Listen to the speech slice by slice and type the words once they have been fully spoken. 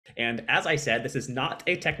And as I said, this is not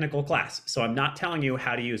a technical class, so I'm not telling you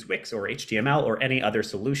how to use Wix or HTML or any other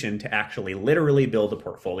solution to actually literally build a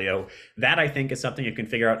portfolio. That, I think, is something you can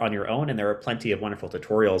figure out on your own, and there are plenty of wonderful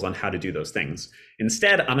tutorials on how to do those things.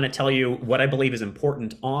 Instead, I'm going to tell you what I believe is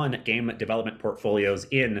important on game development portfolios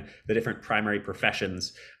in the different primary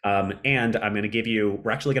professions. And I'm going to give you,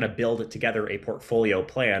 we're actually going to build together a portfolio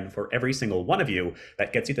plan for every single one of you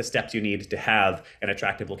that gets you the steps you need to have an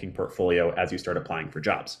attractive looking portfolio as you start applying for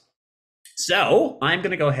jobs. So I'm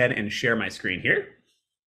going to go ahead and share my screen here.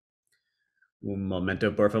 Un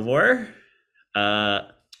momento, por favor.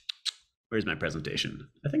 Where's my presentation?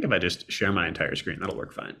 I think if I just share my entire screen, that'll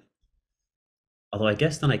work fine. Although I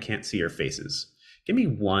guess then I can't see your faces. Give me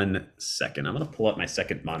 1 second. I'm going to pull up my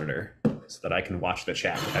second monitor so that I can watch the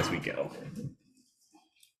chat as we go.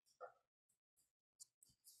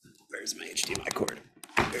 Where's my HDMI cord?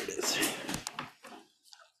 There it is.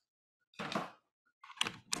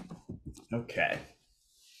 Okay.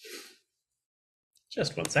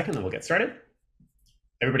 Just 1 second, then we'll get started.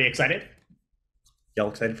 Everybody excited? Y'all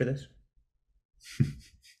excited for this?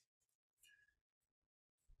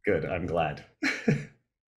 Good, I'm glad.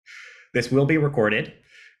 This will be recorded.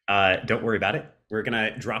 Don't worry about it. We're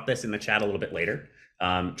gonna drop this in the chat a little bit later.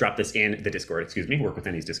 Drop this in the Discord, excuse me, Work with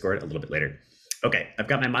Any's Discord a little bit later. Okay, I've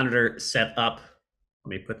got my monitor set up. Let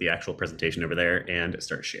me put the actual presentation over there and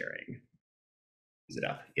start sharing. Is it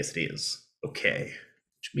up? Yes, it is. Okay,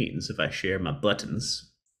 which means if I share my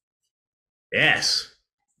buttons, yes.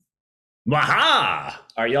 Waha!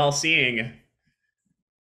 Are y'all seeing?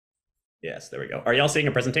 Yes, there we go. Are y'all seeing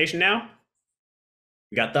a presentation now?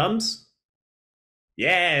 We got thumbs?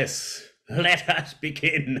 Yes, let us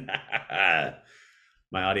begin.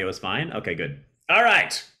 My audio is fine? Okay, good. All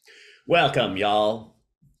right, welcome y'all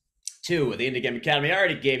to the Indie Game Academy. I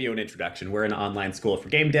already gave you an introduction. We're an online school for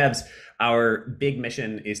game devs. Our big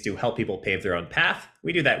mission is to help people pave their own path.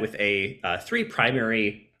 We do that with 3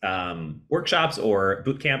 primary workshops or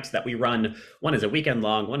boot camps that we run. One is a weekend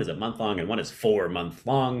long, one is a month long, and one is 4 month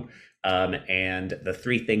long. And the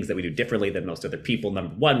 3 things that we do differently than most other people.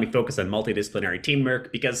 Number 1, we focus on multidisciplinary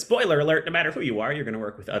teamwork because, spoiler alert, no matter who you are, you're going to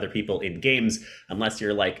work with other people in games, unless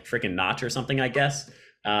you're like freaking Notch or something, I guess.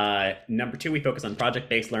 Number 2, we focus on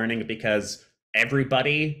project-based learning because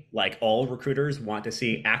everybody, like all recruiters, want to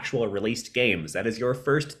see actual released games. That is your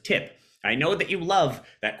first tip. I know that you love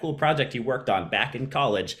that cool project you worked on back in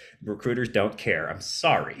college. Recruiters don't care. I'm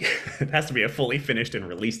sorry. It has to be a fully finished and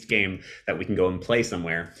released game that we can go and play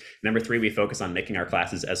somewhere. Number 3, we focus on making our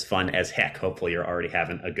classes as fun as heck. Hopefully you're already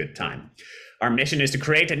having a good time. Our mission is to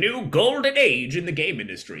create a new golden age in the game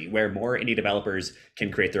industry where more indie developers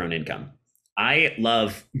can create their own income. I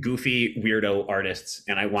love goofy, weirdo artists,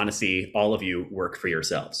 and I want to see all of you work for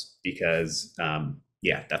yourselves because,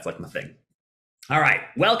 yeah, that's like my thing. All right,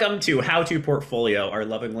 welcome to How to Portfolio, our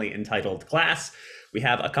lovingly entitled class. We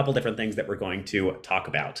have a couple different things that we're going to talk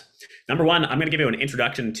about. Number 1, I'm going to give you an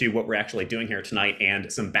introduction to what we're actually doing here tonight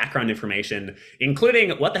and some background information, including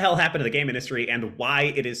what the hell happened to the game industry and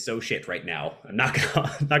why it is so shit right now. I'm not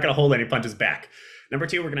gonna hold any punches back. Number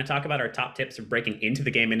 2, we're going to talk about our top tips for breaking into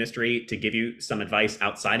the game industry to give you some advice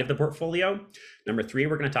outside of the portfolio. Number 3,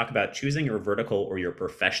 we're going to talk about choosing your vertical or your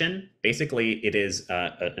profession. Basically, it is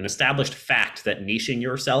an established fact that niching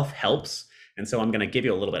yourself helps. And so I'm going to give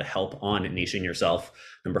you a little bit of help on niching yourself.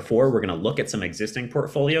 Number 4, we're going to look at some existing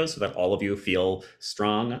portfolios so that all of you feel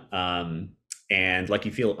strong and like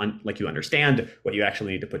you feel like you understand what you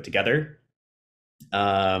actually need to put together.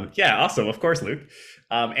 Yeah, awesome. Of course, Luke.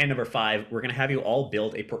 And number 5, we're going to have you all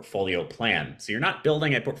build a portfolio plan. So you're not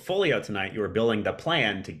building a portfolio tonight, you are building the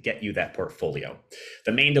plan to get you that portfolio.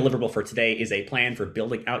 The main deliverable for today is a plan for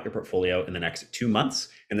building out your portfolio in the next 2 months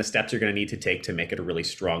and the steps you're going to need to take to make it a really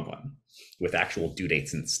strong one with actual due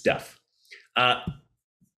dates and stuff. Oh,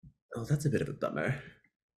 that's a bit of a bummer.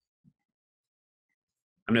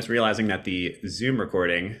 I'm just realizing that the Zoom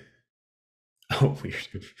recording, oh,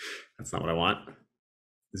 weird. That's not what I want.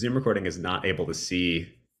 The Zoom recording is not able to see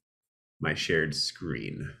my shared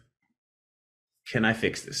screen. Can I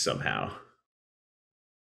fix this somehow?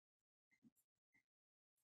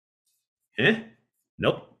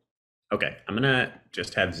 Nope. Okay, I'm gonna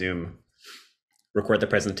just have Zoom record the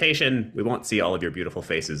presentation. We won't see all of your beautiful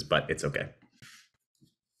faces, but it's okay.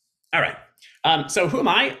 All right. So who am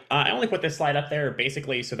I? I only put this slide up there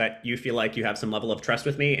basically so that you feel like you have some level of trust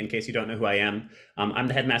with me in case you don't know who I am. I'm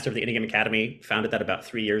the headmaster of the Indie Game Academy, founded that about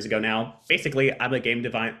 3 years ago now. Basically, I'm a game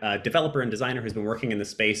developer and designer who's been working in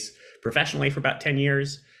this space professionally for about 10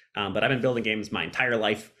 years, but I've been building games my entire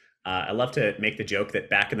life. I love to make the joke that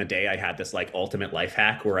back in the day, I had this like ultimate life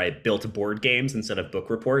hack where I built board games instead of book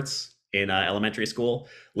reports in elementary school.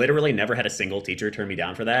 Literally never had a single teacher turn me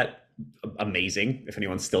down for that. Amazing. If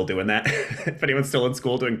anyone's still doing that, if anyone's still in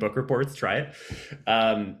school doing book reports, try it.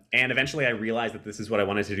 And eventually I realized that this is what I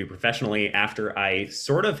wanted to do professionally after I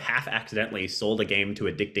sort of half accidentally sold a game to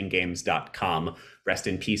addictinggames.com. Rest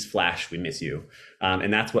in peace, Flash. We miss you.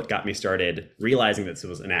 And that's what got me started realizing that this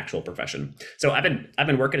was an actual profession. So I've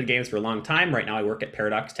been working at games for a long time. Right now I work at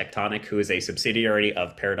Paradox Tectonic, who is a subsidiary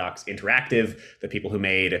of Paradox Interactive, the people who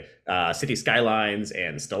made City Skylines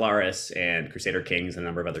and Stellaris and Crusader Kings and a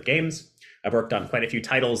number of other games. I've worked on quite a few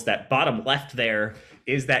titles. That bottom left there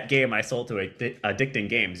is that game I sold to Addicting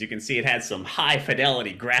Games. You can see it had some high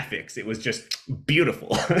fidelity graphics. It was just beautiful.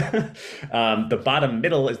 The bottom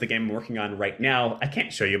middle is the game I'm working on right now. I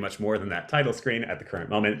can't show you much more than that title screen at the current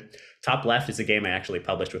moment. Top left is a game I actually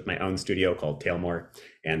published with my own studio called Tailmore,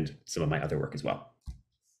 and some of my other work as well.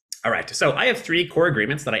 All right, so I have 3 core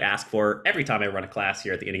agreements that I ask for every time I run a class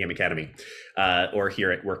here at the Indie Game Academy, or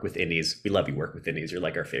here at Work with Indies. We love you, Work with Indies. You're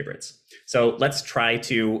like our favorites. So let's try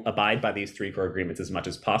to abide by these 3 core agreements as much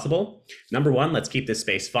as possible. Number 1, let's keep this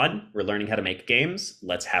space fun. We're learning how to make games.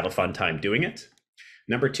 Let's have a fun time doing it.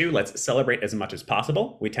 Number 2, let's celebrate as much as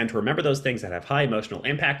possible. We tend to remember those things that have high emotional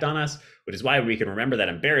impact on us, which is why we can remember that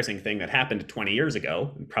embarrassing thing that happened 20 years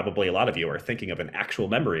ago. And probably a lot of you are thinking of an actual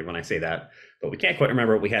memory when I say that, but we can't quite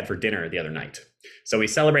remember what we had for dinner the other night. So we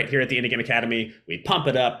celebrate here at the Indie Game Academy. We pump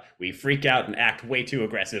it up. We freak out and act way too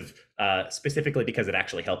aggressive, specifically because it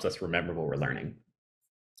actually helps us remember what we're learning.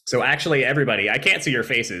 So actually, everybody, I can't see your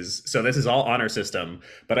faces, so this is all honor system,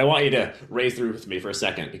 but I want you to raise through with me for a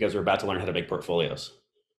second because we're about to learn how to make portfolios.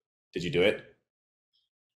 Did you do it?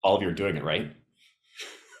 All of you are doing it, right?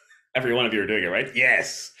 Every one of you are doing it, right?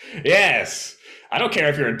 Yes, yes. I don't care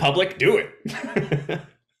if you're in public, do it.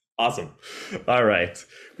 Awesome. All right.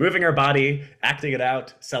 Moving our body, acting it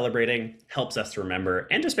out, celebrating helps us to remember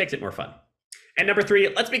and just makes it more fun. And number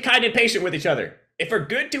 3, let's be kind and patient with each other. If we're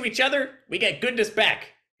good to each other, we get goodness back.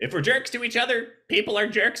 If we're jerks to each other, people are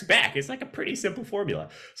jerks back. It's like a pretty simple formula.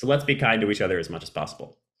 So let's be kind to each other as much as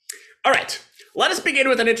possible. All right, let us begin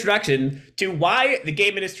with an introduction to why the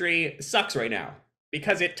game industry sucks right now.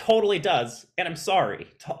 Because it totally does, and I'm sorry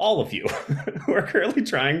to all of you who are currently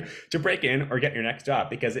trying to break in or get your next job,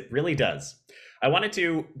 because it really does. I wanted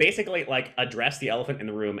to basically address the elephant in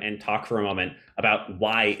the room and talk for a moment about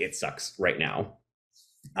why it sucks right now.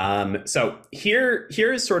 So here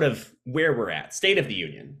is sort of where we're at, state of the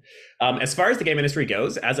union. As far as the game industry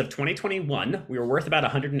goes, as of 2021, we were worth about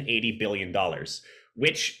 $180 billion,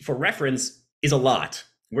 which for reference is a lot.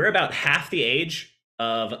 We're about half the age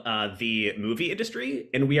of the movie industry,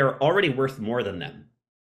 and we are already worth more than them.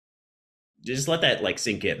 Just let that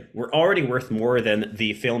sink in. We're already worth more than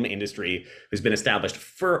the film industry, who's been established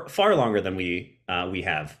for far longer than we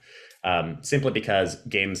have, simply because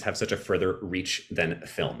games have such a further reach than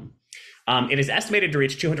film. It is estimated to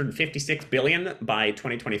reach 256 billion by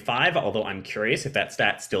 2025, although I'm curious if that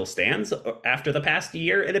stat still stands after the past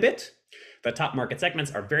year and a bit. The top market segments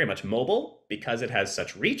are very much mobile because it has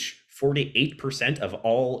such reach. 48% of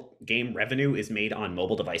all game revenue is made on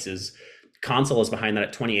mobile devices. Console is behind that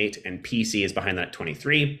at 28, and PC is behind that at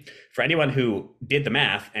 23. For anyone who did the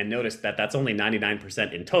math and noticed that that's only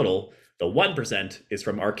 99% in total, the 1% is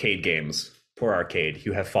from arcade games. Poor arcade,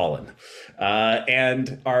 you have fallen.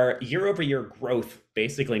 And our year-over-year growth,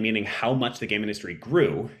 basically meaning how much the game industry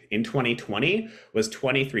grew in 2020, was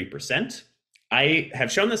 23%. I have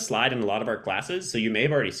shown this slide in a lot of our classes, so you may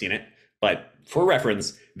have already seen it, but for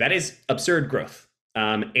reference, that is absurd growth.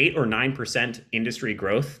 8 or 9% industry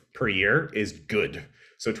growth per year is good.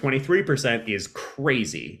 So 23% is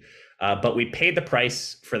crazy, but we paid the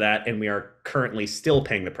price for that, and we are currently still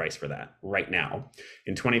paying the price for that right now.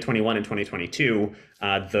 In 2021 and 2022,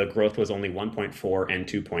 the growth was only 1.4 and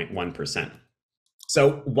 2.1%.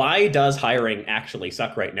 So why does hiring actually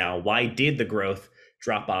suck right now? Why did the growth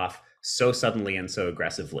drop off so suddenly and so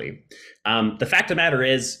aggressively? The fact of the matter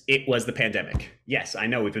is, it was the pandemic. Yes, I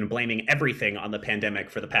know we've been blaming everything on the pandemic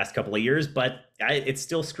for the past couple of years, but it's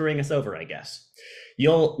still screwing us over, I guess.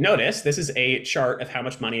 You'll notice this is a chart of how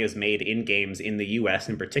much money is made in games in the US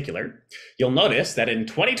in particular. You'll notice that in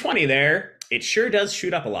 2020 there, it sure does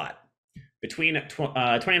shoot up a lot. Between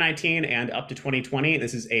 2019 and up to 2020,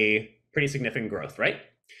 this is a pretty significant growth, right?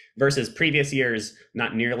 Versus previous years,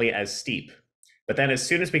 not nearly as steep. But then as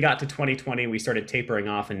soon as we got to 2020, we started tapering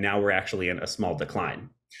off, and now we're actually in a small decline.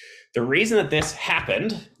 The reason that this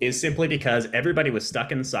happened is simply because everybody was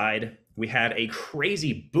stuck inside. We had a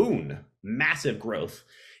crazy boon, massive growth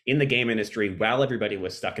in the game industry while everybody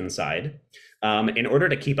was stuck inside. In order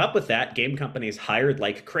to keep up with that, game companies hired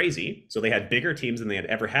like crazy. So they had bigger teams than they had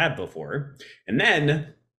ever had before. And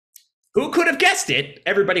then Who could have guessed it?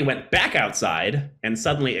 Everybody went back outside, and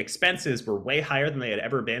suddenly expenses were way higher than they had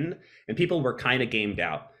ever been, and people were kind of gamed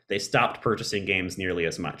out. They stopped purchasing games nearly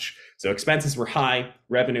as much. So expenses were high,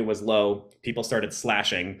 revenue was low, people started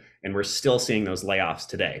slashing, and we're still seeing those layoffs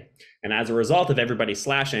today. And as a result of everybody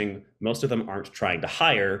slashing, most of them aren't trying to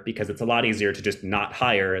hire because it's a lot easier to just not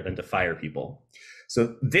hire than to fire people.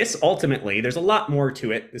 So this ultimately, there's a lot more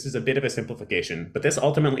to it. This is a bit of a simplification, but this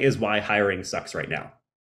ultimately is why hiring sucks right now.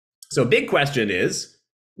 So big question is,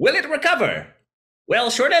 will it recover? Well,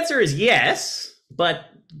 short answer is yes, but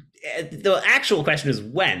the actual question is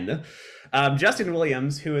when. Justin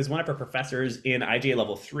Williams, who is one of our professors in IGA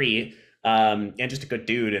Level 3, and just a good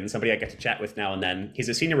dude and somebody I get to chat with now and then, he's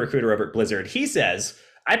a senior recruiter over at Blizzard. He says,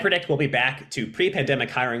 I predict we'll be back to pre-pandemic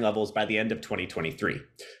hiring levels by the end of 2023.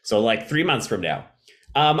 So like 3 months from now.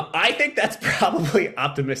 I think that's probably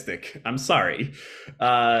optimistic. I'm sorry.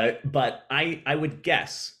 But I would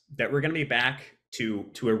guess that we're going to be back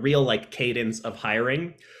to a real like cadence of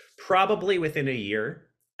hiring probably within a year,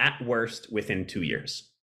 at worst within 2 years.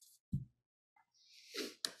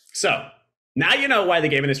 So now you know why the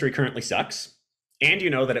game industry currently sucks, and you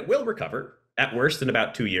know that it will recover at worst in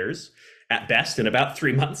about 2 years, at best in about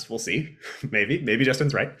 3 months. We'll see. Maybe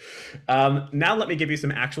Justin's right. Now let me give you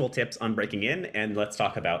some actual tips on breaking in, and let's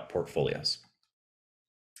talk about portfolios.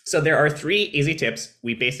 So there are 3 easy tips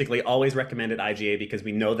we basically always recommend at IGA because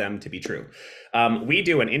we know them to be true. We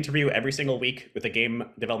do an interview every single week with a game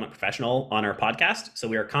development professional on our podcast. So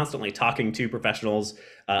we are constantly talking to professionals,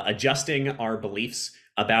 adjusting our beliefs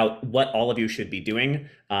about what all of you should be doing,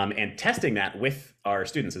 and testing that with our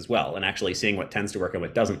students as well, and actually seeing what tends to work and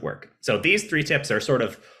what doesn't work. So these 3 tips are sort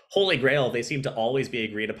of holy grail. They seem to always be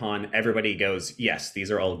agreed upon. Everybody goes, yes, these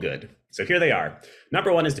are all good. So here they are.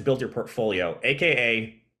 Number 1 is to build your portfolio,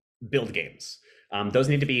 AKA build games. Those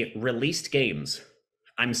need to be released games.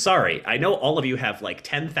 I'm sorry. I know all of you have like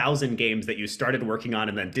 10,000 games that you started working on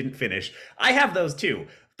and then didn't finish. I have those too.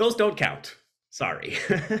 Those don't count. Sorry.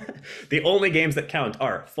 The only games that count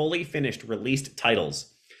are fully finished released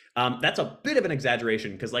titles. That's a bit of an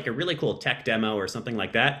exaggeration because like a really cool tech demo or something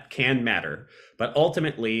like that can matter. But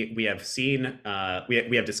ultimately, we have seen,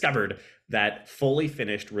 we have discovered that fully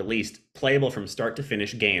finished, released, playable from start to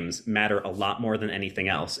finish games matter a lot more than anything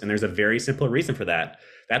else. And there's a very simple reason for that.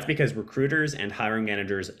 That's because recruiters and hiring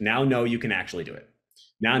managers now know you can actually do it.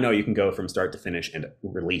 Now know you can go from start to finish and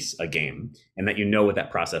release a game, and that you know what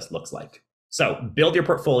that process looks like. So build your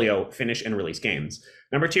portfolio, finish and release games.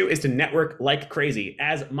 Number 2 is to network like crazy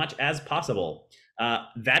as much as possible.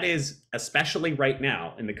 That is, especially right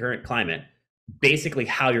now in the current climate, basically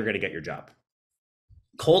how you're going to get your job.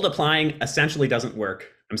 Cold applying essentially doesn't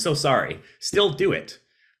work. I'm so sorry. Still do it.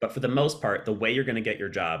 But for the most part, the way you're going to get your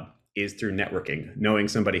job is through networking, knowing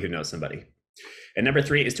somebody who knows somebody. And number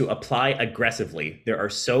 3 is to apply aggressively. There are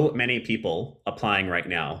so many people applying right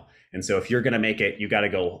now. And so if you're going to make it, you got to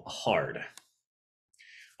go hard.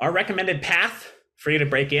 Our recommended path for you to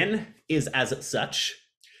break in is as such.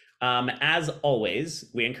 As always,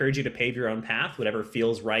 we encourage you to pave your own path, whatever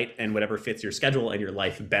feels right and whatever fits your schedule and your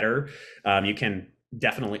life better. You can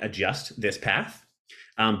definitely adjust this path.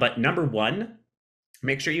 But number 1,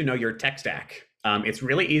 make sure you know your tech stack. It's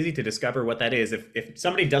really easy to discover what that is. If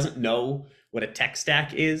somebody doesn't know what a tech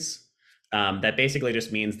stack is, that basically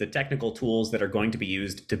just means the technical tools that are going to be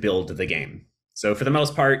used to build the game. So for the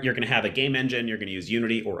most part, you're going to have a game engine. You're going to use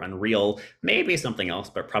Unity or Unreal, maybe something else,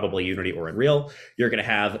 but probably Unity or Unreal. You're going to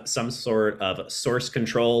have some sort of source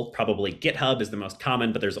control. Probably GitHub is the most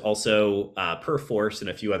common, but there's also Perforce and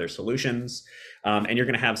a few other solutions. And you're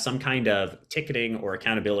going to have some kind of ticketing or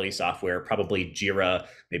accountability software, probably Jira,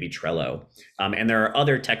 maybe Trello. And there are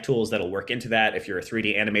other tech tools that'll work into that. If you're a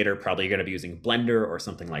 3D animator, probably you're going to be using Blender or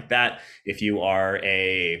something like that. If you are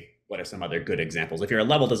what are some other good examples? If you're a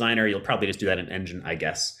level designer, you'll probably just do that in Engine, I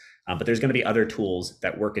guess. But there's going to be other tools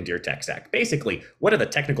that work into your tech stack. Basically, what are the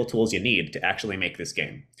technical tools you need to actually make this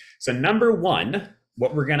game? So number 1,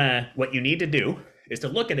 what you need to do is to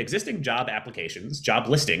look at existing job applications, job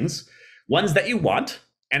listings, ones that you want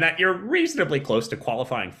and that you're reasonably close to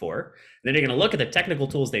qualifying for. And then you're going to look at the technical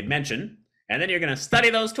tools they mention, and then you're going to study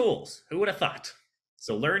those tools. Who would have thought?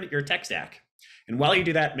 So learn your tech stack. And while you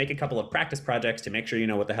do that, make a couple of practice projects to make sure you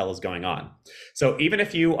know what the hell is going on. So even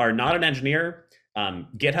if you are not an engineer,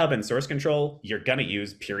 GitHub and source control, you're going to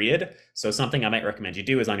use, period. So something I might recommend you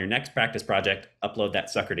do is on your next practice project, upload that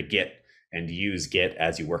sucker to Git and use Git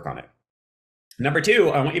as you work on it. Number 2,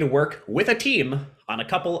 I want you to work with a team on a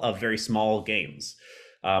couple of very small games.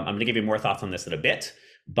 I'm going to give you more thoughts on this in a bit,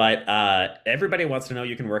 but everybody wants to know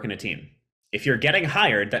you can work in a team. If you're getting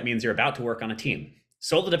hired, that means you're about to work on a team.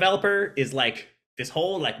 Solo developer is like this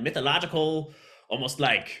whole like mythological, almost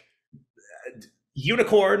like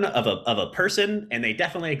unicorn of a person, and they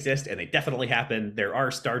definitely exist and they definitely happen. There are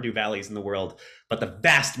Stardew Valleys in the world, but the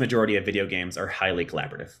vast majority of video games are highly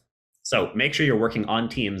collaborative. So make sure you're working on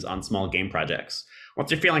teams on small game projects.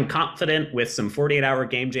 Once you're feeling confident with some 48-hour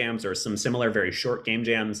game jams or some similar very short game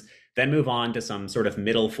jams, then move on to some sort of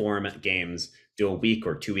middle form games. Do a week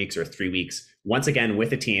or 2 weeks or 3 weeks, once again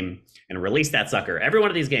with a team, and release that sucker. Every one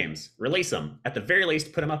of these games, release them. At the very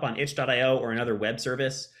least, put them up on itch.io or another web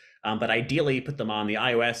service. But ideally, put them on the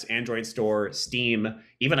iOS, Android store, Steam,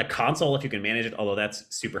 even a console if you can manage it, although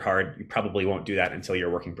that's super hard. You probably won't do that until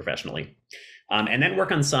you're working professionally. And then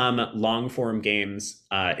work on some long form games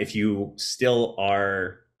if you still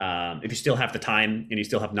are, if you still have the time and you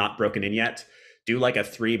still have not broken in yet. Do like a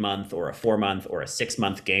 3-month or a 4-month or a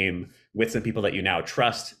 6-month game with some people that you now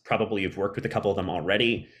trust. Probably you've worked with a couple of them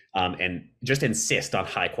already, and just insist on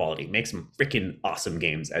high quality. Make some freaking awesome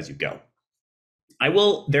games as you go.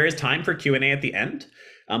 There is time for Q&A at the end,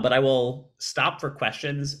 but I will stop for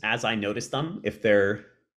questions as I notice them if they're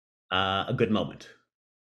a good moment.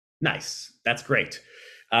 Nice, that's great.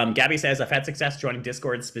 Gabby says, I've had success joining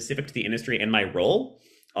Discord specific to the industry and my role.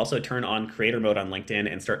 Also turn on creator mode on LinkedIn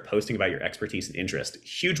and start posting about your expertise and interest.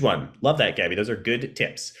 Huge one. Love that, Gabby. Those are good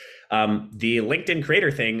tips. The LinkedIn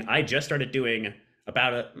creator thing, I just started doing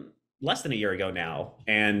about less than a year ago now,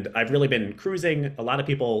 and I've really been cruising. A lot of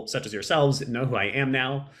people, such as yourselves, know who I am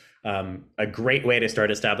now. A great way to start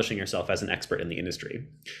establishing yourself as an expert in the industry.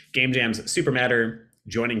 Game jams super matter.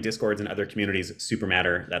 Joining Discords and other communities super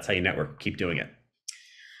matter. That's how you network. Keep doing it.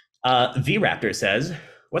 V Raptor says,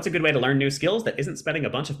 what's a good way to learn new skills that isn't spending a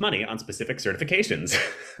bunch of money on specific certifications?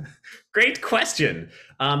 Great question.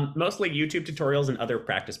 Mostly YouTube tutorials and other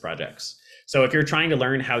practice projects. So if you're trying to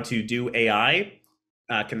learn how to do AI,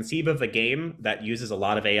 conceive of a game that uses a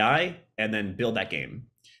lot of AI and then build that game.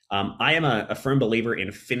 I am a firm believer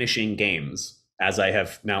in finishing games, as I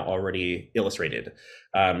have now already illustrated.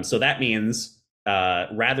 So that means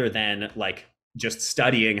rather than like just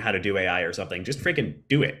studying how to do AI or something, just freaking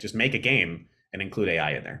do it. Just make a game and include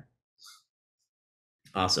AI in there.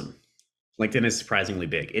 Awesome. LinkedIn is surprisingly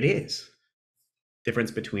big. It is.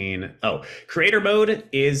 Difference between, creator mode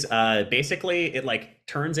is basically, it like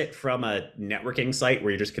turns it from a networking site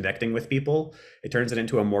where you're just connecting with people. It turns it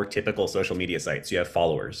into a more typical social media site. So you have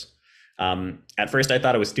followers. At first I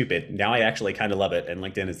thought it was stupid. Now I actually kind of love it. And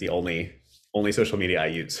LinkedIn is the only social media I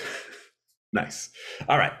use. Nice.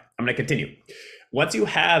 All right, I'm going to continue. Once you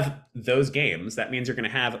have those games, that means you're going to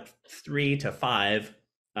have 3 to 5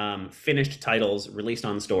 finished titles released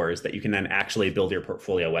on stores that you can then actually build your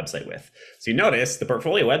portfolio website with. So you notice the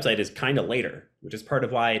portfolio website is kind of later, which is part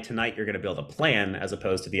of why tonight you're going to build a plan as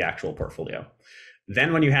opposed to the actual portfolio.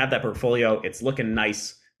 Then when you have that portfolio, it's looking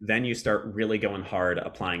nice. Then you start really going hard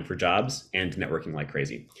applying for jobs and networking like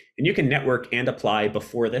crazy. And you can network and apply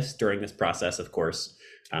before this, during this process, of course,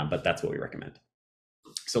 but that's what we recommend.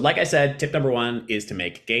 So like I said, tip number 1 is to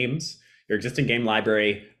make games. Your existing game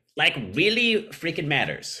library like really freaking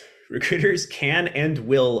matters. Recruiters can and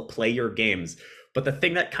will play your games, but the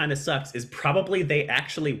thing that kind of sucks is probably they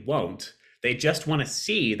actually won't. They just want to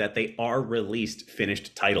see that they are released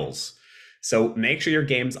finished titles. So make sure your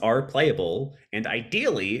games are playable, and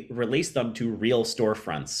ideally release them to real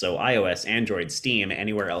storefronts. So iOS, Android, Steam,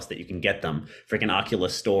 anywhere else that you can get them, freaking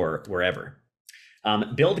Oculus Store, wherever.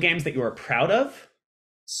 Build games that you are proud of.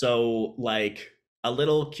 So like a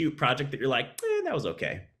little cute project that you're like, that was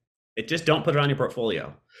okay. Just don't put it on your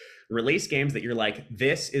portfolio. Release games that you're like,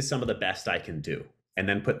 this is some of the best I can do, and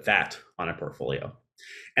then put that on a portfolio.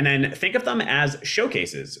 And then think of them as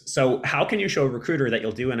showcases. So how can you show a recruiter that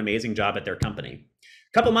you'll do an amazing job at their company?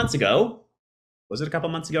 A couple months ago, was it a couple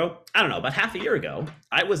months ago? I don't know, about half a year ago,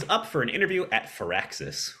 I was up for an interview at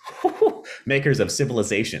Firaxis, makers of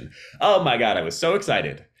Civilization. Oh my God, I was so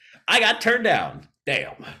excited. I got turned down.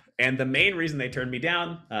 Damn. And the main reason they turned me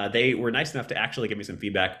down, they were nice enough to actually give me some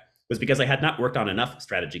feedback, was because I had not worked on enough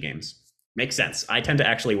strategy games. Makes sense. I tend to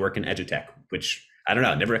actually work in edutech, which I don't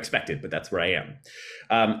know, never expected, but that's where I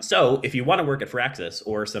am. So if you want to work at Firaxis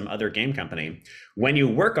or some other game company, when you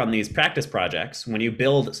work on these practice projects, when you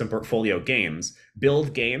build some portfolio games,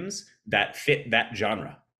 build games that fit that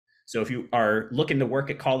genre. So if you are looking to work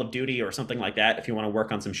at Call of Duty or something like that, if you want to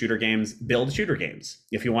work on some shooter games, build shooter games.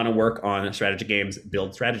 If you want to work on strategy games,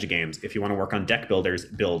 build strategy games. If you want to work on deck builders,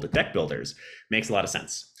 build deck builders. Makes a lot of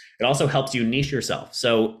sense. It also helps you niche yourself.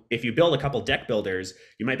 So if you build a couple deck builders,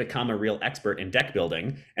 you might become a real expert in deck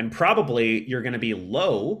building, and probably you're going to be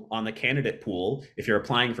low on the candidate pool if you're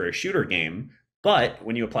applying for a shooter game. But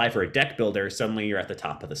when you apply for a deck builder, suddenly you're at the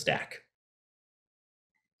top of the stack.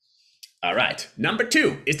 All right. Number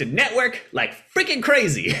 2 is to network like freaking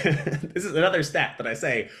crazy. This is another stat that I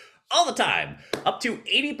say all the time. Up to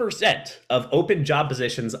 80% of open job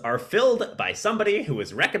positions are filled by somebody who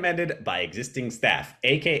is recommended by existing staff,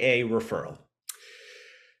 aka referral.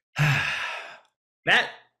 That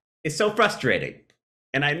is so frustrating.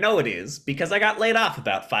 And I know it is because I got laid off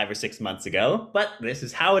about 5 or 6 months ago, but this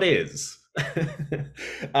is how it is.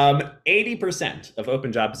 80% of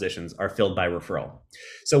open job positions are filled by referral.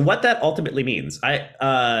 So what that ultimately means,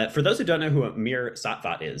 for those who don't know who Amir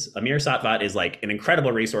Satvat is like an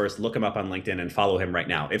incredible resource. Look him up on LinkedIn and follow him right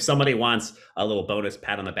now. If somebody wants a little bonus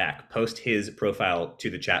pat on the back, post his profile to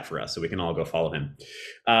the chat for us so we can all go follow him.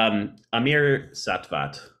 Amir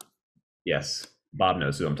Satvat. Yes, Bob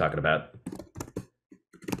knows who I'm talking about.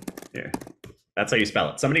 Here. That's how you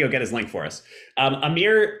spell it. Somebody go get his link for us.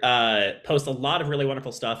 Amir posts a lot of really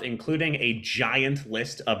wonderful stuff, including a giant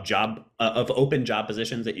list of open job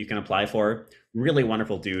positions that you can apply for. Really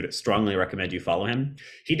wonderful dude. Strongly recommend you follow him.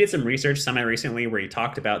 He did some research semi-recently where he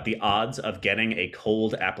talked about the odds of getting a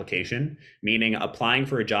cold application, meaning applying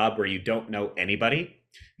for a job where you don't know anybody.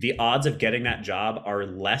 The odds of getting that job are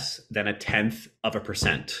less than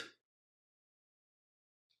 0.1%.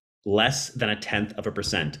 Less than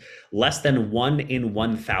 0.1%, less than 1 in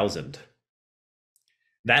 1,000.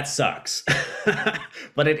 That sucks,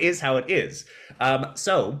 but it is how it is.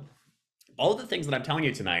 So all of the things that I'm telling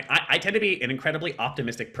you tonight, I tend to be an incredibly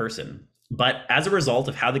optimistic person, but as a result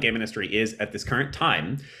of how the game industry is at this current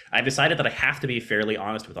time, I've decided that I have to be fairly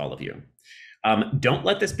honest with all of you. Don't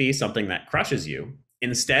let this be something that crushes you.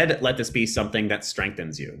 Instead, let this be something that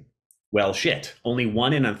strengthens you. Well, shit, only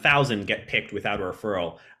 1 in 1,000 get picked without a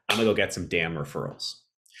referral. I'm gonna go get some damn referrals.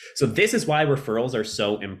 So this is why referrals are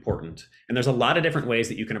so important. And there's a lot of different ways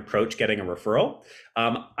that you can approach getting a referral.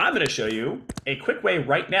 I'm gonna show you a quick way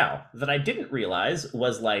right now that I didn't realize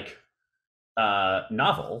was like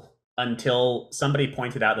novel until somebody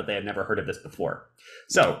pointed out that they had never heard of this before.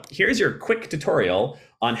 So here's your quick tutorial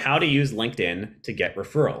on how to use LinkedIn to get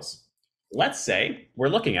referrals. Let's say we're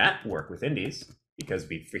looking at work with indies because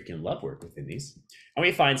we freaking love work with indies, and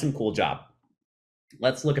we find some cool job.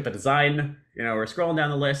 Let's look at the design. You know, we're scrolling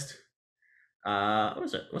down the list.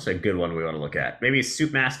 What's a good one we want to look at? Maybe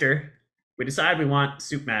Soup Master. We decide we want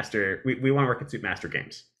Soup Master. We want to work at Soup Master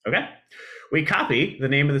Games. Okay. We copy the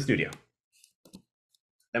name of the studio.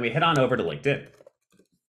 Then we head on over to LinkedIn.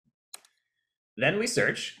 Then we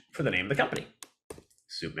search for the name of the company,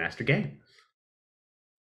 Soup Master Games.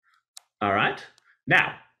 All right.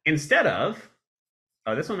 Now, instead of,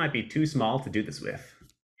 oh, this one might be too small to do this with,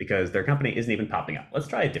 because their company isn't even popping up. Let's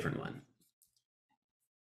try a different one.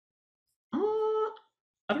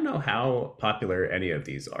 I don't know how popular any of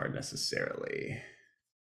these are necessarily.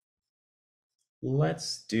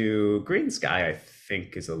 Let's do Green Sky, I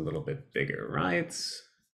think is a little bit bigger, right?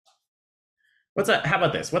 How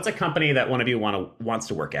about this? What's a company that one of you wants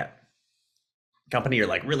to work at? Company you're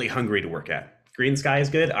like really hungry to work at. Green Sky is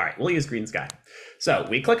good? All right, we'll use Green Sky. So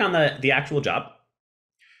we click on the actual job.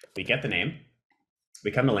 We get the name. We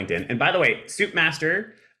come to LinkedIn. And by the way, Soup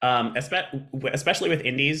Master, especially with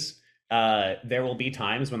indies, there will be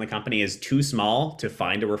times when the company is too small to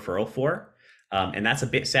find a referral for. And that's a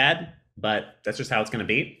bit sad, but that's just how it's going to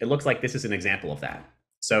be. It looks like this is an example of that.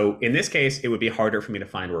 So in this case, it would be harder for me to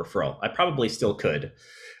find a referral. I probably still could.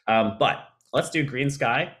 But let's do Green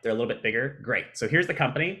Sky. They're a little bit bigger. Great. So here's the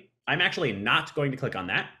company. I'm actually not going to click on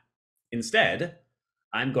that. Instead,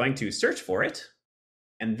 I'm going to search for it.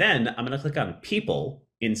 And then I'm going to click on people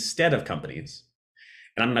instead of companies.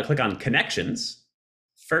 And I'm going to click on connections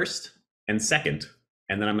first and second.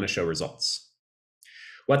 And then I'm going to show results.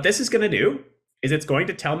 What this is going to do is it's going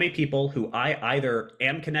to tell me people who I either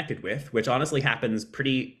am connected with, which honestly happens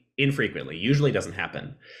pretty infrequently, usually doesn't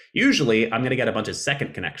happen. Usually I'm going to get a bunch of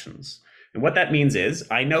second connections. And what that means is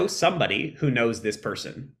I know somebody who knows this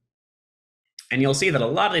person. And you'll see that a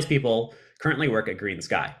lot of these people currently work at Green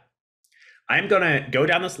Sky. I'm going to go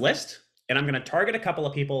down this list and I'm going to target a couple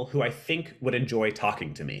of people who I think would enjoy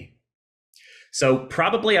talking to me. So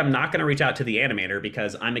probably I'm not going to reach out to the animator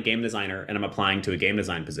because I'm a game designer and I'm applying to a game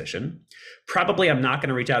design position. Probably I'm not going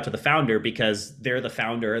to reach out to the founder because they're the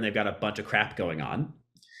founder and they've got a bunch of crap going on.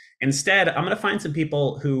 Instead, I'm going to find some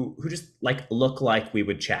people who just like look like we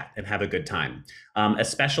would chat and have a good time,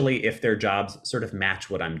 especially if their jobs sort of match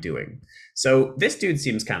what I'm doing. So this dude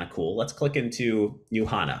seems kind of cool. Let's click into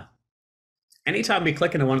Johanna. Anytime we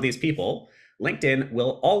click into one of these people, LinkedIn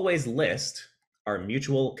will always list our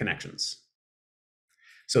mutual connections.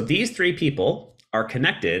 So these 3 people are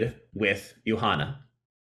connected with Johanna.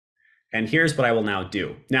 And here's what I will now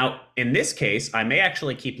do. Now, in this case, I may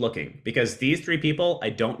actually keep looking because these three people I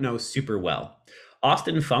don't know super well.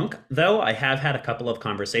 Austin Funk, though, I have had a couple of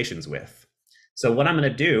conversations with. So what I'm going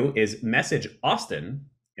to do is message Austin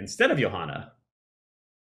instead of Johanna.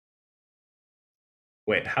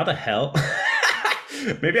 Wait, how the hell?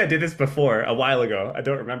 Maybe I did this before a while ago. I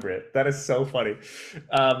don't remember it. That is so funny.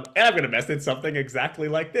 And I'm going to message something exactly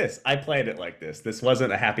like this. I planned it like this. This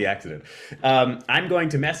wasn't a happy accident. I'm going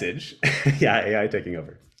to message, yeah, AI taking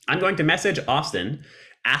over. I'm going to message Austin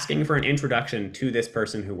asking for an introduction to this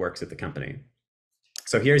person who works at the company.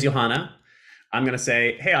 So here's Johanna. I'm going to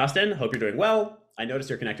say, hey, Austin, hope you're doing well. I noticed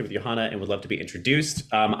you're connected with Johanna and would love to be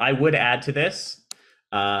introduced. I would add to this.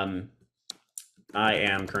 I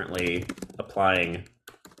am currently applying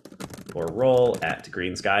for a role at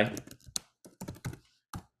GreenSky.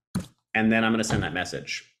 And then I'm going to send that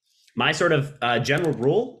message. My sort of general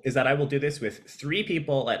rule is that I will do this with 3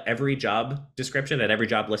 people at every job description, at every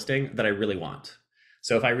job listing that I really want.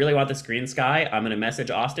 So if I really want this GreenSky, I'm going to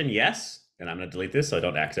message Austin, yes, and I'm going to delete this so I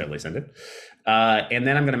don't accidentally send it. And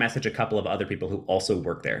then I'm going to message a couple of other people who also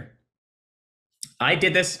work there. I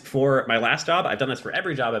did this for my last job. I've done this for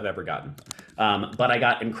every job I've ever gotten. But I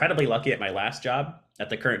got incredibly lucky at my last job, at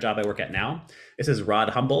the current job I work at now. This is Rod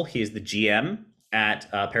Humble. He's the GM at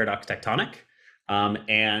Paradox Tectonic.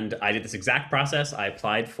 And I did this exact process. I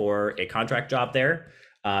applied for a contract job there.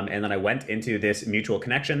 And then I went into this mutual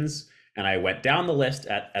connections and I went down the list.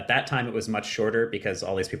 At that time, it was much shorter because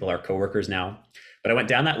all these people are coworkers now. But I went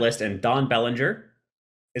down that list and Don Bellinger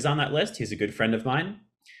is on that list. He's a good friend of mine.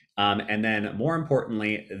 And then more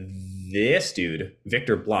importantly, this dude,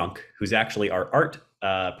 Victor Blanc, who's actually our art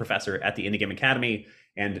professor at the Indie Game Academy,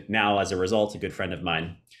 and now as a result, a good friend of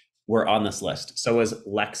mine, were on this list. So was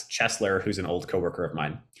Lex Chesler, who's an old coworker of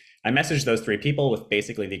mine. I messaged those 3 people with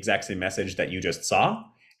basically the exact same message that you just saw.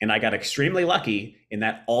 And I got extremely lucky in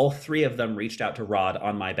that all 3 of them reached out to Rod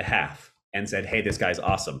on my behalf and said, hey, this guy's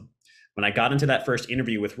awesome. When I got into that first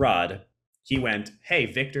interview with Rod, he went, hey,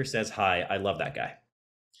 Victor says hi, I love that guy.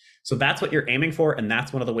 So that's what you're aiming for, and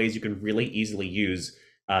that's one of the ways you can really easily use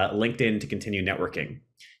LinkedIn to continue networking.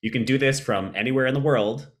 You can do this from anywhere in the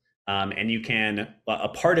world, and you can, a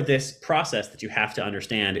part of this process that you have to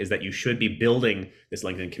understand is that you should be building this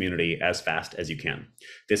LinkedIn community as fast as you can.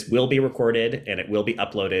 This will be recorded and it will be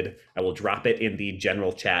uploaded. I will drop it in the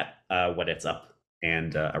general chat when it's up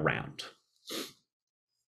and around.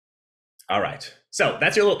 All right, so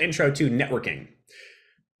that's your little intro to networking.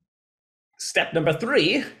 Step number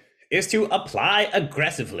 3 is to apply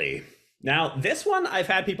aggressively. Now, this one I've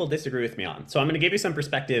had people disagree with me on. So I'm going to give you some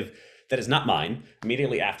perspective that is not mine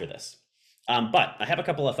immediately after this. But I have a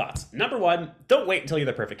couple of thoughts. Number 1, don't wait until you're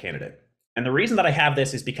the perfect candidate. And the reason that I have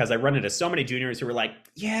this is because I run into so many juniors who are like,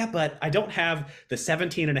 yeah, but I don't have the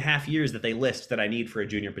 17 and a half years that they list that I need for a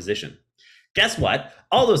junior position. Guess what?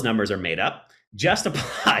 All those numbers are made up. Just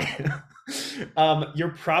apply.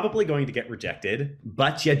 You're probably going to get rejected,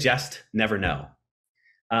 but you just never know.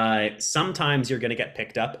 Sometimes you're going to get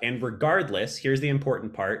picked up, and regardless, here's the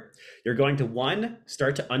important part. You're going to, 1,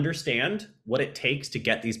 start to understand what it takes to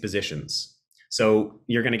get these positions. So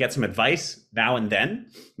you're going to get some advice now and then.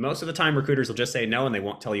 Most of the time, recruiters will just say no, and they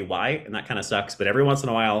won't tell you why, and that kind of sucks. But every once in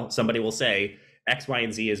a while, somebody will say X, Y,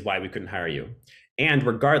 and Z is why we couldn't hire you. And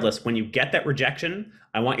regardless, when you get that rejection,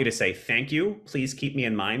 I want you to say, thank you. Please keep me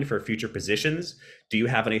in mind for future positions. Do you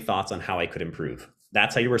have any thoughts on how I could improve?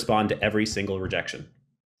 That's how you respond to every single rejection.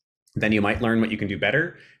 Then you might learn what you can do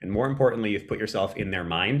better. And more importantly, you've put yourself in their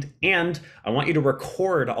mind. And I want you to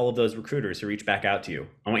record all of those recruiters who reach back out to you.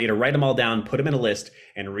 I want you to write them all down, put them in a list,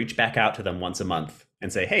 and reach back out to them once a month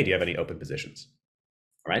and say, hey, do you have any open positions?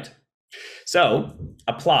 All right. So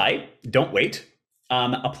apply, don't wait.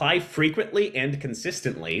 Apply frequently and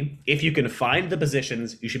consistently. If you can find the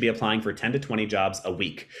positions, you should be applying for 10 to 20 jobs a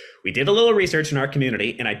week. We did a little research in our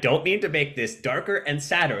community, and I don't mean to make this darker and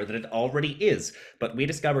sadder than it already is, but we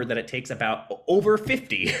discovered that it takes about over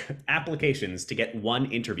 50 applications to get 1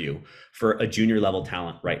 interview for a junior level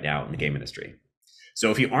talent right now in the game industry. So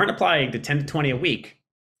if you aren't applying to 10 to 20 a week,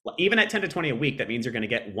 even at 10 to 20 a week, that means you're going to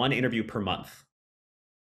get 1 interview per month.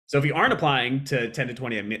 So if you aren't applying to 10 to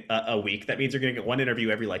 20 a week, that means you're going to get 1 interview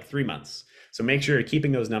every like 3 months. So make sure you're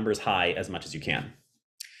keeping those numbers high as much as you can.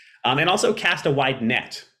 And also cast a wide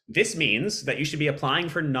net. This means that you should be applying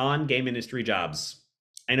for non-game industry jobs.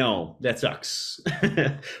 I know, that sucks.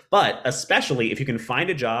 But especially if you can find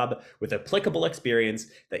a job with applicable experience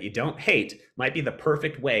that you don't hate, might be the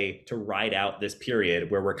perfect way to ride out this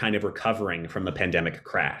period where we're kind of recovering from the pandemic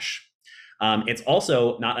crash. It's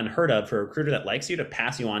also not unheard of for a recruiter that likes you to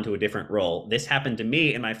pass you on to a different role. This happened to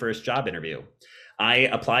me in my first job interview. I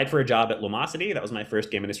applied for a job at Lumosity. That was my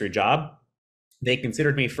first game industry job. They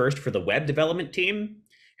considered me first for the web development team,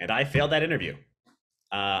 and I failed that interview.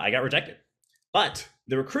 I got rejected. But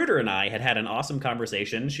the recruiter and I had an awesome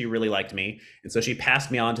conversation. She really liked me. And so she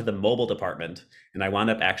passed me on to the mobile department, and I wound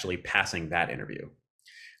up actually passing that interview.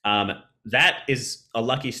 That is a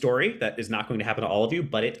lucky story. That is not going to happen to all of you,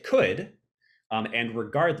 but it could. And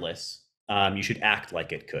regardless, you should act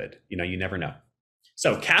like it could. You never know.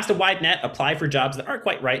 So cast a wide net, apply for jobs that aren't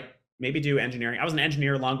quite right. Maybe do engineering. I was an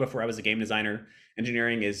engineer long before I was a game designer.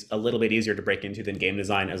 Engineering is a little bit easier to break into than game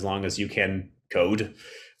design as long as you can code.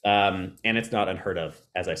 And it's not unheard of,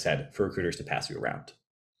 as I said, for recruiters to pass you around.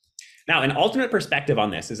 Now, an alternate perspective on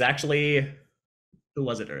this is actually, who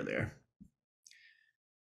was it earlier?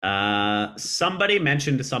 Somebody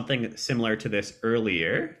mentioned something similar to this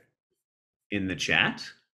earlier in the chat.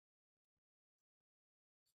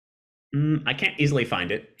 I can't easily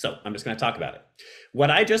find it, so I'm just going to talk about it.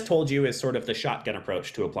 What I just told you is sort of the shotgun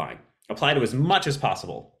approach to applying. Apply to as much as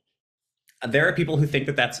possible. There are people who think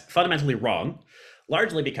that that's fundamentally wrong,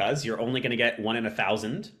 largely because you're only going to get 1 in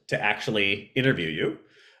 1,000 to actually interview you.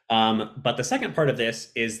 But the second part of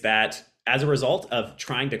this is that as a result of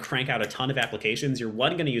trying to crank out a ton of applications, you're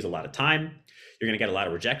going to use a lot of time. You're going to get a lot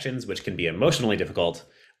of rejections, which can be emotionally difficult.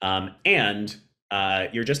 And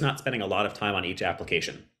you're just not spending a lot of time on each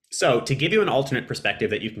application. So to give you an alternate perspective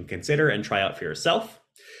that you can consider and try out for yourself,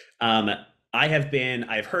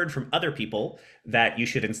 I've heard from other people that you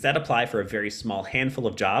should instead apply for a very small handful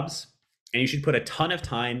of jobs, and you should put a ton of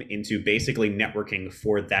time into basically networking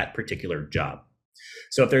for that particular job.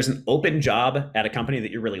 So if there's an open job at a company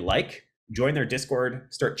that you really like, join their Discord,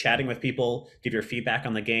 start chatting with people, give your feedback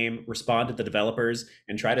on the game, respond to the developers,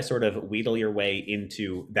 and try to sort of wheedle your way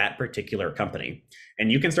into that particular company. And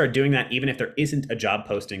you can start doing that even if there isn't a job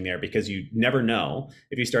posting there, because you never know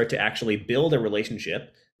if you start to actually build a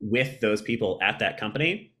relationship with those people at that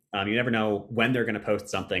company. You never know when they're going to post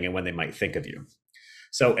something and when they might think of you.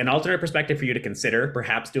 So an alternate perspective for you to consider,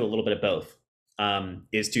 perhaps do a little bit of both,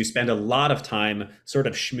 is to spend a lot of time sort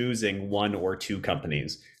of schmoozing 1 or 2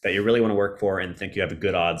 companies that you really want to work for and think you have a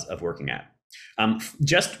good odds of working at.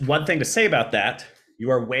 Just one thing to say about that, you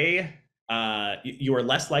are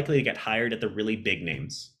less likely to get hired at the really big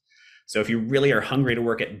names. So if you really are hungry to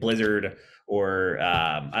work at Blizzard or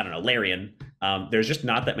I don't know, Larian, there's just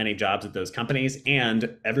not that many jobs at those companies,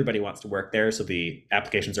 and everybody wants to work there. So the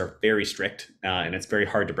applications are very strict, and it's very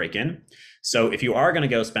hard to break in. So if you are going to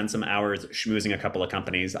go spend some hours schmoozing a couple of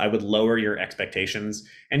companies, I would lower your expectations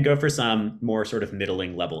and go for some more sort of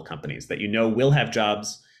middling level companies that will have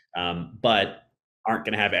jobs, but aren't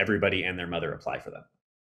going to have everybody and their mother apply for them.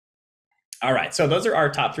 All right, so those are our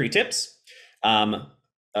top 3 tips.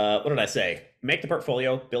 What did I say? Make the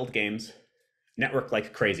portfolio, build games, network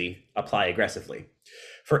like crazy, apply aggressively.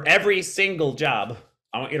 For every single job,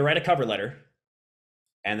 I want you to write a cover letter,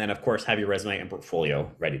 and then of course have your resume and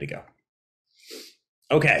portfolio ready to go.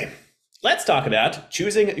 Okay, let's talk about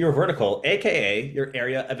choosing your vertical, aka your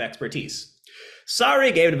area of expertise.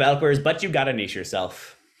 Sorry, game developers, but you gotta niche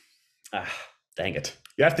yourself. Dang it.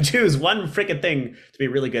 You have to choose one freaking thing to be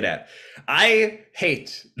really good at. I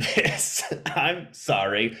hate this. I'm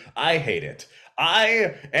sorry. I hate it.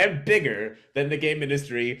 I am bigger than the game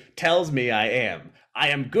industry tells me I am. I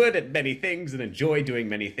am good at many things and enjoy doing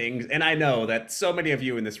many things, and I know that so many of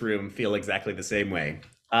you in this room feel exactly the same way.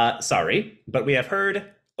 Sorry, but we have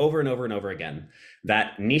heard over and over and over again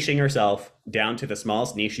that niching yourself down to the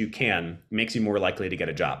smallest niche you can makes you more likely to get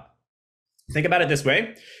a job. Think about it this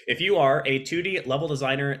way. If you are a 2D level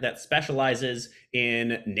designer that specializes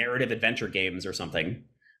in narrative adventure games or something,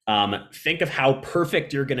 think of how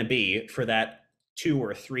perfect you're going to be for that 2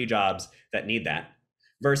 or 3 jobs that need that.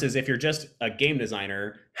 Versus if you're just a game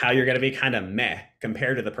designer, how you're going to be kind of meh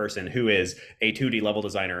compared to the person who is a 2D level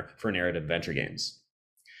designer for narrative adventure games.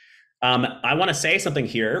 I want to say something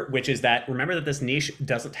here, which is that remember that this niche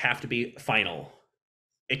doesn't have to be final.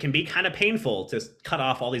 It can be kind of painful to cut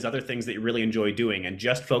off all these other things that you really enjoy doing and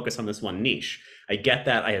just focus on this one niche. I get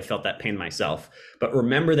that. I have felt that pain myself. But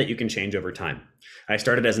remember that you can change over time. I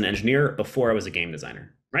started as an engineer before I was a game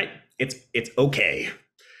designer, right? It's okay.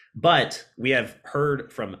 But we have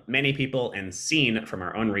heard from many people and seen from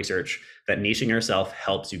our own research that niching yourself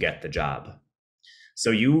helps you get the job. So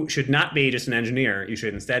you should not be just an engineer. You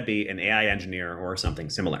should instead be an AI engineer or something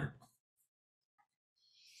similar.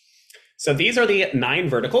 So these are the 9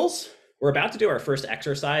 verticals. We're about to do our first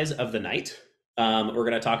exercise of the night. We're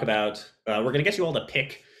going to talk about, we're going to get you all to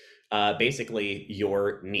pick basically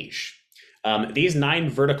your niche. These 9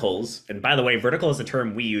 verticals, and by the way, vertical is a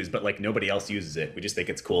term we use, but like nobody else uses it. We just think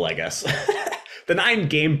it's cool, I guess. The 9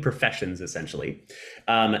 game professions, essentially,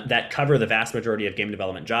 that cover the vast majority of game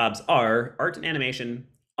development jobs are art and animation,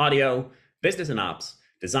 audio, business and ops,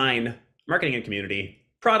 design, marketing and community,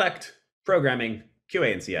 product, programming,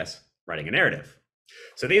 QA and CS, writing a narrative.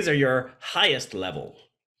 So these are your highest level.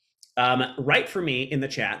 Write for me in the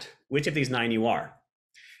chat which of these 9 you are.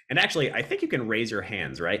 And actually, I think you can raise your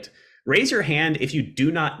hands, right? Raise your hand if you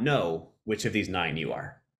do not know which of these 9 you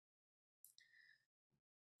are.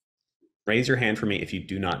 Raise your hand for me if you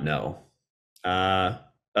do not know.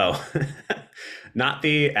 Oh, not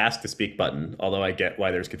the ask to speak button, although I get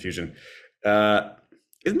why there's confusion.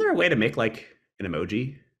 Isn't there a way to make like an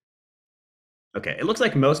emoji? Okay, it looks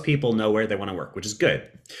like most people know where they want to work, which is good.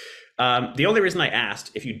 The only reason I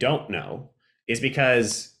asked if you don't know is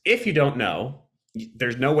because if you don't know,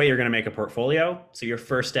 there's no way you're going to make a portfolio. So your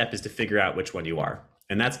first step is to figure out which one you are.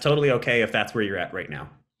 And that's totally okay if that's where you're at right now.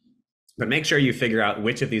 But make sure you figure out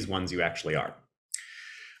which of these ones you actually are.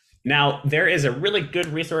 Now, there is a really good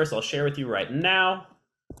resource I'll share with you right now,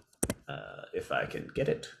 if I can get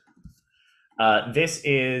it. This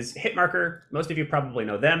is Hitmarker. Most of you probably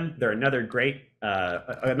know them. They're another great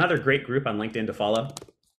group on LinkedIn to follow.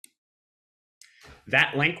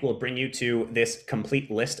 That link will bring you to this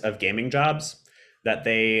complete list of gaming jobs that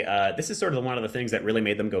this is sort of one of the things that really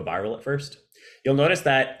made them go viral at first. You'll notice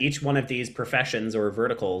that each one of these professions or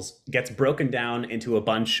verticals gets broken down into a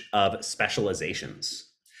bunch of specializations.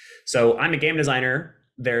 So I'm a game designer.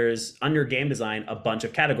 There's under game design a bunch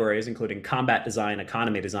of categories, including combat design,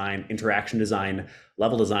 economy design, interaction design,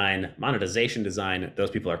 level design, monetization design.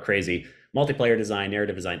 Those people are crazy. Multiplayer design,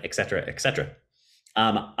 narrative design, etc., etc.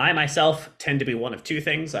 I myself tend to be one of 2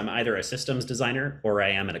 things. I'm either a systems designer or I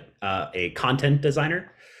am a content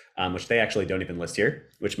designer, which they actually don't even list here,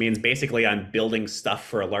 which means basically I'm building stuff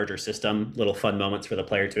for a larger system, little fun moments for the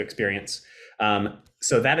player to experience.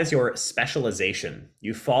 So that is your specialization.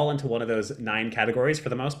 You fall into one of those 9 categories for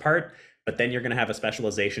the most part, but then you're going to have a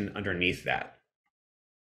specialization underneath that.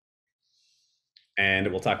 And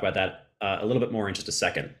we'll talk about that a little bit more in just a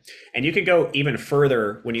second. And you can go even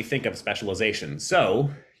further when you think of specialization.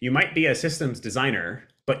 So you might be a systems designer,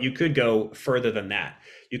 but you could go further than that.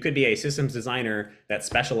 You could be a systems designer that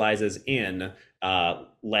specializes in,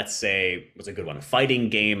 let's say, what's a good one? Fighting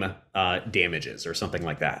game damages or something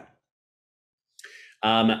like that.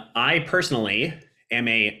 I personally am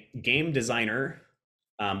a game designer,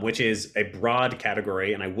 which is a broad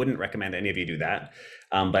category, and I wouldn't recommend any of you do that.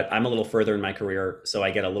 But I'm a little further in my career, so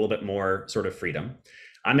I get a little bit more sort of freedom.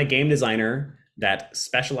 I'm a game designer that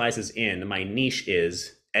specializes in, my niche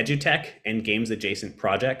is edutech and games adjacent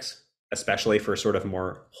projects, especially for sort of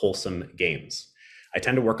more wholesome games. I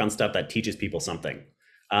tend to work on stuff that teaches people something.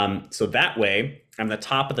 So that way, I'm the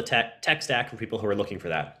top of the tech stack for people who are looking for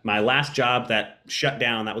that. My last job that shut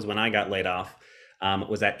down, that was when I got laid off,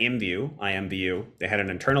 was at IMVU. They had an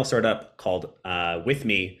internal startup called With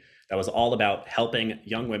Me that was all about helping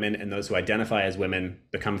young women and those who identify as women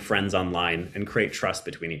become friends online and create trust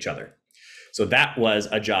between each other. So that was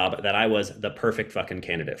a job that I was the perfect fucking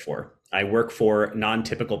candidate for. I work for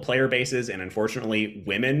non-typical player bases, and unfortunately,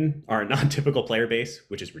 women are a non-typical player base,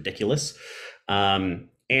 which is ridiculous.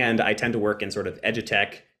 And I tend to work in sort of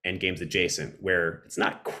edutech and games adjacent, where it's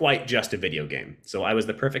not quite just a video game. So I was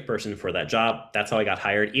the perfect person for that job. That's how I got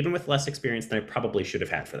hired, even with less experience than I probably should have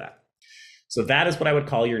had for that. So that is what I would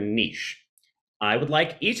call your niche. I would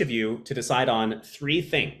like each of you to decide on 3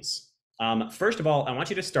 things. First of all, I want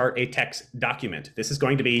you to start a text document. This is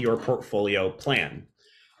going to be your portfolio plan.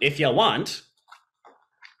 If you want,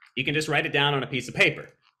 you can just write it down on a piece of paper,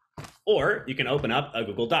 or you can open up a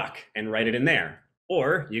Google Doc and write it in there.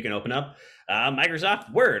 Or you can open up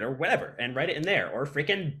Microsoft Word or whatever and write it in there, or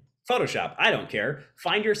freaking Photoshop. I don't care.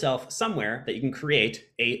 Find yourself somewhere that you can create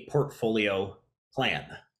a portfolio plan.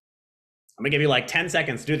 I'm gonna give you like 10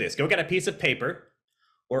 seconds to do this. Go get a piece of paper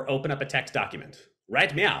or open up a text document.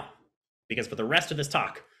 Write me out, because for the rest of this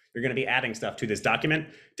talk, you're gonna be adding stuff to this document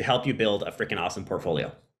to help you build a freaking awesome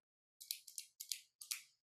portfolio.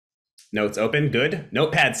 Notes open, good.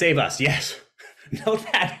 Notepad, save us, yes.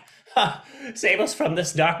 Notepad. Save us from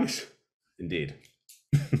this darkness. Indeed.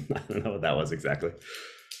 I don't know what that was exactly.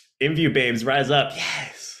 InView babes, rise up.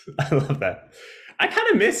 Yes. I love that. I kind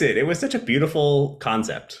of miss it. It was such a beautiful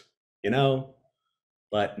concept, you know?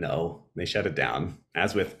 But no, they shut it down,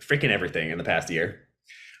 as with freaking everything in the past year.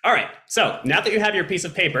 All right, so now that you have your piece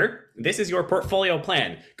of paper, this is your portfolio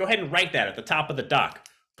plan. Go ahead and write that at the top of the doc.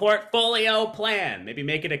 Portfolio plan. Maybe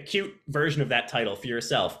make it a cute version of that title for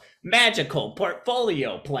yourself. Magical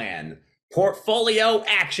portfolio plan. Portfolio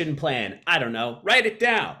action plan. I don't know. Write it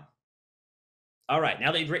down. All right,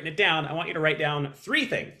 now that you've written it down, I want you to write down 3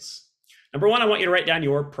 things. Number one, I want you to write down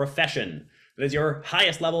your profession. That is your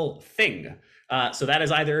highest level thing. So that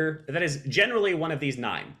is generally one of these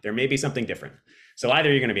 9. There may be something different. So either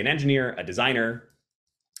you're going to be an engineer, a designer,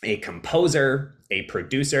 a composer, a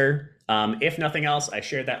producer. If nothing else, I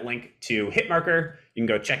shared that link to Hitmarker. You can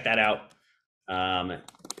go check that out.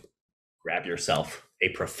 Grab yourself a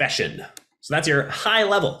profession. So that's your high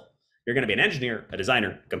level. You're going to be an engineer, a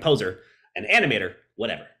designer, composer, an animator,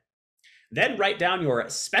 whatever. Then write down your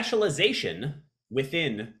specialization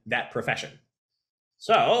within that profession.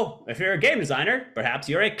 So if you're a game designer, perhaps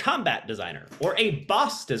you're a combat designer or a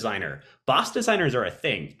boss designer. Boss designers are a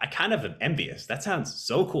thing. I kind of am envious. That sounds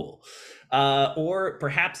so cool. Or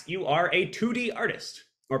perhaps you are a 2D artist,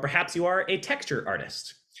 or perhaps you are a texture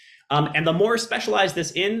artist. And the more specialized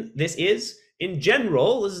this is, in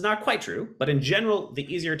general, this is not quite true, but in general,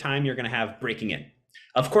 the easier time you're going to have breaking in.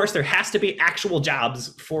 Of course, there has to be actual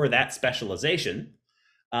jobs for that specialization,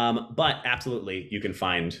 but absolutely, you can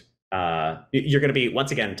find, you're going to be,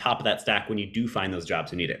 once again, top of that stack when you do find those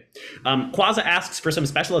jobs who need it. Quaza asks for some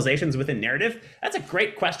specializations within narrative. That's a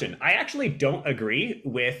great question. I actually don't agree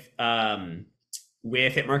with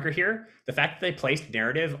Hitmarker here. The fact that they placed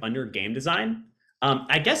narrative under game design,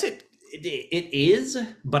 I guess it is,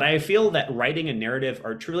 but I feel that writing and narrative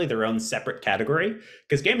are truly their own separate category,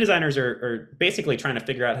 because game designers are basically trying to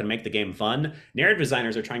figure out how to make the game fun. Narrative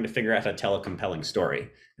designers are trying to figure out how to tell a compelling story.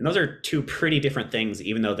 And those are two pretty different things,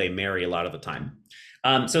 even though they marry a lot of the time.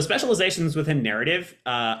 So specializations within narrative,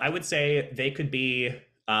 I would say they could be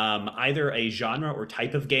either a genre or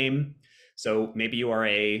type of game. So maybe you are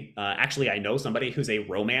actually I know somebody who's a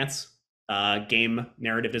romance game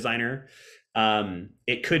narrative designer.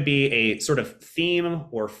 It could be a sort of theme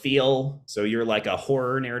or feel. So you're like a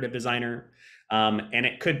horror narrative designer. And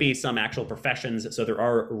it could be some actual professions. So there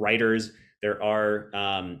are writers, there are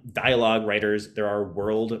dialogue writers, there are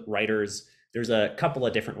world writers. There's a couple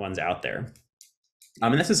of different ones out there.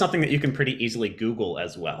 And this is something that you can pretty easily Google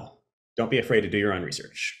as well. Don't be afraid to do your own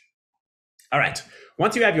research. All right,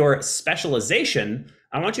 once you have your specialization,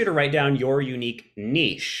 I want you to write down your unique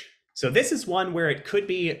niche. So this is one where it could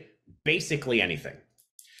be basically anything.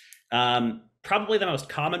 Probably the most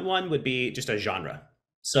common one would be just a genre.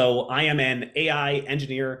 So I am an AI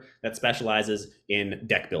engineer that specializes in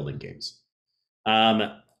deck building games.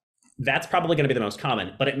 That's probably going to be the most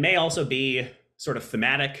common, but it may also be sort of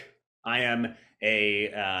thematic. I am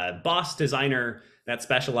a boss designer that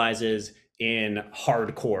specializes in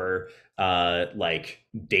hardcore, like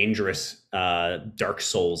dangerous Dark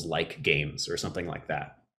Souls-like games or something like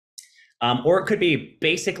that. Or it could be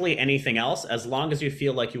basically anything else, as long as you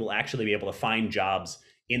feel like you will actually be able to find jobs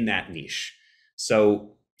in that niche.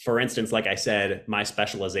 So for instance, like I said, my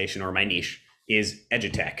specialization or my niche is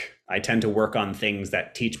edutech. I tend to work on things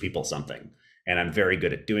that teach people something, and I'm very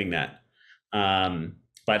good at doing that.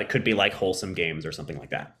 But it could be like wholesome games or something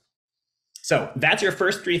like that. So that's your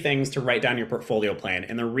first 3 things to write down your portfolio plan.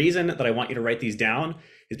 And the reason that I want you to write these down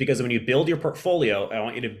is because when you build your portfolio, I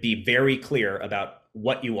want you to be very clear about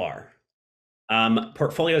what you are.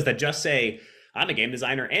 Portfolios that just say, I'm a game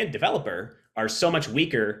designer and developer are so much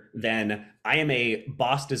weaker than I am a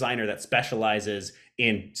boss designer that specializes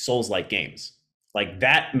in Souls-like games. Like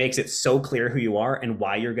that makes it so clear who you are and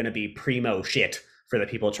why you're going to be primo shit for the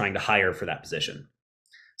people trying to hire for that position.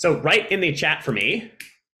 So write in the chat for me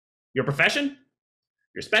your profession,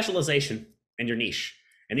 your specialization, and your niche.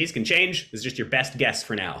 And these can change. This is just your best guess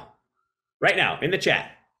for now. Right now, in the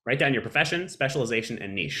chat, write down your profession, specialization,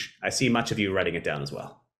 and niche. I see much of you writing it down as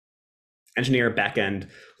well. Engineer, backend,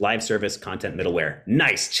 live service, content, middleware.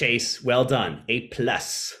 Nice, Chase. Well done. A+.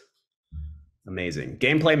 Amazing.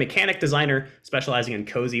 Gameplay mechanic designer, specializing in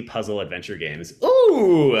cozy puzzle adventure games.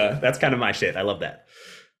 Ooh, that's kind of my shit. I love that.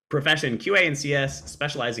 Profession, QA and CS,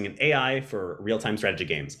 specializing in AI for real-time strategy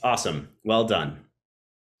games. Awesome. Well done.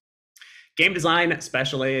 Game design,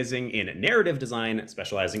 specializing in narrative design,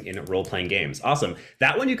 specializing in role-playing games. Awesome.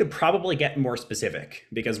 That one you could probably get more specific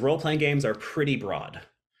because role-playing games are pretty broad.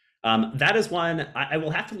 That is one, I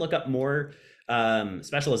will have to look up more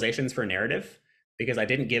specializations for narrative because I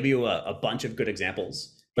didn't give you a bunch of good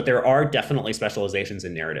examples. But there are definitely specializations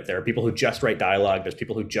in narrative. There are people who just write dialogue. There's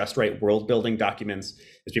people who just write world building documents.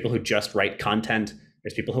 There's people who just write content.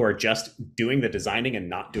 There's people who are just doing the designing and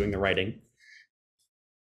not doing the writing.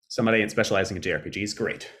 Somebody specializing in JRPGs,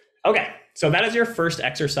 great. Okay, so that is your first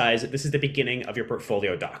exercise. This is the beginning of your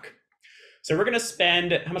portfolio doc. So we're gonna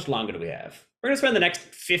spend, how much longer do we have? We're gonna spend the next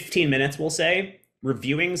 15 minutes, we'll say,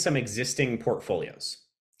 reviewing some existing portfolios.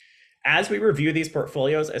 As we review these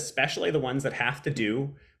portfolios, especially the ones that have to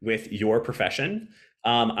do with your profession,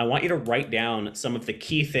 I want you to write down some of the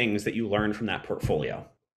key things that you learned from that portfolio.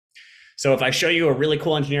 So if I show you a really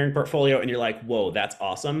cool engineering portfolio and you're like, whoa, that's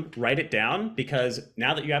awesome, write it down, because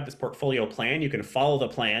now that you have this portfolio plan, you can follow the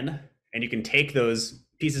plan and you can take those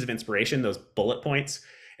pieces of inspiration, those bullet points,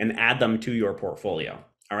 and add them to your portfolio.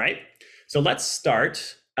 All right. So let's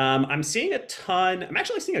start. I'm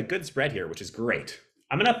actually seeing a good spread here, which is great.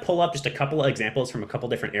 I'm going to pull up just a couple of examples from a couple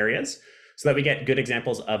different areas so that we get good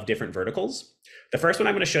examples of different verticals. The first one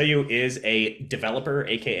I'm going to show you is a developer,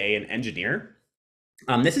 AKA an engineer.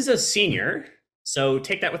 This is a senior, so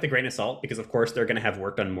take that with a grain of salt, because of course they're going to have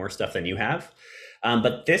worked on more stuff than you have.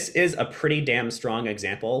 But this is a pretty damn strong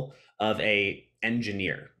example of a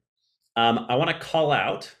engineer. I want to call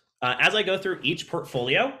out, as I go through each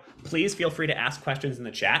portfolio, please feel free to ask questions in the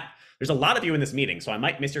chat. There's a lot of you in this meeting, so I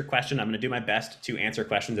might miss your question. I'm going to do my best to answer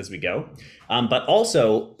questions as we go. But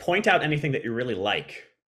also point out anything that you really like.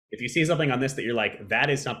 If you see something on this that you're like, that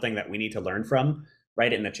is something that we need to learn from,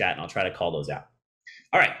 write it in the chat and I'll try to call those out.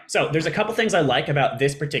 All right, so there's a couple things I like about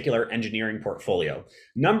this particular engineering portfolio.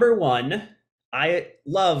 Number one, I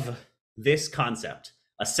love this concept,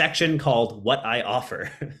 a section called What I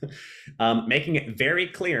Offer, making it very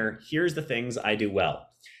clear, here's the things I do well.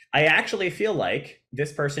 I actually feel like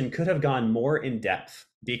this person could have gone more in depth,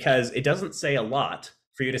 because it doesn't say a lot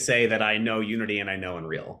for you to say that I know Unity and I know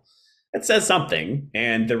Unreal. It says something,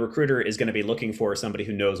 and the recruiter is going to be looking for somebody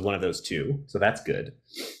who knows one of those two, so that's good.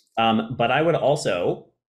 But I would also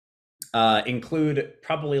include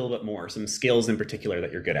probably a little bit more, some skills in particular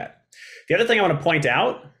that you're good at. The other thing I want to point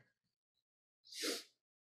out,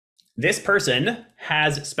 this person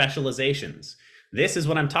has specializations. This is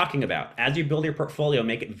what I'm talking about. As you build your portfolio,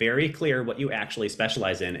 make it very clear what you actually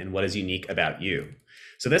specialize in and what is unique about you.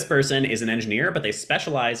 So this person is an engineer, but they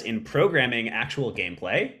specialize in programming actual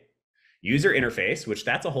gameplay, user interface, which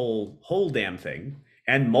that's a whole damn thing,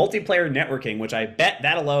 and multiplayer networking, which I bet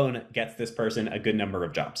that alone gets this person a good number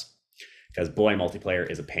of jobs, because boy, multiplayer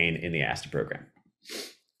is a pain in the ass to program.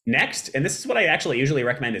 Next, and this is what I actually usually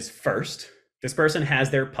recommend is first, this person has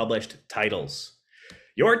their published titles.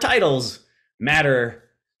 Your titles matter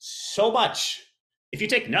so much. If you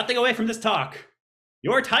take nothing away from this talk,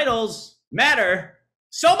 your titles matter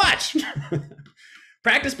so much.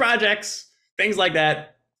 Practice projects, things like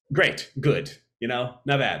that, great, good, not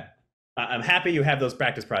bad. I'm happy you have those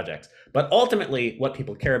practice projects, but ultimately what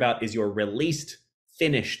people care about is your released,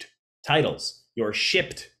 finished titles, your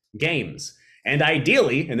shipped games. And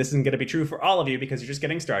ideally, and this isn't going to be true for all of you because you're just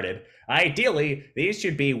getting started, ideally, these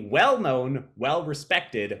should be well-known,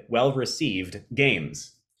 well-respected, well-received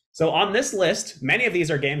games. So on this list, many of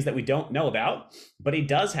these are games that we don't know about, but he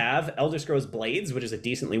does have Elder Scrolls Blades, which is a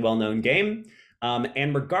decently well-known game.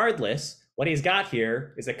 And regardless, what he's got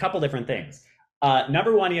here is a couple different things.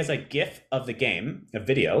 Number one, he has a GIF of the game, a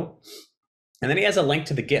video, and then he has a link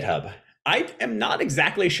to the GitHub. I am not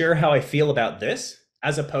exactly sure how I feel about this,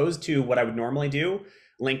 as opposed to what I would normally do,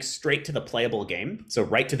 link straight to the playable game, so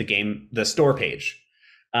right to the game, the store page.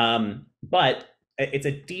 But it's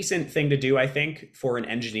a decent thing to do, I think, for an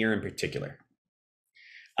engineer in particular.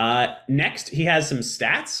 Next, he has some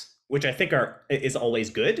stats, which I think is always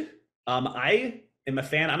good. I am a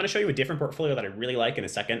fan. I'm going to show you a different portfolio that I really like in a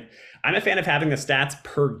second. I'm a fan of having the stats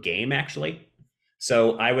per game, actually.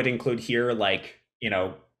 So I would include here, like,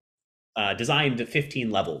 designed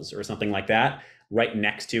 15 levels or something like that, right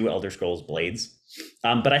next to Elder Scrolls Blades.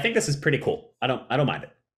 But I think this is pretty cool. I don't mind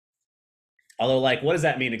it. Although, like, what does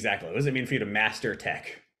that mean exactly? What does it mean for you to master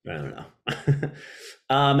tech? I don't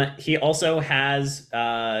know. He also has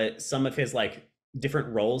some of his like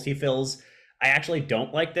different roles he fills. I actually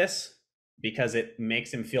don't like this because it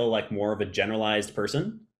makes him feel like more of a generalized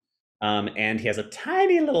person. And he has a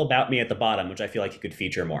tiny little about me at the bottom, which I feel like he could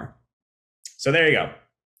feature more. So there you go.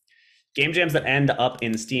 Game jams that end up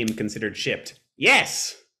in Steam considered shipped.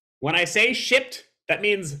 Yes! When I say shipped, that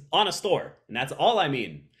means on a store. And that's all I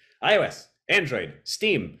mean. iOS, Android,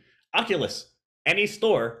 Steam, Oculus, any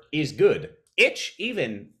store is good. Itch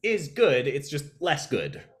even is good, it's just less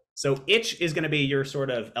good. So Itch is going to be your sort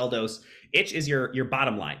of Eldos. Itch is your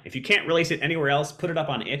bottom line. If you can't release it anywhere else, put it up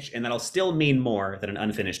on Itch, and that'll still mean more than an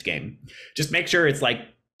unfinished game. Just make sure it's like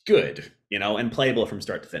good, and playable from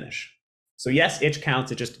start to finish. So yes, Itch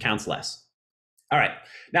counts, it just counts less. All right,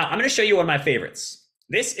 now I'm going to show you one of my favorites.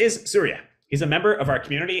 This is Surya. He's a member of our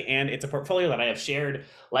community, and it's a portfolio that I have shared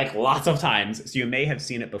like lots of times, so you may have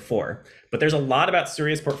seen it before. But there's a lot about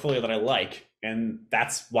Surya's portfolio that I like, and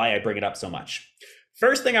that's why I bring it up so much.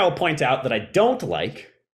 First thing I will point out that I don't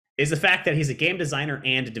like is the fact that he's a game designer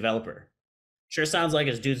and a developer. Sure sounds like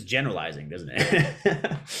his dude's generalizing, doesn't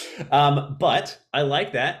it? But I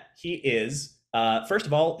like that he is First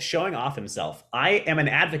of all, showing off himself. I am an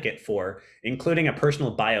advocate for including a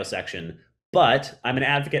personal bio section, but I'm an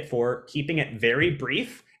advocate for keeping it very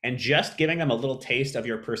brief and just giving them a little taste of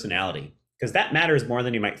your personality, because that matters more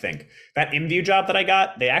than you might think. That InView job that I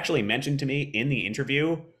got, they actually mentioned to me in the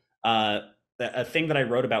interview a thing that I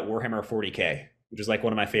wrote about Warhammer 40K, which is like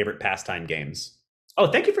one of my favorite pastime games. Oh,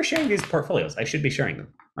 thank you for sharing these portfolios. I should be sharing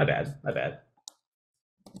them. My bad. My bad.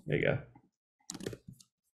 There you go.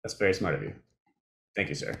 That's very smart of you. Thank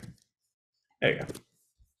you, sir. There you go.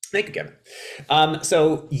 Thank you, Kevin.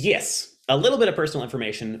 So yes, a little bit of personal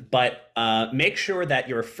information, but make sure that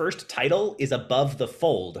your first title is above the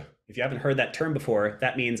fold. If you haven't heard that term before,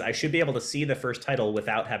 that means I should be able to see the first title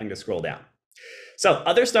without having to scroll down. So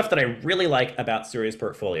other stuff that I really like about Surya's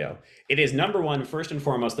portfolio, it is number one, first and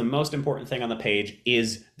foremost, the most important thing on the page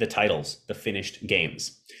is the titles, the finished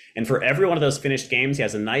games. And for every one of those finished games, he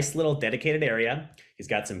has a nice little dedicated area. He's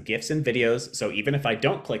got some GIFs and videos. So even if I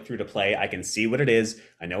don't click through to play, I can see what it is.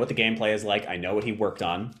 I know what the gameplay is like. I know what he worked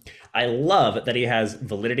on. I love that he has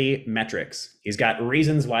validity metrics. He's got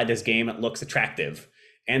reasons why this game looks attractive.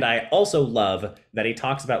 And I also love that he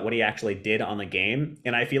talks about what he actually did on the game.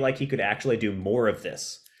 And I feel like he could actually do more of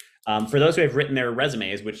this. For those who have written their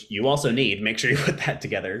resumes, which you also need, make sure you put that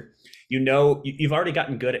together. You know, you've already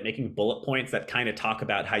gotten good at making bullet points that kind of talk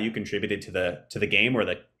about how you contributed to the game or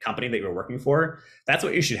the company that you were working for. That's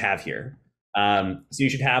what you should have here. So you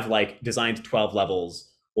should have like designed 12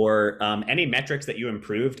 levels, or any metrics that you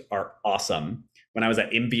improved are awesome. When I was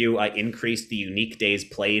at InView, I increased the unique days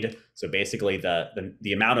played. So basically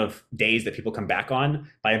the amount of days that people come back on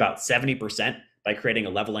by about 70% by creating a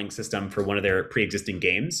leveling system for one of their pre-existing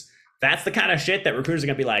games. That's the kind of shit that recruiters are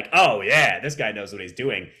going to be like, oh yeah, this guy knows what he's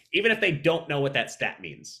doing, even if they don't know what that stat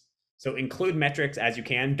means. So include metrics as you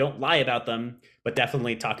can. Don't lie about them, but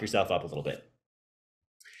definitely talk yourself up a little bit.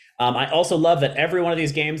 I also love that every one of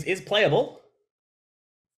these games is playable,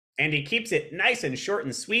 and he keeps it nice and short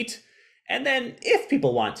and sweet. And then if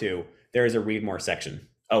people want to, there is a read more section.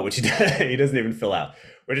 Oh, which he doesn't even fill out,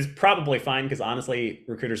 which is probably fine, because honestly,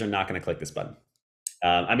 recruiters are not going to click this button.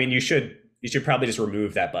 I mean, you should probably just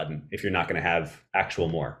remove that button if you're not going to have actual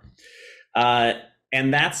more.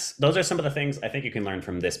 And those are some of the things I think you can learn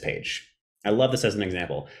from this page. I love this as an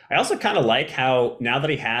example. I also kind of like how now that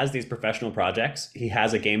he has these professional projects, he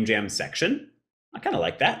has a Game Jam section. I kind of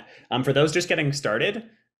like that. For those just getting started,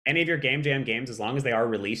 any of your Game Jam games, as long as they are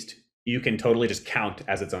released, you can totally just count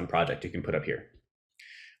as its own project. You can put up here.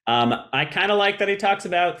 I kind of like that he talks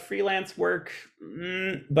about freelance work,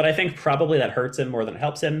 but I think probably that hurts him more than it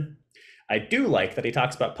helps him. I do like that he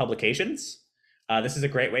talks about publications. This is a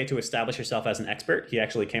great way to establish yourself as an expert. He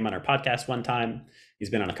actually came on our podcast one time. He's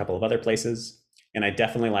been on a couple of other places. And I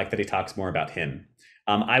definitely like that he talks more about him.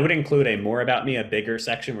 I would include a more about me, a bigger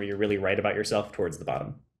section where you really write about yourself towards the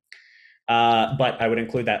bottom. But I would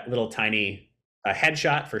include that little tiny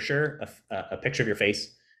headshot for sure, a picture of your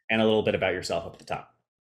face, and a little bit about yourself up at the top.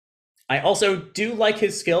 I also do like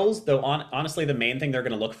his skills, though honestly, the main thing they're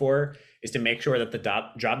going to look for is to make sure that the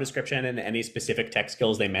job description and any specific tech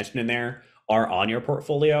skills they mention in there are on your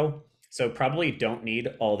portfolio. So probably don't need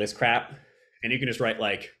all this crap. And you can just write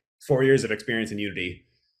like 4 years of experience in Unity,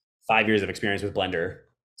 5 years of experience with Blender,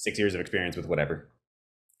 6 years of experience with whatever.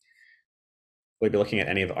 We'll be looking at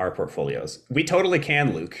any of our portfolios. We totally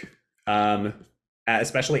can, Luke,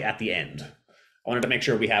 especially at the end. I wanted to make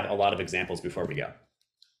sure we have a lot of examples before we go.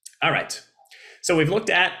 All right, so we've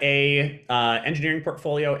looked at a engineering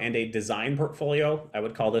portfolio and a design portfolio. I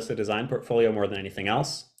would call this a design portfolio more than anything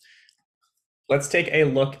else. Let's take a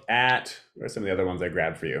look at, what are some of the other ones I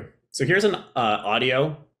grabbed for you? So here's an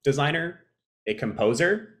audio designer, a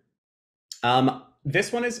composer.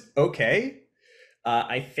 This one is okay.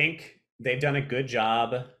 I think they've done a good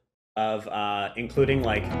job of including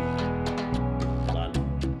like,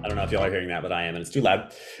 I don't know if y'all are hearing that, but I am, and it's too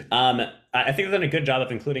loud. I think they've done a good job of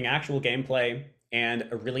including actual gameplay and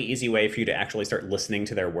a really easy way for you to actually start listening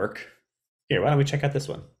to their work. Here, why don't we check out this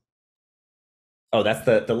one? Oh, that's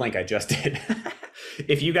the link I just did.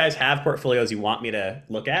 If you guys have portfolios you want me to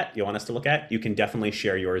look at, you want us to look at, you can definitely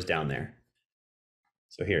share yours down there.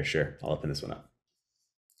 So here, sure, I'll open this one up.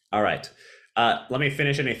 All right. Let me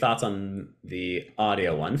finish any thoughts on the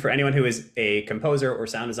audio one. For anyone who is a composer or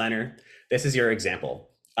sound designer, this is your example.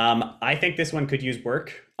 I think this one could use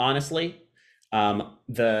work, honestly. I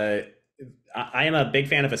am a big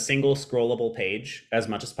fan of a single scrollable page as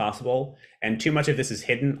much as possible, and too much of this is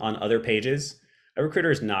hidden on other pages. A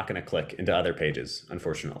recruiter is not going to click into other pages,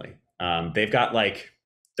 unfortunately. They've got like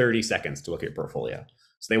 30 seconds to look at your portfolio.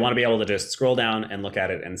 So they want to be able to just scroll down and look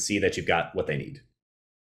at it and see that you've got what they need.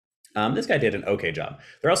 This guy did an okay job.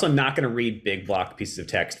 They're also not going to read big block pieces of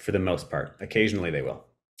text for the most part. Occasionally they will.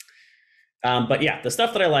 But yeah, the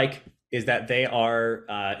stuff that I like is that they are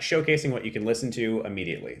showcasing what you can listen to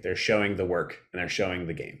immediately. They're showing the work and they're showing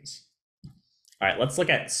the games. All right, let's look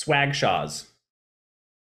at Swagshaws.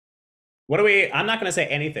 I'm not going to say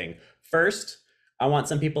anything. First, I want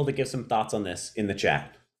some people to give some thoughts on this in the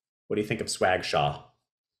chat. What do you think of Swagshaw?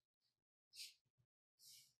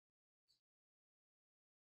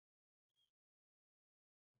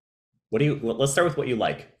 Let's start with what you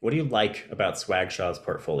like. What do you like about Swagshaw's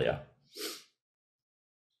portfolio?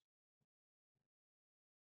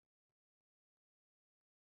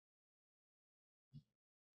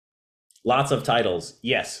 Lots of titles.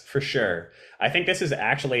 Yes, for sure. I think this is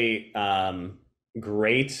actually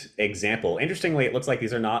great example. Interestingly, it looks like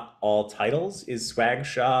these are not all titles. Is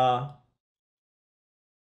Swagshaw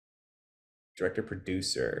director,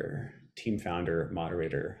 producer, team founder,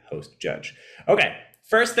 moderator, host, judge? Okay,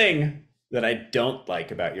 first thing that I don't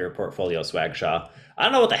like about your portfolio, Swagshaw, I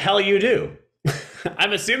don't know what the hell you do.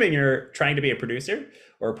 I'm assuming you're trying to be a producer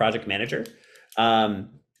or a project manager.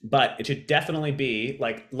 But it should definitely be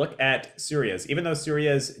like, look at Surya's. Even though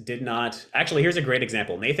Surya's did not, actually, here's a great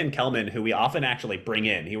example. Nathan Kelman, who we often actually bring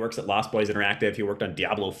in. He works at Lost Boys Interactive. He worked on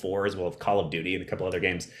Diablo 4 as well as Call of Duty and a couple other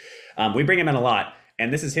games. We bring him in a lot,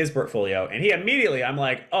 and this is his portfolio. And he immediately, I'm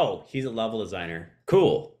like, oh, he's a level designer.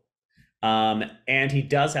 Cool. And he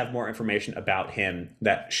does have more information about him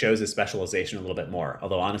that shows his specialization a little bit more.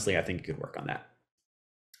 Although honestly, I think you could work on that.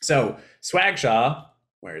 So Swagshaw,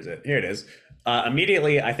 where is it? Here it is.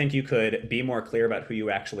 Immediately, I think you could be more clear about who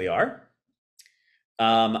you actually are.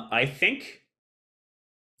 I think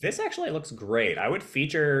this actually looks great. I would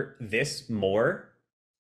feature this more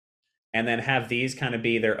and then have these kind of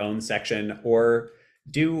be their own section, or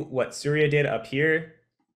do what Surya did up here.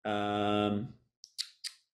 I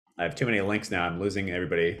have too many links now. I'm losing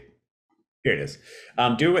everybody. Here it is.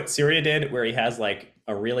 Do what Surya did, where he has like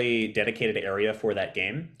a really dedicated area for that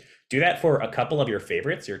game. Do that for a couple of your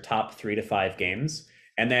favorites, your top 3 to 5 games,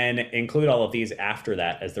 and then include all of these after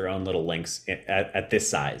that as their own little links at this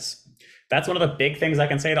size. That's one of the big things I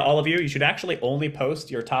can say to all of you. You should actually only post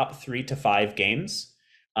your top 3 to 5 games.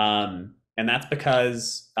 And that's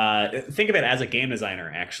because, think of it as a game designer,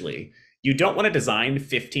 actually. You don't want to design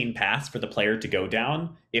 15 paths for the player to go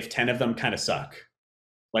down if 10 of them kind of suck.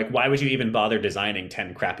 Like, why would you even bother designing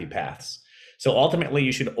 10 crappy paths? So ultimately,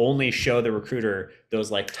 you should only show the recruiter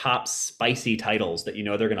those like top spicy titles that you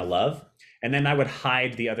know they're going to love. And then I would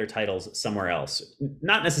hide the other titles somewhere else.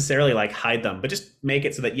 Not necessarily like hide them, but just make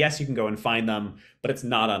it so that, yes, you can go and find them, but it's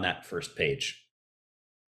not on that first page.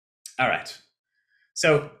 All right.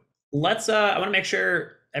 So let's, I want to make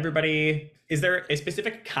sure everybody, is there a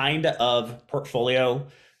specific kind of portfolio?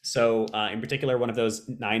 So in particular, one of those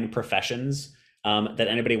 9 professions that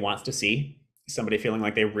anybody wants to see? Somebody feeling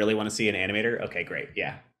like they really want to see an animator? Okay, great.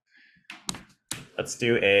 Yeah. Let's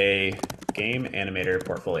do a game animator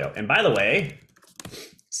portfolio. And by the way,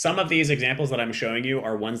 some of these examples that I'm showing you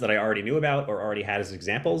are ones that I already knew about or already had as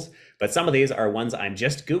examples, but some of these are ones I'm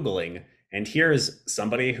just Googling. And here's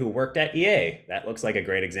somebody who worked at EA. That looks like a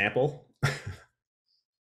great example.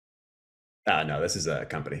 No, this is a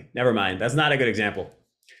company. Never mind. That's not a good example.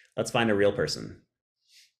 Let's find a real person.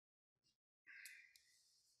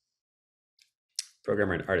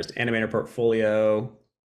 Programmer and artist animator portfolio,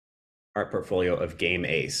 art portfolio of Game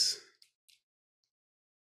Ace.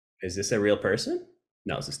 Is this a real person?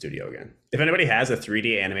 No, it's a studio again. If anybody has a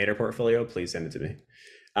 3D animator portfolio, please send it to me.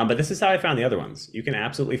 But this is how I found the other ones. You can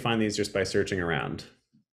absolutely find these just by searching around.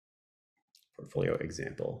 Portfolio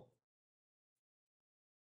example.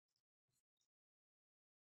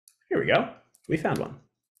 Here we go. We found one.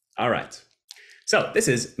 All right. So this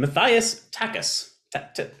is Matthias Takas.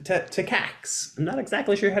 Takax. I'm not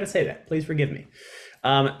exactly sure how to say that. Please forgive me.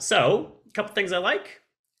 So a couple things I like.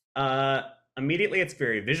 Immediately, it's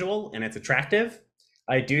very visual and it's attractive.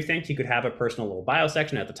 I do think he could have a personal little bio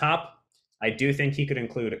section at the top. I do think he could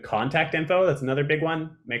include contact info. That's another big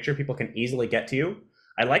one. Make sure people can easily get to you.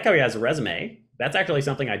 I like how he has a resume. That's actually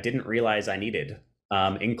something I didn't realize I needed.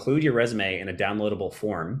 Include your resume in a downloadable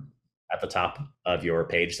form at the top of your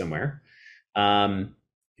page somewhere. And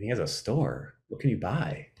he has a store. What can you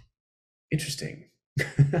buy? Interesting.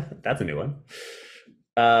 That's a new one.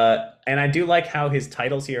 And I do like how his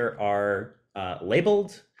titles here are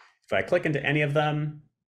labeled. If I click into any of them,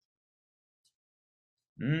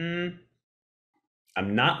 I'm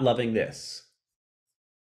not loving this.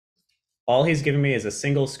 All he's given me is a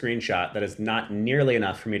single screenshot that is not nearly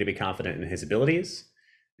enough for me to be confident in his abilities.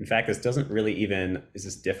 In fact, this doesn't really even, is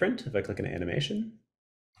this different if I click into animation?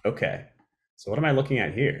 Okay, so what am I looking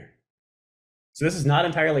at here? So this is not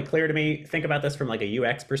entirely clear to me. Think about this from like a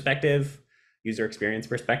UX perspective, user experience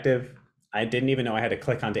perspective. I didn't even know I had to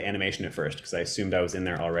click onto animation at first because I assumed I was in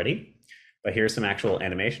there already. But here's some actual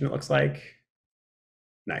animation, it looks like.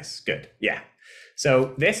 Nice, good, yeah.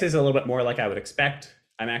 So this is a little bit more like I would expect.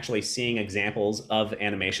 I'm actually seeing examples of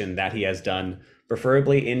animation that he has done,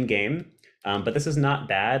 preferably in-game, but this is not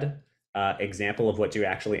bad example of what you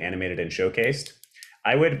actually animated and showcased.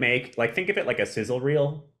 I would make, like, think of it like a sizzle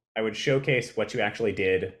reel. I would showcase what you actually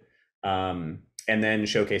did, and then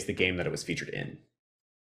showcase the game that it was featured in.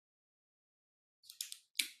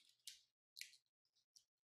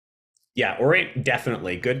 Yeah, orient,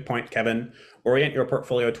 definitely. Good point, Kevin. Orient your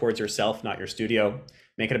portfolio towards yourself, not your studio.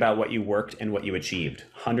 Make it about what you worked and what you achieved.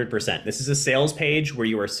 100%. This is a sales page where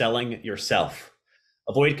you are selling yourself.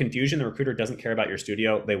 Avoid confusion. The recruiter doesn't care about your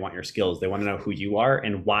studio. They want your skills. They want to know who you are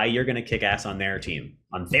and why you're going to kick ass on their team.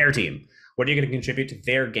 On their team. What are you going to contribute to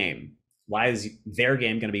their game? Why is their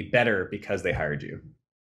game going to be better because they hired you?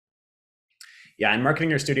 Yeah, and marketing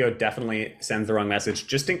your studio definitely sends the wrong message.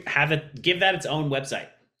 Just have it, give that its own website.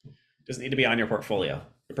 Doesn't need to be on your portfolio.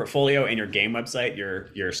 Your portfolio and your game website,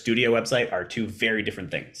 your studio website are two very different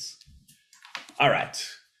things. All right.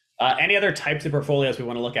 Any other types of portfolios we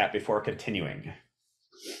want to look at before continuing?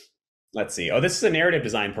 Let's see. Oh, this is a narrative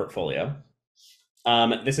design portfolio.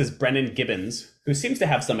 This is Brendan Gibbons, who seems to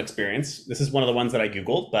have some experience. This is one of the ones that I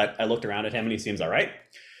Googled, but I looked around at him and he seems all right.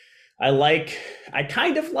 I feel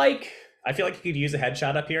like he could use a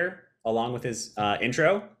headshot up here along with his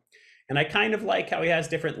intro. And I kind of like how he has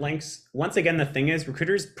different links. Once again, the thing is,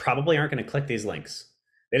 recruiters probably aren't going to click these links.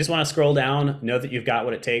 They just want to scroll down, know that you've got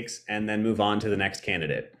what it takes, and then move on to the next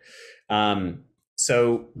candidate. Oh,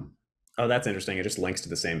 that's interesting. It just links to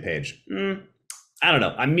the same page. I don't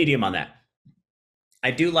know. I'm medium on that.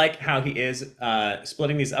 I do like how he is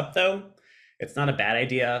splitting these up, though. It's not a bad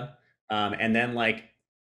idea. And then, like,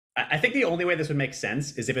 I think the only way this would make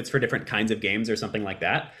sense is if it's for different kinds of games or something like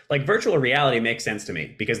that. Like virtual reality makes sense to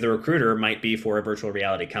me because the recruiter might be for a virtual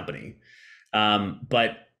reality company.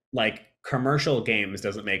 But like commercial games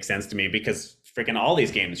doesn't make sense to me because freaking all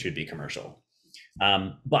these games should be commercial.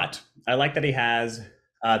 But I like that he has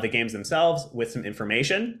the games themselves with some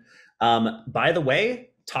information. By the way,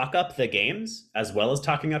 talk up the games as well as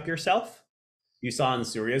talking up yourself. You saw in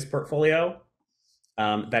Surya's portfolio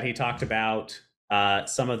that he talked about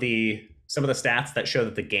some of the stats that show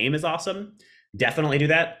that the game is awesome. Definitely do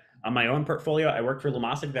that. On my own portfolio, I worked for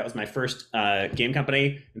Lumasic. That was my first game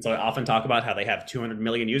company. And so I often talk about how they have 200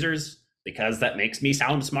 million users because that makes me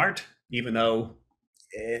sound smart, even though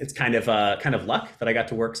it's kind of luck that I got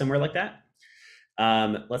to work somewhere like that.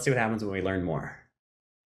 Let's see what happens when we learn more.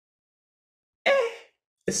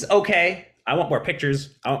 This is okay. I want more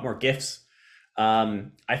pictures. I want more GIFs.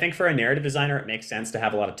 I think for a narrative designer, it makes sense to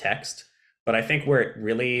have a lot of text. But I think where you're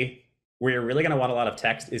really going to want a lot of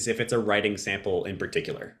text is if it's a writing sample in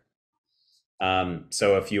particular.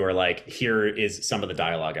 So if you are like, here is some of the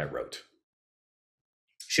dialogue I wrote.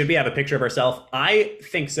 Should we have a picture of ourselves? I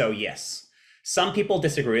think so, yes. Some people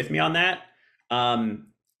disagree with me on that.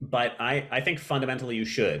 But I think fundamentally you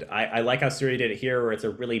should. I like how Surya did it here, where it's a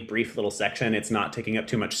really brief little section. It's not taking up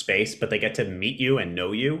too much space, but they get to meet you and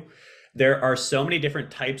know you. There are so many different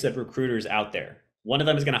types of recruiters out there. One of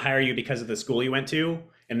them is going to hire you because of the school you went to,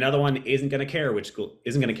 and another one isn't going to care which school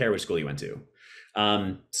you went to.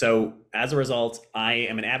 So as a result, I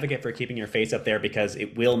am an advocate for keeping your face up there because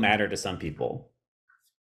it will matter to some people.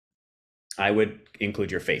 I would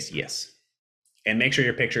include your face, yes. And make sure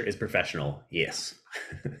your picture is professional, yes.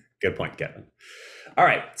 Good point, Kevin. All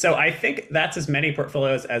right, so I think that's as many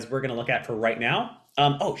portfolios as we're going to look at for right now.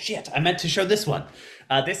 Oh shit, I meant to show this one.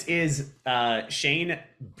 This is Shane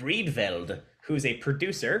Breedveld, who's a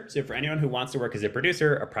producer. So for anyone who wants to work as a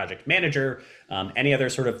producer, a project manager, any other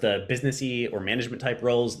sort of the businessy or management type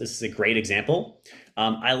roles, this is a great example.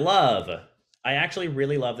 I actually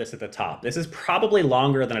really love this at the top. This is probably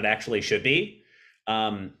longer than it actually should be.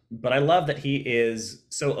 But I love that he is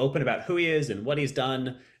so open about who he is and what he's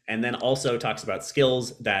done. And then also talks about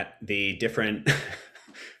skills that the different,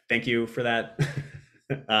 thank you for that,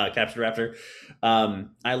 Captured Raptor.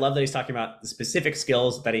 I love that he's talking about the specific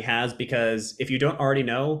skills that he has, because if you don't already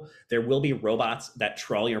know, there will be robots that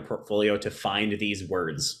trawl your portfolio to find these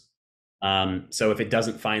words. So if it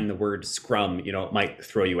doesn't find the word Scrum, it might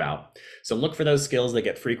throw you out. So look for those skills that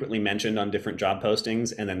get frequently mentioned on different job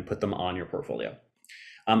postings and then put them on your portfolio.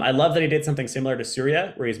 I love that he did something similar to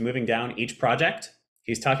Surya, where he's moving down each project.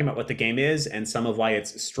 He's talking about what the game is and some of why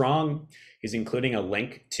it's strong. He's including a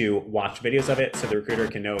link to watch videos of it so the recruiter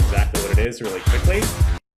can know exactly what it is really quickly.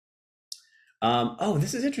 Oh,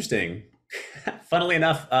 this is interesting. Funnily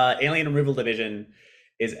enough, Alien Removal Division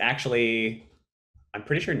is actually, I'm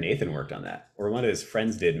pretty sure Nathan worked on that, or one of his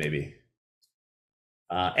friends did, maybe.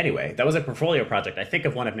 Anyway, that was a portfolio project, I think,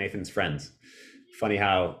 of one of Nathan's friends. Funny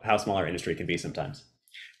how small our industry can be sometimes.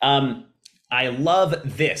 I love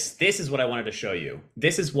this. This is what I wanted to show you.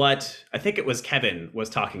 This is what I think it was Kevin was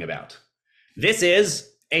talking about. This is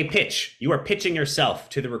a pitch. You are pitching yourself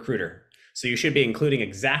to the recruiter. So you should be including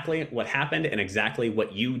exactly what happened and exactly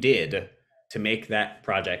what you did to make that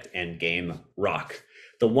project and game rock.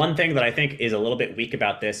 The one thing that I think is a little bit weak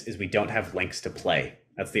about this is we don't have links to play.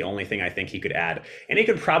 That's the only thing I think he could add. And he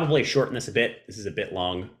could probably shorten this a bit. This is a bit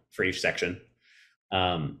long for each section.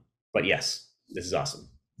 But yes, this is awesome.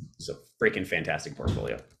 This is a freaking fantastic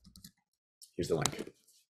portfolio. Here's the link.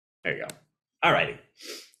 There you go. All righty.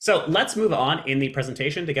 So let's move on in the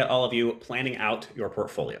presentation to get all of you planning out your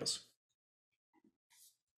portfolios.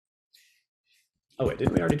 Oh wait,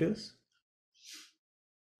 didn't we already do this?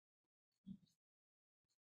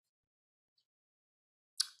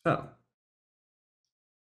 Oh.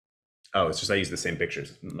 Oh, it's just I use the same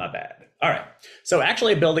pictures. My bad. All right. So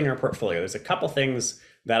actually building our portfolio, there's a couple things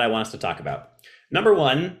that I want us to talk about. Number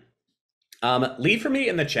one, leave for me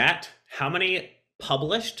in the chat how many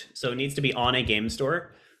published, so it needs to be on a game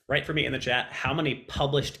store. Write for me in the chat how many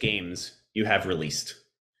published games you have released.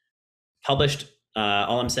 Published,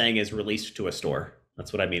 all I'm saying is released to a store.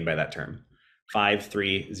 That's what I mean by that term.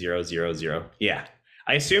 53000. Yeah,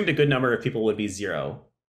 I assumed a good number of people would be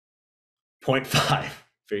 0.5.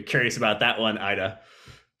 Very curious about that one, Ida.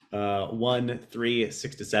 1, 3,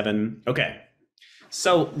 6 to 7. Okay.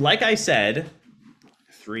 So like I said,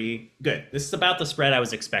 3, good. This is about the spread I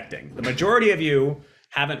was expecting. The majority of you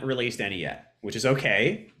haven't released any yet, which is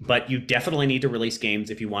okay, but you definitely need to release games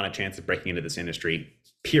if you want a chance of breaking into this industry,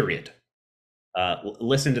 period.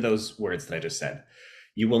 Listen to those words that I just said.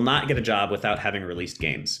 You will not get a job without having released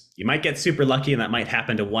games. You might get super lucky and that might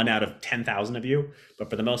happen to 1 out of 10,000 of you, but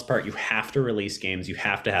for the most part, you have to release games. You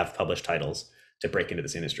have to have published titles to break into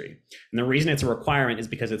this industry. And the reason it's a requirement is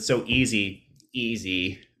because it's so easy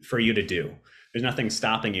for you to do. There's nothing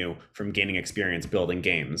stopping you from gaining experience building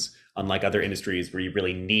games, unlike other industries where you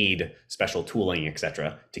really need special tooling,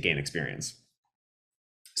 etc., to gain experience.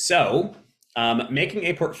 So, making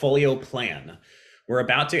a portfolio plan. We're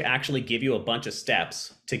about to actually give you a bunch of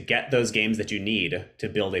steps to get those games that you need to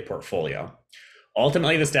build a portfolio.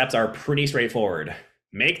 Ultimately, the steps are pretty straightforward.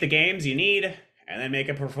 Make the games you need, and then make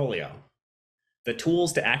a portfolio. The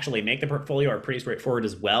tools to actually make the portfolio are pretty straightforward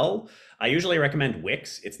as well. I usually recommend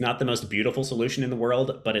Wix. It's not the most beautiful solution in the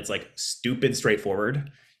world, but it's like stupid straightforward.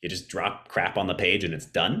 You just drop crap on the page and it's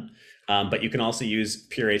done. But you can also use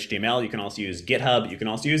pure HTML. You can also use GitHub. You can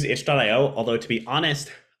also use itch.io. Although to be honest,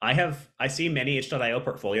 I see many itch.io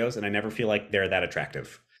portfolios and I never feel like they're that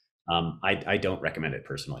attractive. I don't recommend it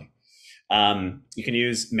personally. You can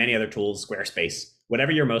use many other tools, Squarespace,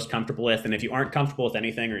 whatever you're most comfortable with. And if you aren't comfortable with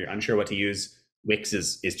anything or you're unsure what to use, Wix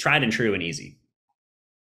is tried and true and easy.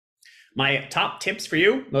 My top tips for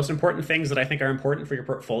you, most important things that I think are important for your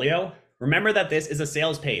portfolio. Remember that this is a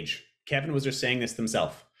sales page. Kevin was just saying this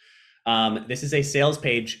himself. This is a sales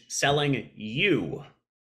page selling you.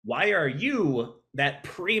 Why are you that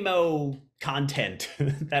primo content,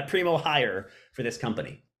 that primo hire for this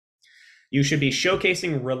company? You should be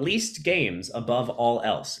showcasing released games above all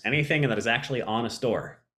else, anything that is actually on a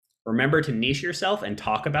store. Remember to niche yourself and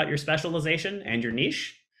talk about your specialization and your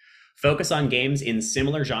niche. Focus on games in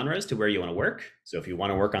similar genres to where you want to work. So if you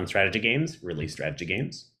want to work on strategy games, release strategy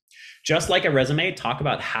games. Just like a resume, talk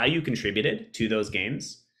about how you contributed to those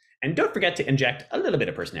games. And don't forget to inject a little bit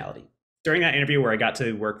of personality. During that interview where I got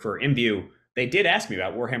to work for InView, they did ask me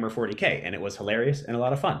about Warhammer 40K, and it was hilarious and a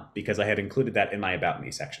lot of fun because I had included that in my About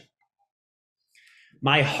Me section.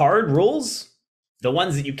 My hard rules, the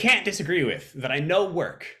ones that you can't disagree with, that I know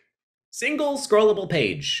work. Single scrollable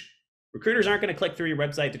page. Recruiters aren't going to click through your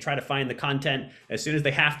website to try to find the content. As soon as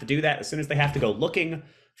they have to do that, as soon as they have to go looking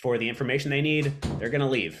for the information they need, they're going to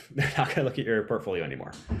leave. They're not going to look at your portfolio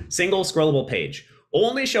anymore. Single scrollable page.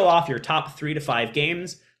 Only show off your top 3 to 5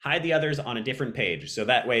 games. Hide the others on a different page. So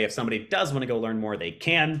that way, if somebody does want to go learn more, they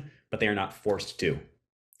can, but they are not forced to.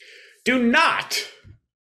 Do not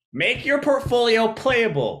make your portfolio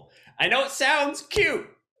playable. I know it sounds cute.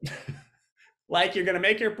 Like you're going to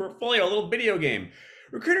make your portfolio a little video game.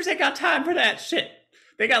 Recruiters ain't got time for that shit.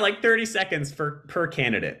 They got like 30 seconds per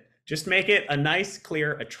candidate. Just make it a nice,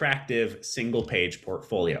 clear, attractive, single-page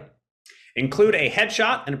portfolio. Include a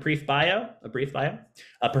headshot and a brief bio,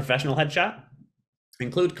 a professional headshot.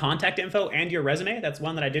 Include contact info and your resume. That's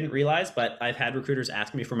one that I didn't realize, but I've had recruiters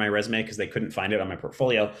ask me for my resume because they couldn't find it on my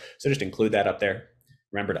portfolio. So just include that up there.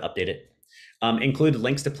 Remember to update it. Include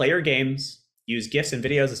links to play your games, use GIFs and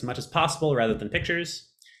videos as much as possible rather than pictures,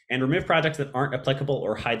 and remove projects that aren't applicable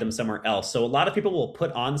or hide them somewhere else. So a lot of people will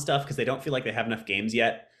put on stuff because they don't feel like they have enough games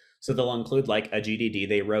yet. So they'll include like a GDD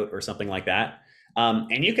they wrote or something like that.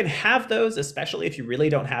 And you can have those, especially if you really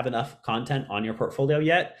don't have enough content on your portfolio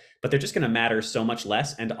yet, but they're just going to matter so much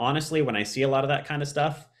less. And honestly, when I see a lot of that kind of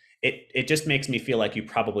stuff, it just makes me feel like you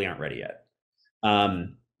probably aren't ready yet.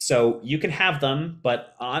 So you can have them,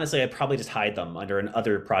 but honestly, I'd probably just hide them under an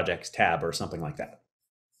other projects tab or something like that.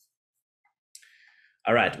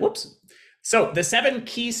 All right, whoops. So the 7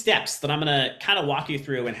 key steps that I'm gonna kind of walk you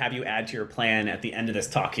through and have you add to your plan at the end of this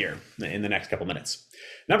talk here in the next couple minutes.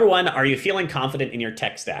 Number 1, are you feeling confident in your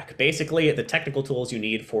tech stack? Basically, the technical tools you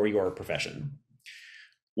need for your profession.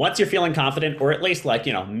 Once you're feeling confident, or at least like,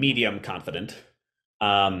 medium confident,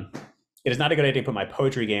 it is not a good idea to put my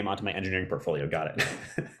poetry game onto my engineering portfolio. Got it.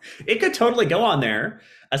 It could totally go on there,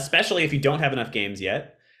 especially if you don't have enough games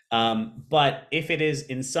yet. But if it is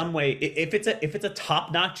in some way, if it's a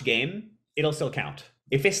top-notch game, it'll still count.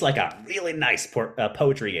 If it's like a really nice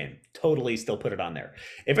poetry game, totally still put it on there.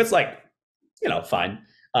 If it's like, fine.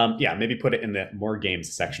 Yeah, maybe put it in the more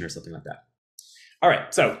games section or something like that. All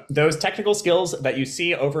right, so those technical skills that you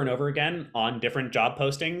see over and over again on different job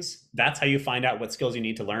postings, that's how you find out what skills you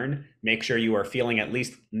need to learn. Make sure you are feeling at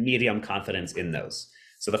least medium confidence in those.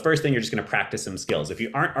 So the first thing, you're just going to practice some skills. If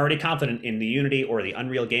you aren't already confident in the Unity or the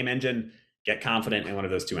Unreal game engine, get confident in one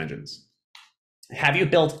of those 2 engines. Have you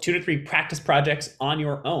built 2 to 3 practice projects on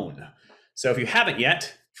your own? So if you haven't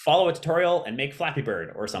yet, follow a tutorial and make Flappy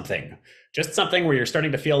Bird or something. Just something where you're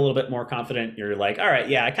starting to feel a little bit more confident. You're like, all right,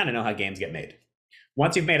 yeah, I kind of know how games get made.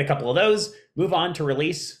 Once you've made a couple of those, move on to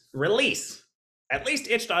release at least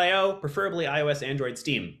itch.io, preferably iOS, Android,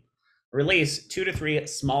 Steam. Release 2 to 3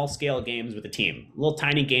 small scale games with a team, little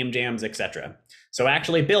tiny game jams, etc. So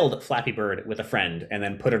actually build Flappy Bird with a friend and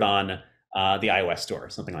then put it on the iOS store,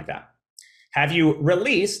 something like that. Have you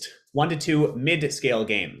released 1 to 2 mid-scale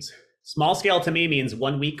games? Small scale to me means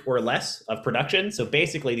 1 week or less of production. So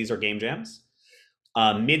basically these are game jams.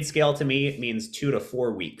 Mid-scale to me means 2 to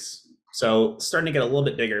 4 weeks. So starting to get a little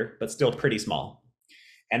bit bigger, but still pretty small.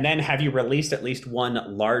 And then have you released at least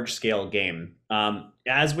 1 large scale game?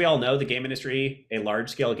 As we all know, the game industry, a large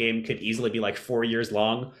scale game could easily be like 4 years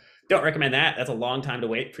long. Don't recommend that. That's a long time to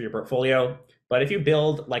wait for your portfolio. But if you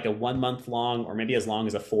build like a 1 month long, or maybe as long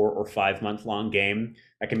as a 4 or 5 month long game,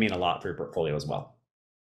 that can mean a lot for your portfolio as well.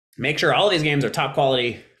 Make sure all of these games are top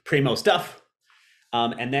quality, primo stuff.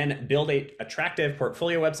 And then build a attractive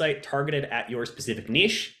portfolio website targeted at your specific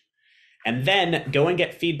niche. And then go and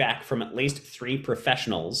get feedback from at least 3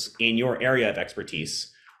 professionals in your area of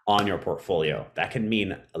expertise on your portfolio. That can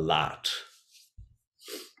mean a lot.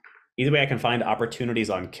 Either way, I can find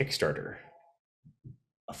opportunities on Kickstarter.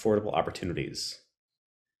 Affordable opportunities.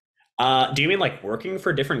 Do you mean like working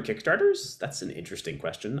for different Kickstarters? That's an interesting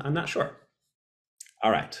question. I'm not sure.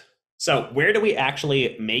 All right. So where do we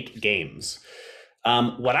actually make games?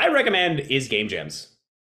 What I recommend is game jams.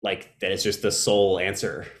 Like, that is just the sole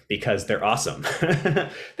answer because they're awesome.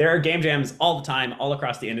 There are game jams all the time, all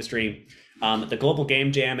across the industry. The Global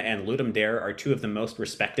Game Jam and Ludum Dare are 2 of the most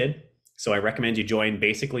respected. So I recommend you join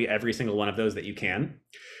basically every single one of those that you can.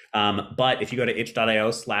 But if you go to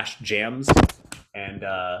itch.io/jams, and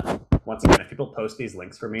once again, if people post these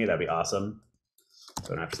links for me, that'd be awesome. So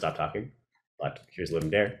I don't have to stop talking. But here's Ludum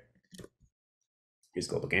Dare. Here's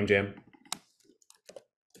Global Game Jam.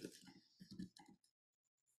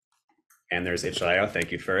 And there's itch.io.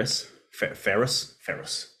 Thank you, Ferris. There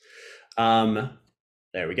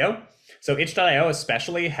we go. So itch.io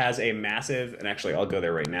especially has a massive, and actually I'll go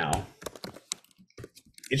there right now.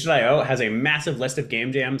 Itch.io has a massive list of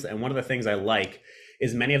game jams, and one of the things I like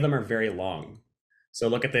is many of them are very long. So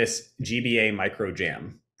look at this GBA micro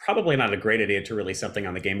jam. Probably not a great idea to release something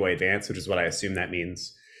on the Game Boy Advance, which is what I assume that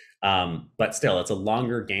means. But still, it's a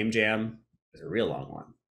longer game jam. It's a real long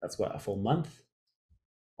one. That's what, a full month?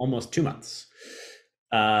 Almost 2 months.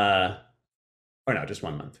 Or no, just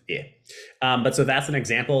 1 month. Yeah. But so that's an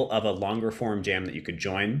example of a longer form jam that you could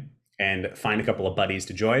join and find a couple of buddies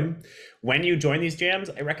to join. When you join these jams,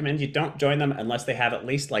 I recommend you don't join them unless they have at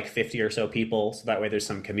least like 50 or so people. So that way there's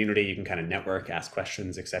some community, you can kind of network, ask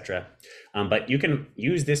questions, etc. But you can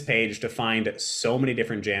use this page to find so many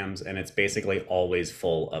different jams, and it's basically always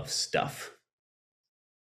full of stuff.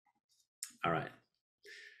 All right.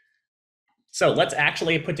 So let's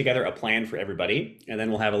actually put together a plan for everybody, and then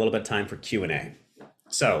we'll have a little bit of time for Q&A.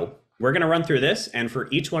 So we're going to run through this, and for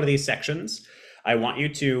each one of these sections, I want you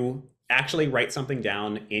to actually write something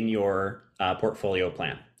down in your portfolio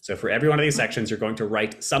plan. So for every one of these sections, you're going to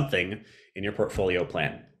write something in your portfolio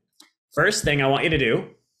plan. First thing I want you to do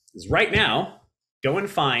is right now go and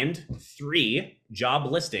find 3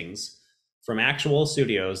 job listings from actual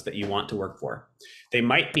studios that you want to work for. They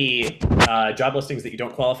might be job listings that you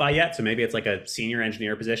don't qualify yet, so maybe it's like a senior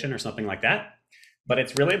engineer position or something like that. But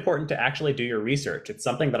it's really important to actually do your research. It's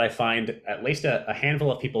something that I find at least a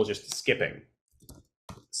handful of people just skipping.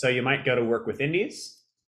 So you might go to Work with Indies.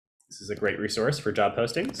 This is a great resource for job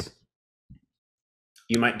postings.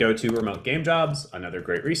 You might go to Remote Game Jobs, another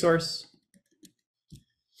great resource.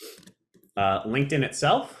 LinkedIn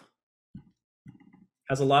itself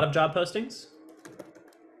has a lot of job postings.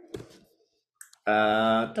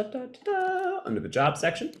 Under the job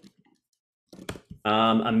section.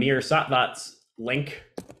 Amir Satvat's link.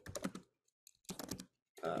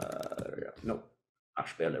 There we go. Nope, I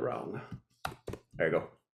spelled it wrong. There you go.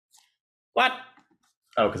 What?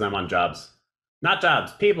 Oh, because I'm on jobs. Not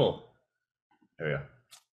jobs, people. There we go.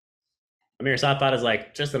 Amir Satvat is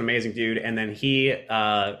like just an amazing dude. And then he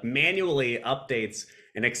manually updates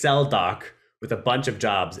an Excel doc with a bunch of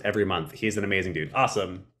jobs every month. He's an amazing dude.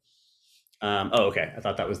 Awesome. Oh, okay. I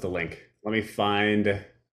thought that was the link. Let me find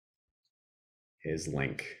his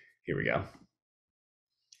link. Here we go.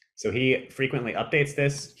 So he frequently updates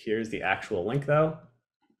this. Here's the actual link though.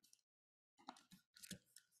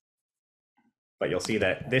 But you'll see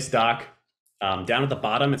that this doc, down at the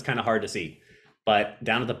bottom, it's kind of hard to see. But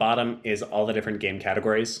down at the bottom is all the different game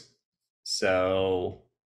categories. So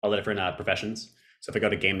all the different professions. So if I go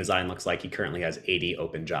to game design, looks like he currently has 80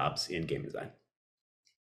 open jobs in game design.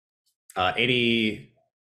 80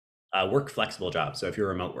 work flexible jobs. So if you're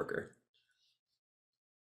a remote worker.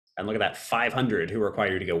 And look at that, 500 who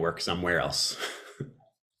require you to go work somewhere else.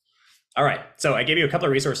 All right, so I gave you a couple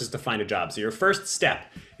of resources to find a job. So your first step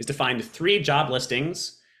is to find 3 job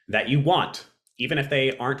listings that you want, even if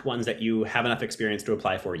they aren't ones that you have enough experience to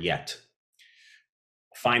apply for yet.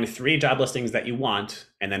 Find 3 job listings that you want,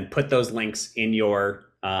 and then put those links in your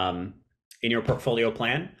portfolio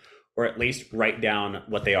plan, or at least write down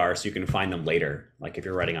what they are so you can find them later, like if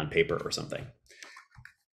you're writing on paper or something.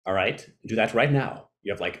 All right, do that right now.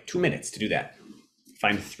 You have like 2 minutes to do that.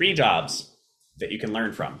 Find 3 jobs that you can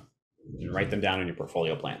learn from and write them down in your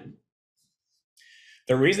portfolio plan.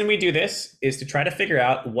 The reason we do this is to try to figure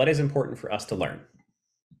out what is important for us to learn.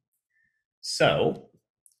 So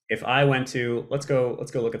if I went to, let's go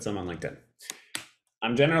look at some on LinkedIn.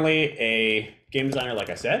 I'm generally a game designer, like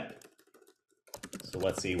I said. So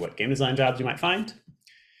let's see what game design jobs you might find.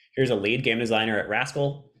 Here's a lead game designer at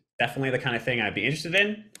Rascal. Definitely the kind of thing I'd be interested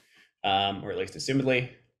in, or at least assumedly.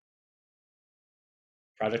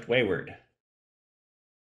 Project Wayward.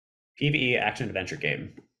 PvE action adventure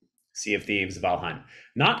game. Sea of Thieves, Valheim.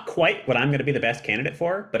 Not quite what I'm going to be the best candidate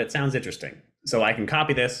for, but it sounds interesting. So I can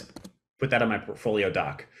copy this, put that on my portfolio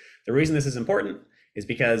doc. The reason this is important is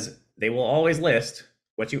because they will always list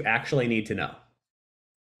what you actually need to know.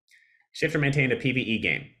 Shifter maintained a PvE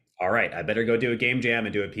game. All right, I better go do a game jam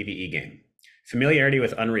and do a PvE game. Familiarity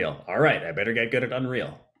with Unreal. All right, I better get good at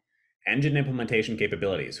Unreal. Engine implementation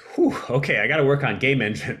capabilities. Whew, okay, I got to work on game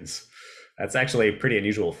engines. That's actually pretty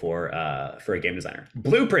unusual for a game designer.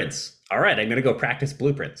 Blueprints. All right, I'm gonna go practice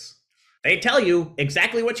blueprints. They tell you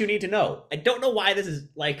exactly what you need to know. I don't know why this is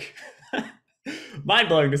like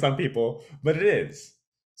mind-blowing to some people, but it is.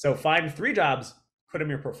 So find 3 jobs, put them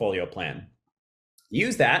in your portfolio plan.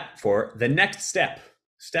 Use that for the next step.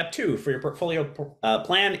 Step 2 for your portfolio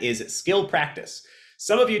plan is skill practice.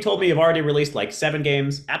 Some of you told me you've already released like 7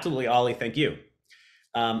 games. Absolutely, Ollie, thank you.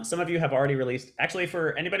 Some of you have already released, actually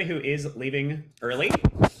for anybody who is leaving early,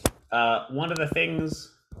 one of the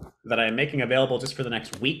things that I'm making available just for the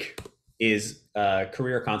next week is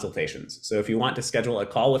career consultations. So if you want to schedule a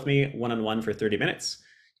call with me one-on-one for 30 minutes,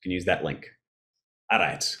 you can use that link. All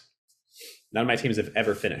right. None of my teams have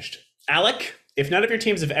ever finished. Alec, if none of your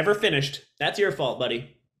teams have ever finished, that's your fault,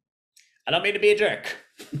 buddy. I don't mean to be a jerk.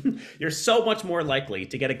 You're so much more likely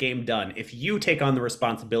to get a game done if you take on the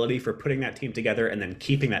responsibility for putting that team together and then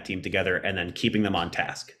keeping that team together and then keeping them on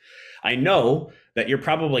task. I know that you're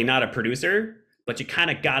probably not a producer, but you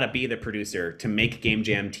kind of gotta be the producer to make game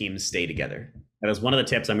jam teams stay together. That is one of the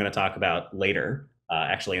tips I'm going to talk about later,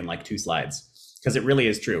 actually in like 2 slides, because it really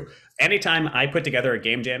is true. Anytime I put together a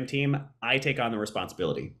game jam team, I take on the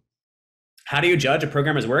responsibility. How do you judge a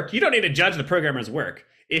programmer's work? You don't need to judge the programmer's work.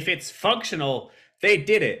 If it's functional, they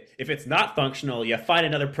did it. If it's not functional, you find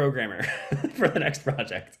another programmer for the next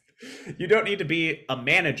project. You don't need to be a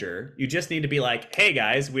manager. You just need to be like, hey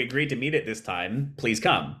guys, we agreed to meet at this time. Please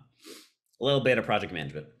come. A little bit of project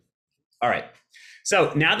management. All right.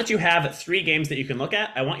 So now that you have 3 games that you can look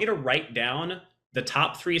at, I want you to write down the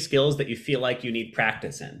top 3 skills that you feel like you need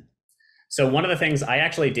practice in. So one of the things I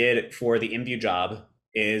actually did for the InView job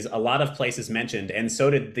is a lot of places mentioned, and so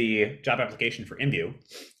did the job application for InView.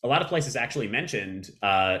 A lot of places actually mentioned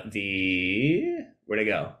where'd it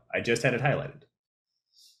go? I just had it highlighted.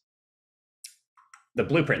 The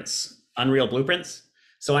blueprints, Unreal blueprints.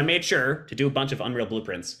 So I made sure to do a bunch of Unreal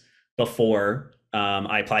blueprints before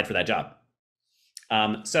I applied for that job.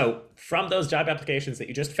 So from those job applications that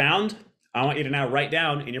you just found, I want you to now write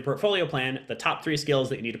down in your portfolio plan the top 3 skills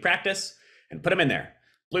that you need to practice and put them in there.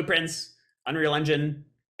 Blueprints, Unreal Engine,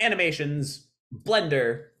 animations,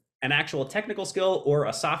 Blender, an actual technical skill or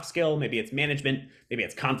a soft skill. Maybe it's management, maybe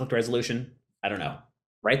it's conflict resolution. I don't know.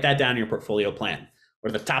 Write that down in your portfolio plan. What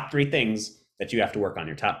are the top 3 things that you have to work on,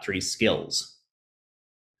 your top 3 skills?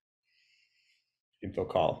 Info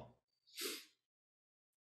call.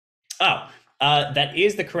 Oh, that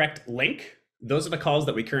is the correct link. Those are the calls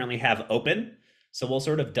that we currently have open. So we'll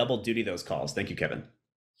sort of double duty those calls. Thank you, Kevin.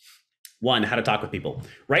 1, how to talk with people.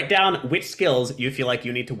 Write down which skills you feel like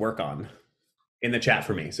you need to work on in the chat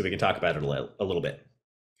for me so we can talk about it a little bit.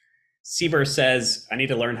 Seaver says, I need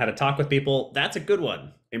to learn how to talk with people. That's a good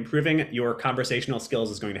one. Improving your conversational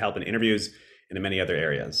skills is going to help in interviews and in many other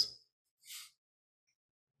areas.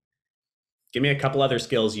 Give me a couple other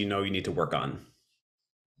skills you know you need to work on.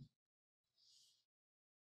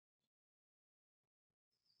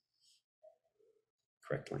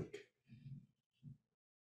 Correct link.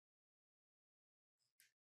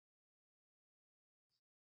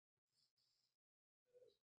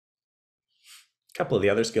 A couple of the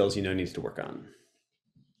other skills you know needs to work on.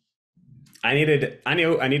 I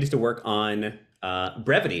knew I needed to work on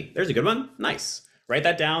brevity. There's a good one. Nice. Write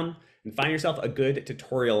that down and find yourself a good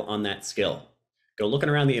tutorial on that skill. Go looking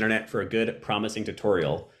around the internet for a good, promising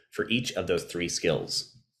tutorial for each of those 3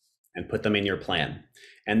 skills and put them in your plan.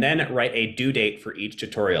 And then write a due date for each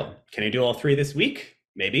tutorial. Can you do all 3 this week?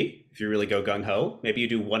 Maybe, if you really go gung-ho. Maybe you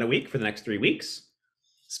do 1 a week for the next 3 weeks.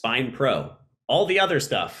 Spine Pro. All the other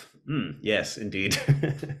stuff. Yes, indeed.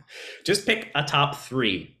 Just pick a top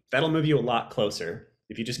 3. That'll move you a lot closer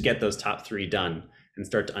if you just get those top 3 done and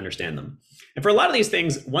start to understand them. And for a lot of these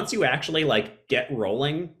things, once you actually get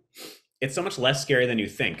rolling, it's so much less scary than you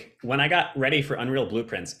think. When I got ready for Unreal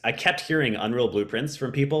Blueprints, I kept hearing Unreal Blueprints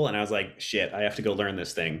from people, and I was like, shit, I have to go learn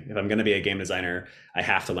this thing. If I'm going to be a game designer, I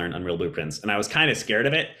have to learn Unreal Blueprints. And I was kind of scared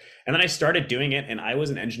of it. And then I started doing it, and I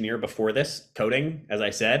was an engineer before this, coding, as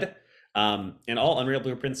I said. And all Unreal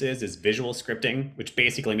Blueprints is visual scripting, which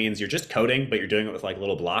basically means you're just coding, but you're doing it with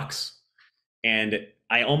little blocks. And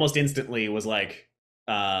I almost instantly was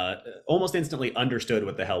almost instantly understood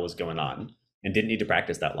what the hell was going on and didn't need to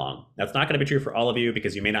practice that long. That's not going to be true for all of you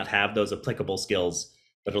because you may not have those applicable skills,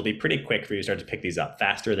 but it'll be pretty quick for you to start to pick these up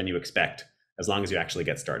faster than you expect, as long as you actually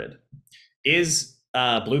get started. Is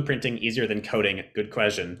blueprinting easier than coding? Good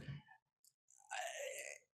question.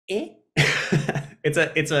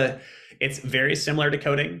 It's very similar to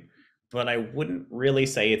coding, but I wouldn't really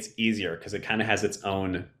say it's easier because it kind of has its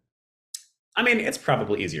own. I mean, it's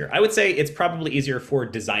probably easier. I would say it's probably easier for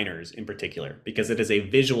designers in particular because it is a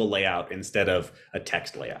visual layout instead of a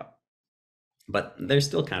text layout. But they're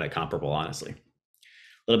still kind of comparable, honestly. A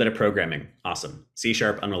little bit of programming. Awesome. C#,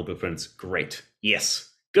 Unreal Blueprints. Great.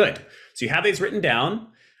 Yes. Good. So you have these written down.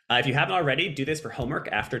 If you haven't already, do this for homework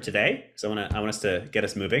after today. So I want us to get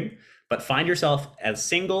us moving. But find yourself a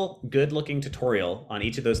single good-looking tutorial on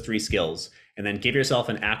each of those 3 skills, and then give yourself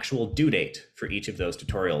an actual due date for each of those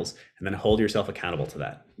tutorials, and then hold yourself accountable to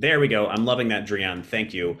that. There we go. I'm loving that, Drian.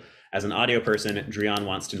 Thank you. As an audio person, Drian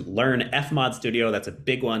wants to learn Fmod Studio. That's a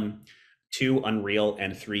big one. 2, Unreal,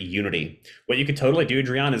 and 3, Unity. What you could totally do,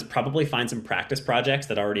 Drian, is probably find some practice projects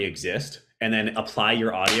that already exist, and then apply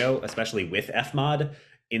your audio, especially with Fmod,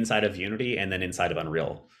 inside of Unity and then inside of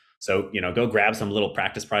Unreal. So, go grab some little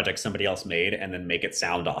practice project somebody else made and then make it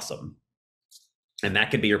sound awesome. And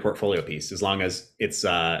that could be your portfolio piece, as long as you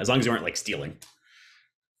aren't stealing.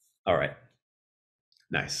 All right.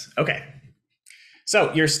 Nice. Okay.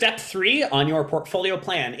 So your step 3 on your portfolio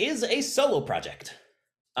plan is a solo project.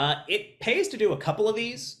 It pays to do a couple of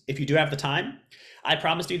these if you do have the time. I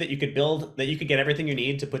promised you that you could get everything you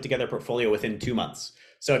need to put together a portfolio within 2 months.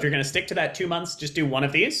 So if you're going to stick to that 2 months, just do one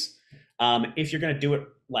of these. If you're going to do it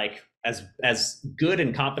as good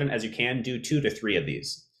and confident as you can, do 2 to 3 of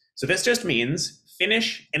these. So this just means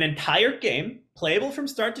finish an entire game, playable from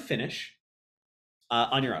start to finish,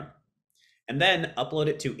 on your own, and then upload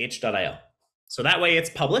it to itch.io. So that way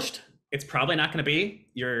it's published. It's probably not going to be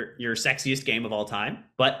your sexiest game of all time,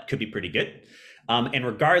 but could be pretty good. And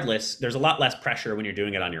regardless, there's a lot less pressure when you're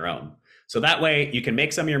doing it on your own. So that way you can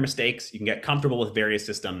make some of your mistakes. You can get comfortable with various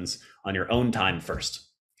systems on your own time first.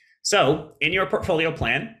 So in your portfolio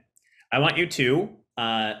plan, I want you to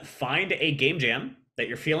find a game jam that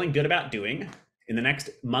you're feeling good about doing in the next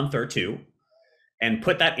month or two and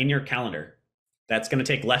put that in your calendar. That's going to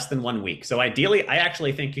take less than 1 week. So ideally, I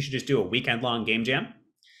actually think you should just do a weekend-long game jam.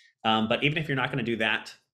 But even if you're not going to do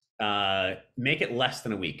that, make it less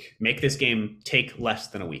than a week. Make this game take less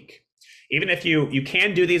than a week. Even if you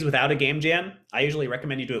can do these without a game jam, I usually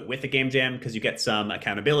recommend you do it with a game jam because you get some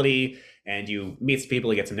accountability and you meet some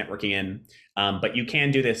people, you get some networking in. But you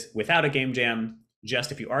can do this without a game jam.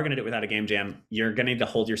 Just if you are going to do it without a game jam, you're going to need to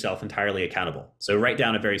hold yourself entirely accountable. So write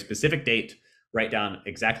down a very specific date, write down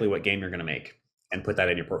exactly what game you're going to make, and put that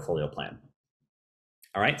in your portfolio plan.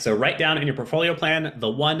 All right, so write down in your portfolio plan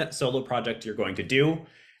the one solo project you're going to do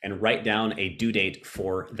and write down a due date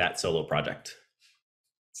for that solo project.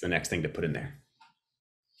 It's the next thing to put in there.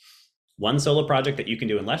 One solo project that you can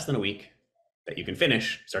do in less than a week that you can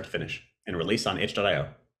finish, start to finish, and release on itch.io.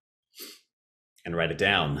 And write it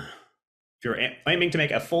down. If you're aiming to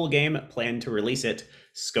make a full game, plan to release it,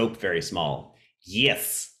 scope very small.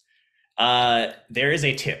 Yes. There is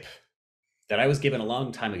a tip that I was given a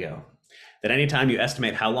long time ago that anytime you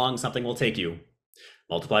estimate how long something will take you,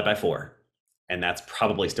 multiply by 4. And that's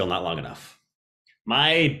probably still not long enough.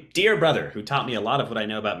 My dear brother, who taught me a lot of what I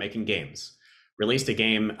know about making games, released a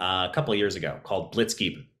game a couple of years ago called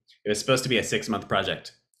Blitzkeep. It was supposed to be a 6-month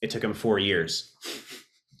project. It took him 4 years.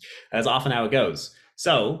 That's often how it goes.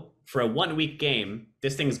 So for a 1-week game,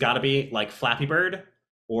 this thing's got to be like Flappy Bird,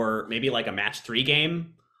 or maybe like a match 3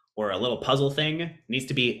 game, or a little puzzle thing. It needs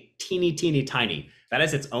to be teeny, teeny, tiny. That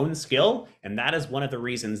is its own skill, and that is one of the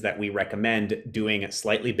reasons that we recommend doing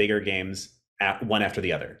slightly bigger games one after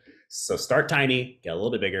the other. So start tiny, get a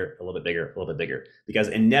little bit bigger, a little bit bigger, a little bit bigger, because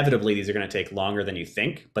inevitably these are going to take longer than you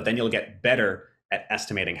think, but then you'll get better at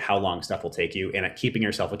estimating how long stuff will take you and at keeping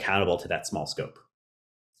yourself accountable to that small scope.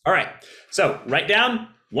 All right, so write down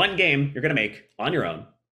one game you're going to make on your own,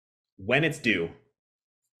 when it's due,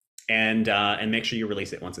 and make sure you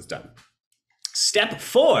release it once it's done. Step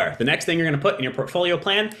 4, the next thing you're going to put in your portfolio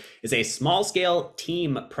plan is a small-scale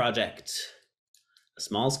team project. A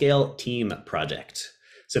small-scale team project.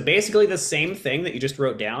 So basically the same thing that you just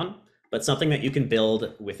wrote down, but something that you can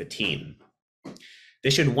build with a team.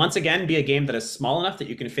 This should once again be a game that is small enough that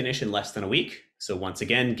you can finish in less than a week. So once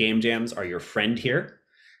again, game jams are your friend here.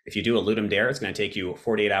 If you do a Ludum Dare, it's going to take you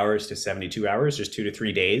 48 hours to 72 hours, just 2 to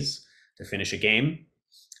 3 days to finish a game.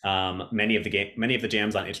 Many of the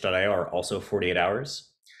jams on itch.io are also 48 hours.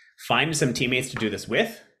 Find some teammates to do this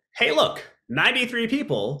with. Hey, look, 93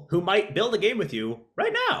 people who might build a game with you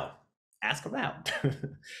right now. Ask around.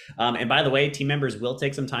 And by the way, team members will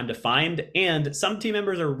take some time to find, and some team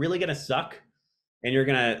members are really going to suck, and you're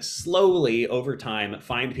going to slowly over time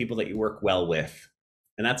find people that you work well with.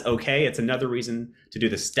 And that's okay. It's another reason to do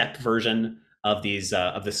the stepped version of these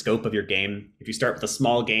of the scope of your game. If you start with a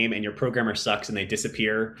small game and your programmer sucks and they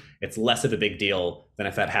disappear, it's less of a big deal than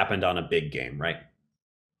if that happened on a big game, right?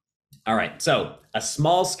 All right, so a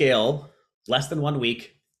small scale, less than 1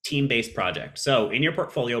 week, team-based project. So in your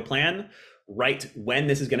portfolio plan, write when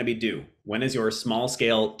this is going to be due. When is your small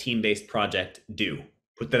scale team-based project due?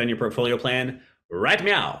 Put that in your portfolio plan right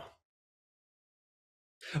meow.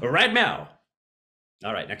 Right meow.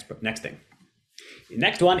 All right, next thing.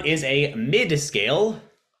 Next one is a mid-scale,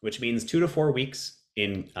 which means 2 to 4 weeks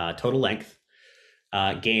in total length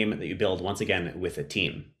game that you build once again with a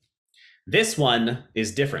team. This one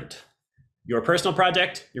is different. Your personal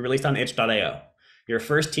project, you released on itch.io. Your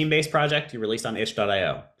first team-based project, you released on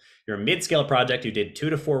itch.io. Your mid-scale project, you did 2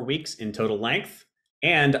 to 4 weeks in total length,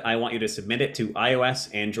 and I want you to submit it to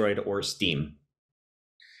iOS, Android, or Steam.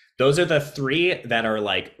 Those are the 3 that are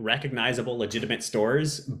like recognizable, legitimate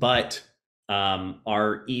stores, but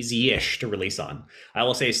are easy-ish to release on. I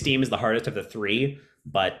will say Steam is the hardest of the 3,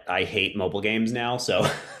 but I hate mobile games now, so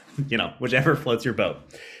whichever floats your boat.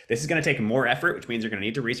 This is going to take more effort, which means you're going to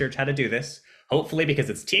need to research how to do this. Hopefully, because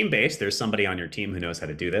it's team-based, there's somebody on your team who knows how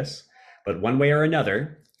to do this. But one way or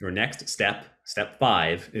another, your next step, step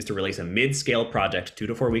 5, is to release a mid-scale project, 2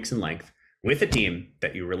 to 4 weeks in length, with a team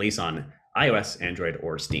that you release on iOS, Android,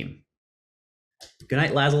 or Steam. Good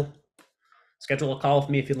night, Lazel. Schedule a call with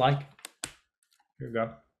me if you'd like. Here we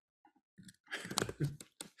go.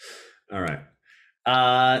 All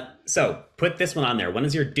right. So put this one on there. When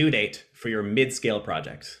is your due date for your mid-scale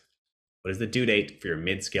project? What is the due date for your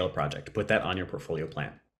mid-scale project? Put that on your portfolio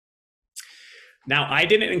plan. Now, I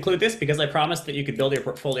didn't include this because I promised that you could build your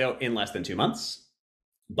portfolio in less than 2 months,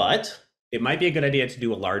 but it might be a good idea to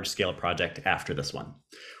do a large-scale project after this one.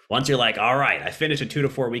 Once you're like, all right, I finished a 2 to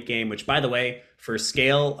 4 week game, which by the way, for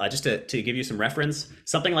scale, just to give you some reference,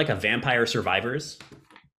 something like a Vampire Survivors.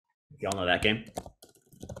 Y'all know that game?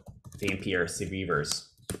 TMP or Weavers.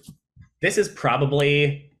 This is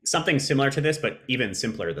probably something similar to this, but even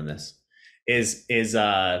simpler than this. Is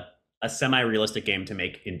a semi-realistic game to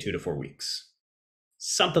make in 2 to 4 weeks.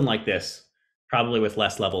 Something like this, probably with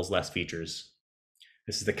less levels, less features.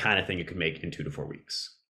 This is the kind of thing you could make in 2 to 4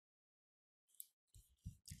 weeks.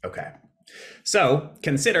 Okay, so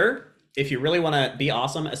consider, if you really want to be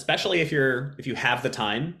awesome, especially if you have the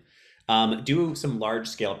time, do some large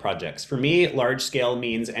scale projects. For me, large scale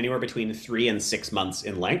means anywhere between 3 and 6 months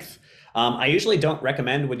in length. I usually don't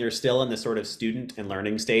recommend, when you're still in the sort of student and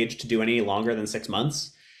learning stage, to do any longer than 6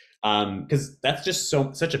 months, because that's just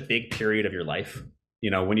such a big period of your life. You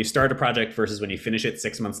know, when you start a project versus when you finish it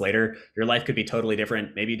 6 months later, your life could be totally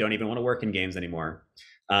different. Maybe you don't even want to work in games anymore.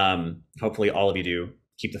 Hopefully all of you do.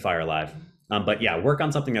 Keep the fire alive. But yeah, work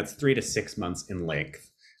on something that's 3 to 6 months in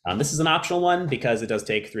length. This is an optional one because it does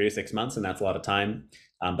take 3 to 6 months, and that's a lot of time.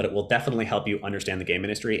 But it will definitely help you understand the game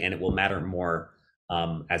industry, and it will matter more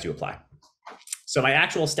as you apply. So my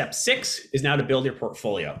actual step 6 is now to build your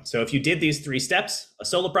portfolio. So if you did these 3 steps, a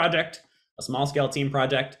solo project, a small scale team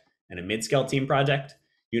project, and a mid-scale team project,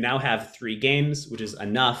 you now have 3 games, which is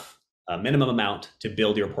enough, a minimum amount, to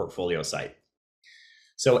build your portfolio site.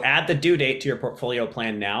 So add the due date to your portfolio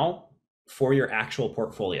plan now for your actual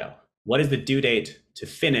portfolio. What is the due date to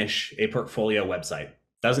finish a portfolio website?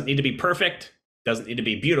 Doesn't need to be perfect, doesn't need to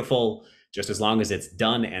be beautiful, just as long as it's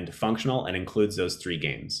done and functional and includes those 3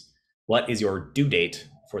 games. What is your due date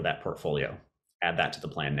for that portfolio? Add that to the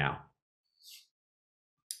plan now.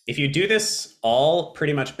 If you do this all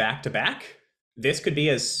pretty much back to back, this could be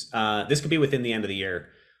within the end of the year,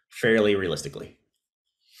 fairly realistically,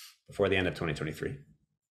 before the end of 2023.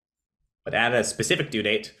 But add a specific due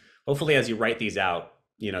date. Hopefully, as you write these out,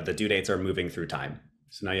 you know, the due dates are moving through time.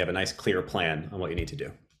 So now you have a nice clear plan on what you need to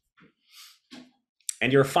do.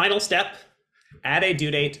 And your final step, add a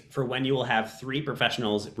due date for when you will have 3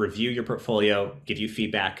 professionals review your portfolio, give you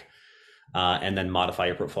feedback, and then modify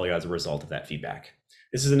your portfolio as a result of that feedback.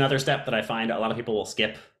 This is another step that I find a lot of people will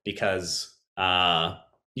skip because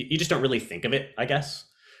you just don't really think of it, I guess.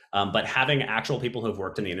 But having actual people who have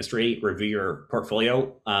worked in the industry review your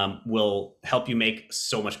portfolio will help you make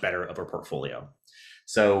so much better of a portfolio.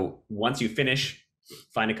 So once you finish,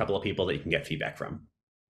 find a couple of people that you can get feedback from,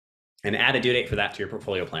 and add a due date for that to your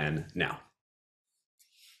portfolio plan now.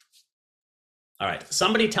 All right,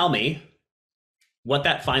 somebody tell me what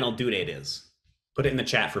that final due date is. Put it in the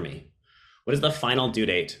chat for me. What is the final due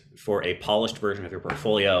date for a polished version of your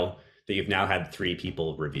portfolio that you've now had 3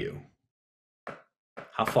 people review?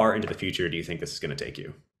 How far into the future do you think this is going to take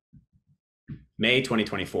you? May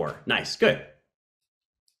 2024. Nice, good.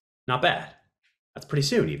 Not bad. That's pretty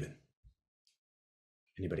soon even.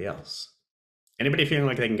 Anybody else? Anybody feeling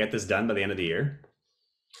like they can get this done by the end of the year?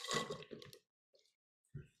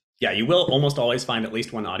 Yeah, you will almost always find at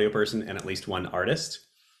least one audio person and at least one artist.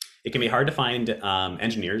 It can be hard to find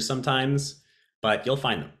engineers sometimes, but you'll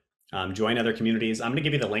find them. Join other communities. I'm going to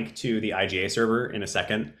give you the link to the IGA server in a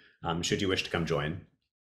second, should you wish to come join.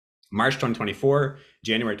 March 2024,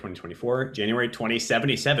 January 2024, January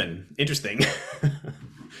 2077. Interesting.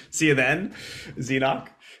 See you then, Xenoc.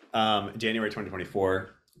 January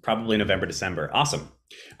 2024, probably November, December. Awesome.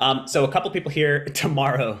 So a couple people here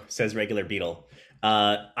tomorrow, says Regular Beetle.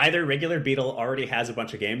 Either Regular Beetle already has a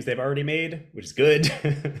bunch of games they've already made, which is good,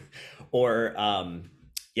 or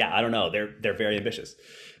yeah, I don't know. They're very ambitious.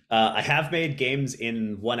 I have made games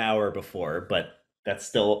in 1 hour before, but that's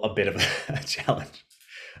still a bit of a challenge.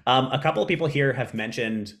 A couple of people here have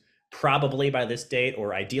mentioned probably by this date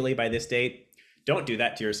or ideally by this date. Don't do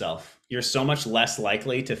that to yourself. You're so much less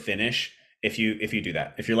likely to finish if you do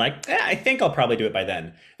that. If you're like, I think I'll probably do it by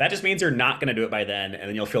then. That just means you're not going to do it by then, and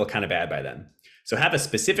then you'll feel kind of bad by then. So have a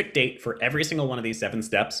specific date for every single one of these 7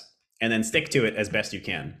 steps, and then stick to it as best you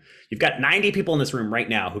can. You've got 90 people in this room right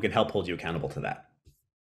now who can help hold you accountable to that.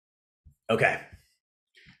 Okay.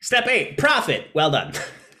 Step 8, profit. Well done.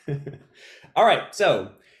 All right,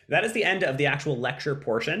 so that is the end of the actual lecture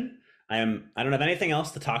portion. I don't have anything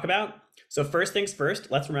else to talk about. So first things first,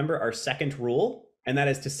 let's remember our second rule, and that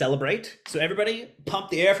is to celebrate. So everybody, pump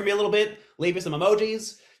the air for me a little bit, leave me some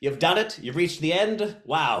emojis. You've done it, you've reached the end.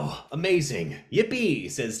 Wow, amazing. Yippee,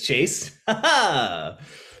 says Chase.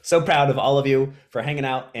 So proud of all of you for hanging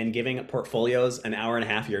out and giving portfolios an hour and a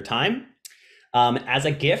half of your time. As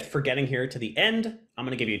a gift for getting here to the end, I'm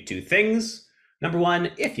gonna give you 2 things. Number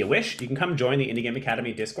 1, if you wish, you can come join the Indie Game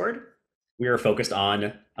Academy Discord. We are focused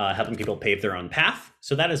on helping people pave their own path.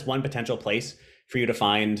 So that is one potential place for you to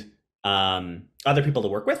find other people to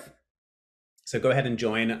work with. So go ahead and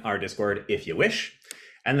join our Discord if you wish.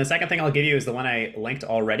 And the second thing I'll give you is the one I linked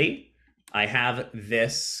already. I have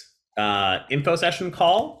this info session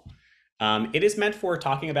call. It is meant for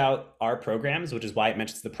talking about our programs, which is why it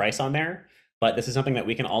mentions the price on there. But this is something that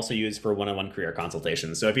we can also use for one-on-one career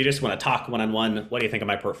consultations. So if you just want to talk one-on-one, what do you think of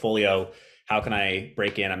my portfolio? How can I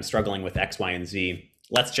break in? I'm struggling with X, Y, and Z.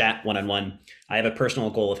 Let's chat one-on-one. I have a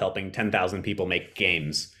personal goal of helping 10,000 people make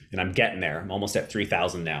games, and I'm getting there. I'm almost at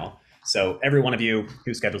 3,000 now. So every one of you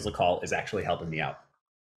who schedules a call is actually helping me out.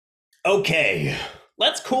 Okay,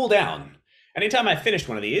 let's cool down. Anytime I finish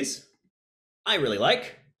one of these, I really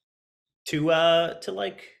like to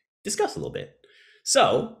like discuss a little bit.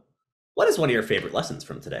 So, what is one of your favorite lessons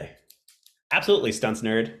from today? Absolutely, stunts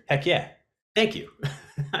nerd. Heck yeah. Thank you.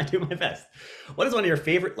 I do my best. What is one of your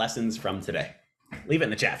favorite lessons from today? Leave it in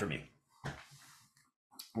the chat for me.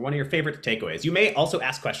 One of your favorite takeaways. You may also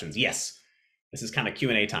ask questions. Yes, this is kind of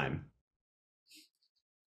Q&A time.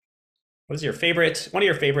 What is one of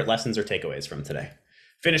your favorite lessons or takeaways from today?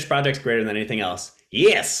 Finished projects greater than anything else.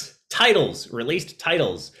 Yes, titles, released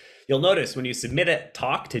titles. You'll notice when you submit a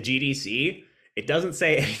talk to GDC, it doesn't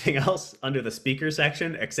say anything else under the speaker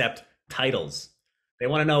section except titles. They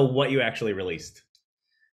want to know what you actually released.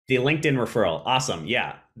 The LinkedIn referral, awesome.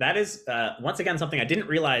 Yeah, that is once again something I didn't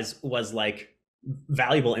realize was like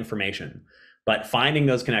valuable information, but finding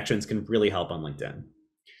those connections can really help on LinkedIn.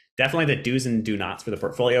 Definitely the do's and do nots for the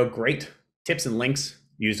portfolio. Great tips and links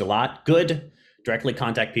used a lot. Good. Directly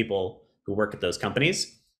contact people who work at those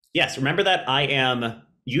companies. Yes, remember that I am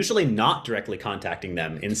usually not directly contacting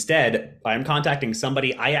them. Instead, I'm contacting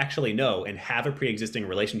somebody I actually know and have a pre-existing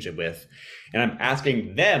relationship with, and I'm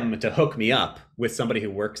asking them to hook me up with somebody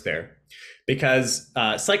who works there. Because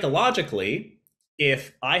psychologically,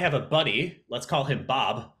 if I have a buddy, let's call him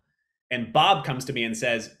Bob, and Bob comes to me and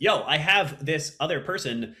says, yo, I have this other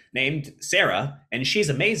person named Sarah, and she's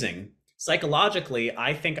amazing. Psychologically,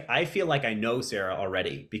 I feel like I know Sarah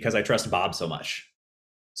already because I trust Bob so much.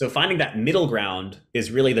 So finding that middle ground is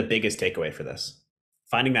really the biggest takeaway for this.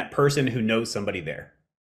 Finding that person who knows somebody there.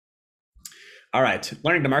 All right,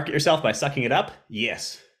 learning to market yourself by sucking it up?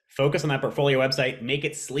 Yes. Focus on that portfolio website, make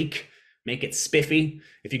it sleek, make it spiffy.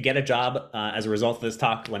 If you get a job as a result of this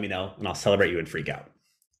talk, let me know and I'll celebrate you and freak out.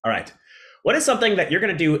 All right, what is something that you're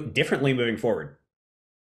gonna do differently moving forward?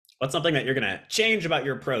 What's something that you're gonna change about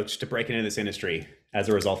your approach to breaking into this industry as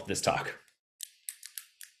a result of this talk?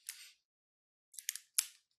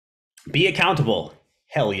 Be accountable.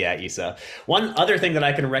 Hell yeah, Isa. One other thing that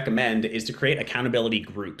I can recommend is to create accountability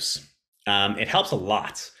groups. It helps a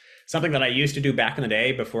lot. Something that I used to do back in the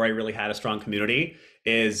day before I really had a strong community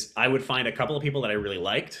is I would find a couple of people that I really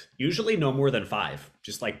liked, usually no more than 5,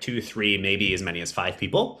 just like 2, 3, maybe as many as 5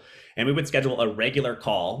 people. And we would schedule a regular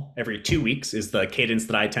call every 2 weeks is the cadence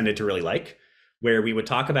that I tended to really like, where we would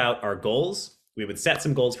talk about our goals. We would set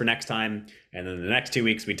some goals for next time. And then the next 2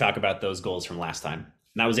 weeks, we'd talk about those goals from last time.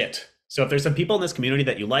 And that was it. So if there's some people in this community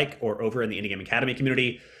that you like, or over in the Indie Game Academy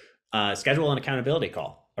community, schedule an accountability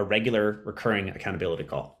call, a regular recurring accountability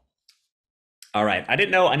call. All right, I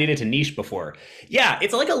didn't know I needed to niche before. Yeah,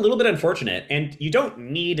 it's like a little bit unfortunate, and you don't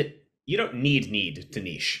need to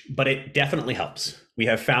niche, but it definitely helps. We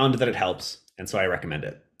have found that it helps, and so I recommend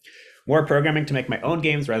it. More programming to make my own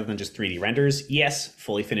games rather than just 3D renders. Yes,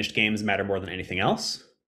 fully finished games matter more than anything else.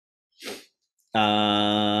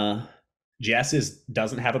 Jess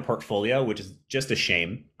doesn't have a portfolio, which is just a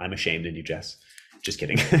shame. I'm ashamed of you, Jess. Just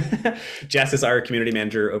kidding. Jess is our community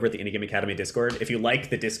manager over at the Indie Game Academy Discord. If you like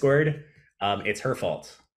the Discord, it's her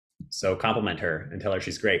fault. So compliment her and tell her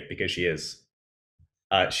she's great, because she is.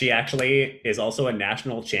 She actually is also a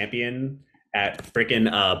national champion at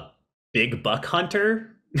freaking Big Buck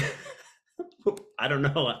Hunter. I don't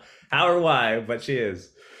know how or why, but she is.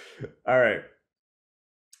 All right.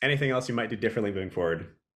 Anything else you might do differently moving forward?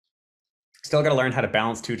 Still got to learn how to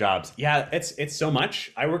balance 2 jobs. Yeah, it's so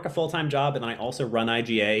much. I work a full-time job and then I also run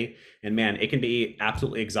IGA, and man, it can be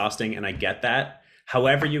absolutely exhausting, and I get that.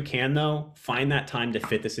 However you can, though, find that time to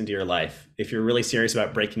fit this into your life. If you're really serious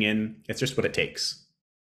about breaking in, it's just what it takes.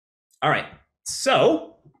 All right,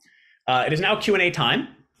 so it is now Q&A time.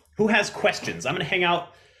 Who has questions? I'm going to hang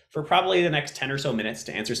out for probably the next 10 or so minutes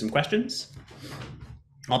to answer some questions.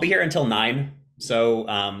 I'll be here until 9, so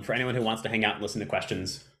for anyone who wants to hang out and listen to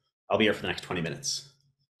questions, I'll be here for the next 20 minutes.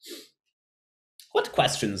 What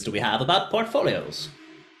questions do we have about portfolios?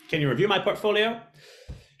 Can you review my portfolio?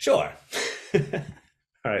 Sure.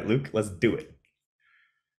 All right, Luke, let's do it.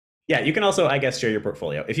 Yeah, you can also, I guess, share your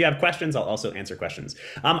portfolio. If you have questions, I'll also answer questions.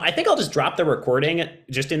 I think I'll just drop the recording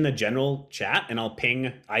just in the general chat, and I'll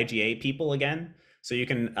ping IGA people again. So you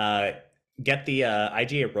can get the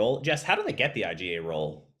IGA role. Jess, how do they get the IGA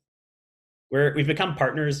role? We've become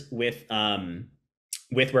partners with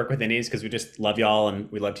with Work with Indies because we just love y'all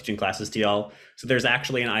and we love teaching classes to y'all. So there's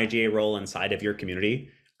actually an IGA role inside of your community.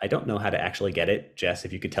 I don't know how to actually get it. Jess,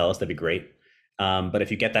 if you could tell us, that'd be great. But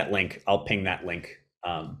if you get that link, I'll ping that link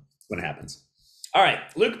when it happens. All right,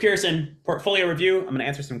 Luke Pearson, portfolio review. I'm going to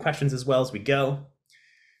answer some questions as well as we go.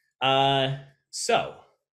 So,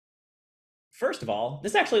 first of all,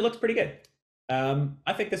 this actually looks pretty good.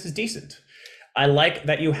 I think this is decent. I like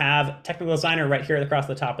that you have Technical Designer right here across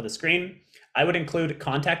the top of the screen. I would include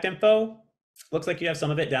contact info. Looks like you have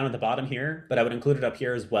some of it down at the bottom here, but I would include it up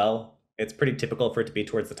here as well. It's pretty typical for it to be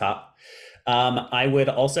towards the top. I would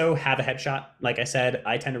also have a headshot. Like I said,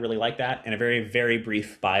 I tend to really like that, and a very, very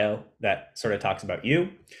brief bio that sort of talks about you.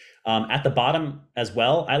 At the bottom as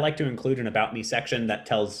well, I like to include an About Me section that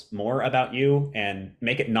tells more about you and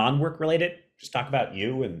make it non-work related. Just talk about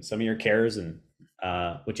you and some of your cares and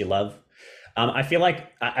what you love. I feel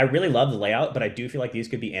like I really love the layout, but I do feel like these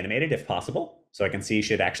could be animated if possible, so I can see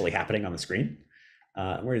shit actually happening on the screen.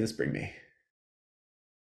 Where does this bring me?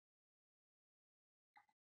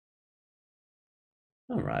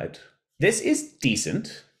 All right. This is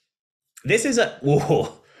decent. This is a,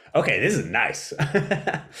 whoa. Okay, this is nice.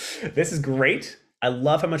 This is great. I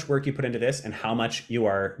love how much work you put into this and how much you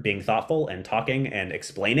are being thoughtful and talking and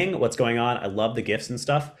explaining what's going on. I love the GIFs and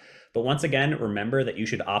stuff. But once again, remember that you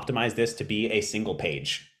should optimize this to be a single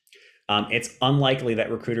page. It's unlikely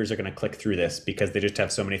that recruiters are going to click through this because they just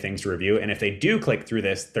have so many things to review. And if they do click through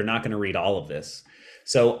this, they're not going to read all of this.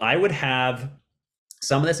 So I would have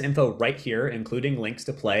some of this info right here, including links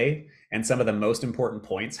to play and some of the most important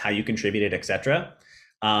points, how you contributed, etc.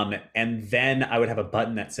 And then I would have a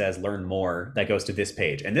button that says learn more that goes to this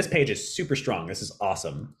page. And this page is super strong. This is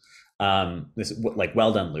awesome. This like,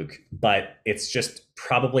 well done, Luke. But it's just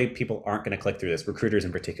probably people aren't going to click through this. Recruiters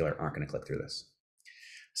in particular aren't going to click through this.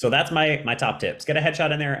 So that's my top tips. Get a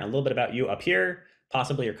headshot in there and a little bit about you up here,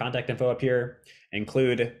 possibly your contact info up here.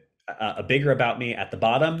 Include a bigger about me at the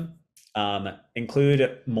bottom.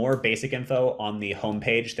 Include more basic info on the home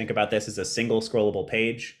page. Think about this as a single scrollable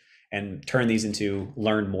page and turn these into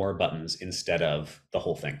learn more buttons instead of the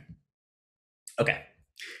whole thing. Okay.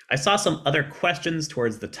 I saw some other questions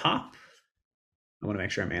towards the top. I want to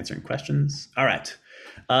make sure I'm answering questions. All right.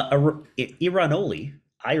 Ironoli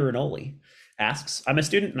asks, I'm a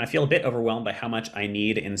student and I feel a bit overwhelmed by how much I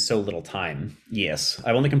need in so little time. Yes,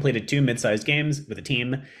 I've only completed 2 mid-sized games with a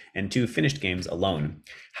team and 2 finished games alone.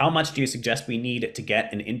 How much do you suggest we need to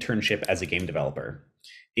get an internship as a game developer?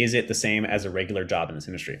 Is it the same as a regular job in this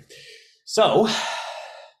industry? So,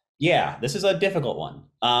 yeah, this is a difficult one.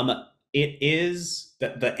 It is,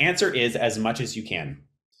 the answer is as much as you can.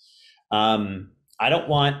 I don't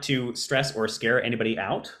want to stress or scare anybody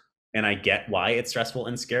out, and I get why it's stressful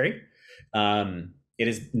and scary. It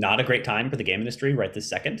is not a great time for the game industry right this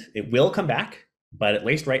second. It will come back, but at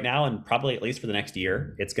least right now, and probably at least for the next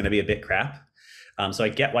year, it's going to be a bit crap. So I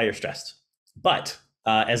get why you're stressed. But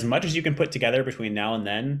as much as you can put together between now and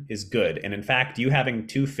then is good. And in fact, you having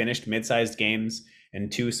 2 finished mid-sized games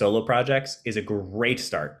and 2 solo projects is a great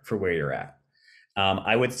start for where you're at.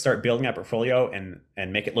 I would start building a portfolio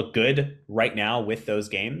and make it look good right now with those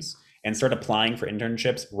games, and start applying for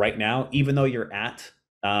internships right now, even though you're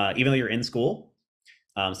in school.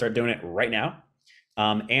 Start doing it right now,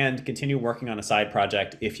 and continue working on a side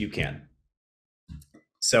project if you can.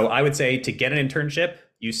 So I would say to get an internship,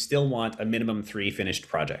 you still want a minimum 3 finished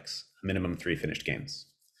projects, a minimum 3 finished games.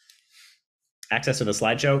 Access to the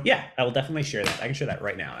slideshow? Yeah, I will definitely share that. I can share that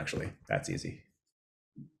right now, actually. That's easy.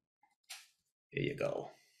 Here you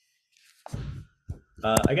go.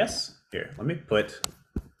 I guess, here, let me put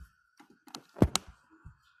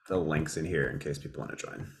the links in here in case people want to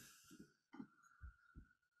join.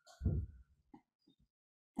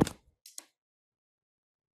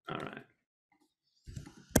 All right.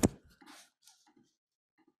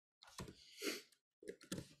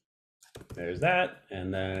 There's that,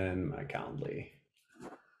 and then my Calendly.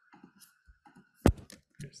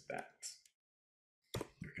 There's that.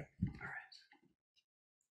 Okay. All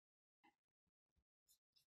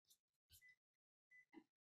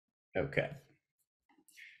right. Okay.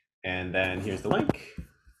 And then here's the link.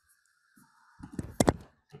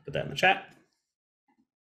 I'll put that in the chat.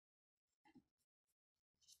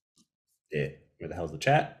 Where the hell's the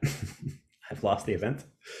chat? I've lost the event.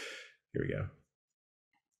 Here we go.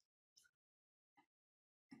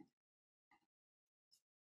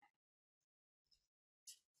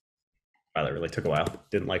 Wow, that really took a while.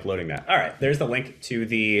 Didn't like loading that. All right, there's the link to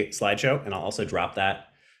the slideshow, and I'll also drop that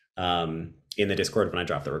in the Discord when I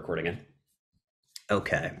drop the recording in.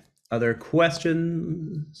 Okay, other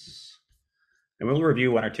questions? And we'll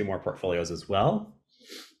review 1 or 2 more portfolios as well.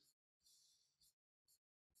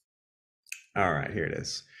 All right, here it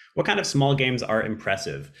is. What kind of small games are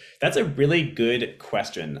impressive? That's a really good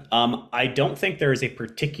question. I don't think there is a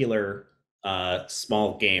particular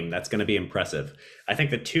small game that's going to be impressive. I think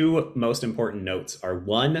the two most important notes are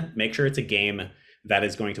one, make sure it's a game that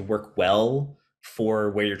is going to work well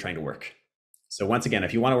for where you're trying to work. So once again,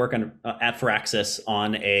 if you want to work on at Firaxis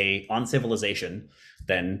on Civilization,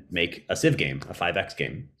 then make a Civ game, a 5X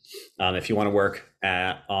game. If you want to work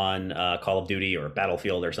on Call of Duty or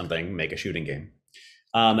Battlefield or something, make a shooting game.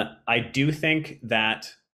 I do think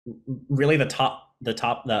that really the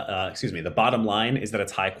bottom line is that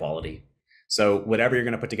it's high quality. So whatever you're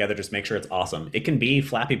going to put together, just make sure it's awesome. It can be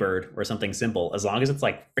Flappy Bird or something simple, as long as it's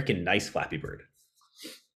like freaking nice Flappy Bird.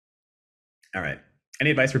 All right. Any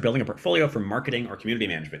advice for building a portfolio for marketing or community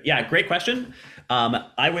management? Yeah, great question.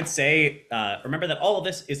 I would say, remember that all of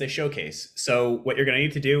this is a showcase. So what you're going to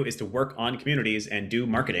need to do is to work on communities and do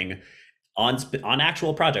marketing on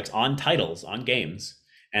actual projects, on titles, on games,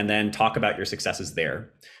 and then talk about your successes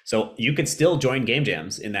there. So you could still join game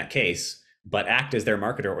jams in that case, but act as their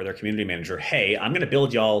marketer or their community manager. Hey, I'm going to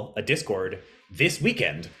build y'all a Discord this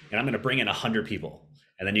weekend, and I'm going to bring in 100 people.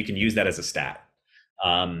 And then you can use that as a stat.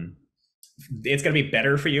 It's going to be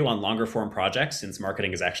better for you on longer form projects since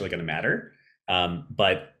marketing is actually going to matter.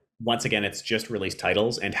 But once again, it's just release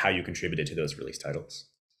titles and how you contributed to those release titles.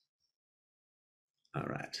 All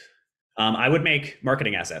right. I would make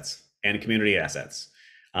marketing assets and community assets.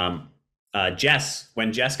 Jess,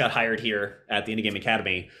 when Jess got hired here at the Indie Game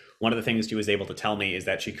Academy, one of the things she was able to tell me is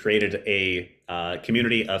that she created a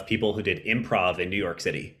community of people who did improv in New York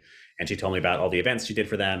City. And she told me about all the events she did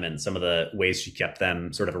for them and some of the ways she kept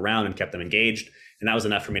them sort of around and kept them engaged. And that was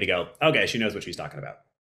enough for me to go, okay, she knows what she's talking about.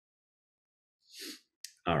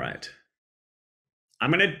 All right. I'm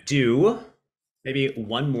going to do maybe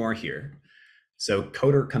one more here. So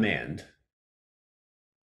coder command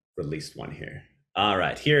released one here. All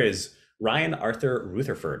right, here is Ryan Arthur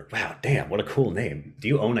Rutherford. Wow, damn, what a cool name. Do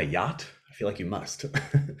you own a yacht? I feel like you must.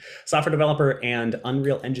 Software developer and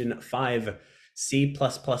Unreal Engine 5 C++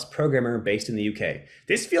 programmer based in the UK.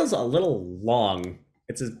 This feels a little long.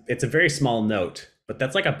 It's a very small note, but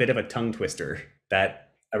that's like a bit of a tongue twister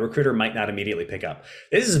that a recruiter might not immediately pick up.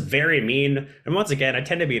 This is very mean. And once again, I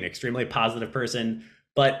tend to be an extremely positive person,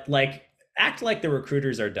 but like act like the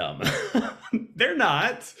recruiters are dumb. They're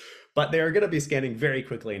not, but they're going to be scanning very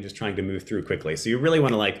quickly and just trying to move through quickly. So you really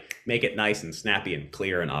want to like make it nice and snappy and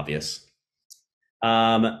clear and obvious.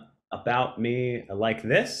 About me, I like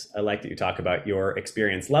this. I like that you talk about your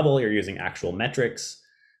experience level. You're using actual metrics.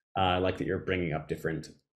 I like that you're bringing up different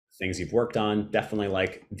things you've worked on. Definitely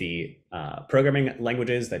like the programming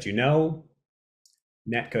languages that you know.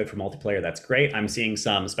 Netcode for multiplayer, that's great. I'm seeing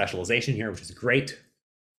some specialization here, which is great.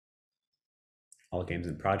 All games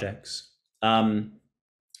and projects.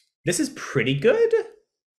 This is pretty good.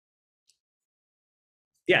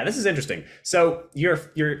 Yeah, this is interesting. So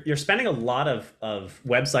you're spending a lot of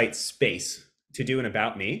website space to do an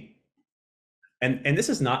about me, and this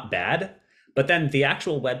is not bad. But then the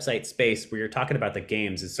actual website space where you're talking about the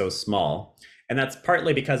games is so small, and that's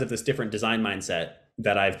partly because of this different design mindset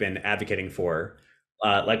that I've been advocating for.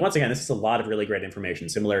 Like once again, this is a lot of really great information,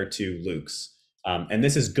 similar to Luke's, and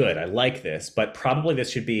this is good. I like this, but probably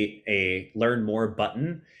this should be a learn more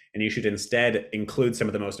button. And you should instead include some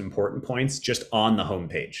of the most important points just on the home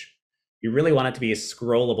page. You really want it to be a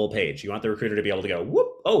scrollable page. You want the recruiter to be able to go, whoop,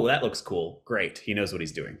 oh, that looks cool. Great, he knows what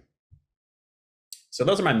he's doing. So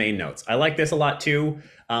those are my main notes. I like this a lot too.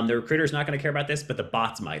 The recruiter's not going to care about this, but the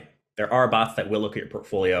bots might. There are bots that will look at your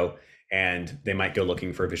portfolio and they might go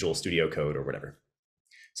looking for Visual Studio Code or whatever.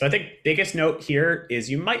 So I think biggest note here is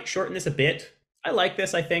you might shorten this a bit. I like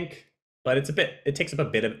this, I think, but it takes up a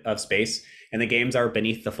bit of space. And the games are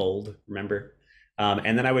beneath the fold, remember?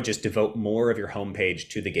 And then I would just devote more of your homepage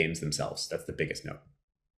to the games themselves. That's the biggest note.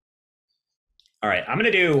 All right, I'm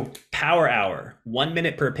gonna do Power Hour, 1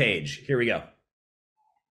 minute per page. Here we go.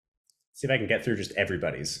 See if I can get through just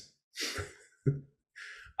everybody's.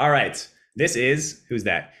 All right, this is, who's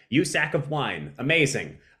that? You Sack of Wine,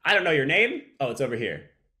 amazing. I don't know your name. Oh, it's over here.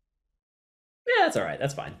 Yeah, that's all right,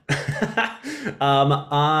 that's fine.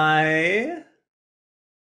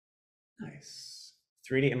 Nice.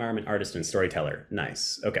 3D environment artist and storyteller.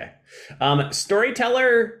 Nice. Okay.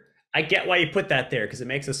 Storyteller, I get why you put that there because it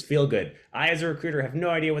makes us feel good. I, as a recruiter, have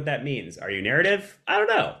no idea what that means. Are you narrative? I don't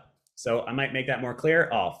know. So I might make that more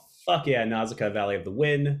clear. Oh, fuck yeah. Nausicaa, Valley of the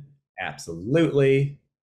Wind. Absolutely.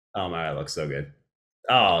 Oh my, that looks so good.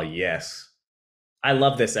 Oh, yes. I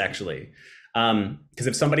love this actually. Because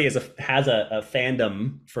if somebody has a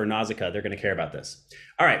fandom for Nausicaa, they're going to care about this.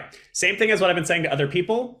 All right. Same thing as what I've been saying to other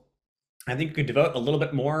people. I think you could devote a little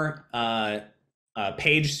bit more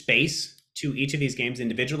page space to each of these games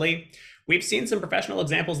individually. We've seen some professional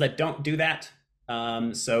examples that don't do that.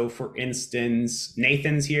 So for instance,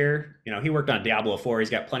 Nathan's here, he worked on Diablo 4. He's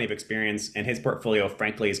got plenty of experience and his portfolio,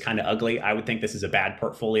 frankly, is kind of ugly. I would think this is a bad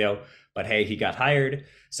portfolio, but hey, he got hired.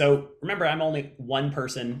 So remember, I'm only one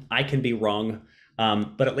person. I can be wrong.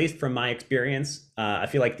 But at least from my experience, I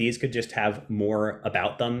feel like these could just have more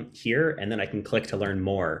about them here, and then I can click to learn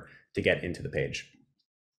more to get into the page.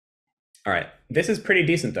 All right, this is pretty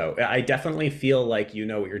decent though. I definitely feel like you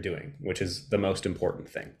know what you're doing, which is the most important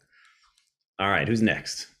thing. All right, who's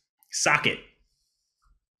next? Socket.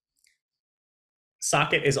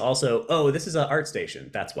 Socket is also, oh, this is an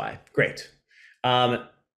ArtStation. That's why. Great.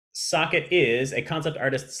 Socket is a concept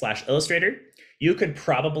artist / illustrator. You could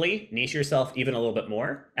probably niche yourself even a little bit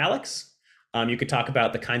more, Alex. You could talk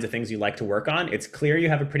about the kinds of things you like to work on. It's clear you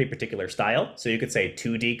have a pretty particular style. So you could say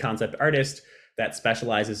 2D concept artist that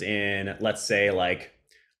specializes in, let's say, like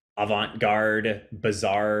avant-garde,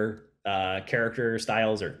 bizarre character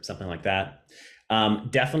styles or something like that.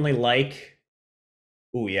 Definitely like,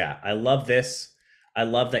 oh yeah, I love this. I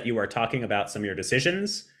love that you are talking about some of your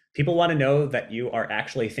decisions. People want to know that you are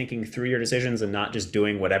actually thinking through your decisions and not just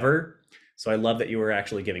doing whatever. So I love that you were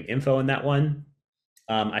actually giving info in that one.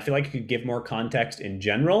 I feel like you could give more context in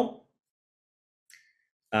general.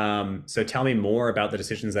 So tell me more about the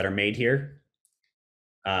decisions that are made here.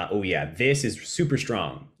 Oh yeah, this is super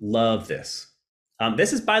strong. Love this.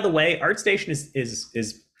 This is, by the way, ArtStation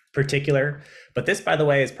is particular, but this, by the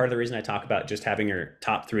way, is part of the reason I talk about just having your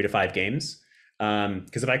top 3 to 5 games.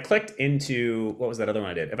 Because if I clicked into, what was that other one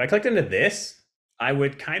I did? If I clicked into this, I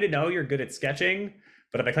would kind of know you're good at sketching,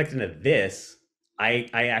 but if I clicked into this, I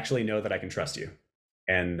actually know that I can trust you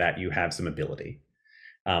and that you have some ability.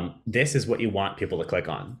 This is what you want people to click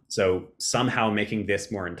on. So somehow making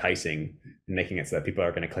this more enticing and making it so that people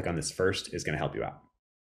are going to click on this first is going to help you out.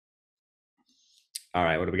 All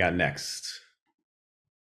right, what do we got next?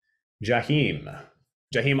 Jahim.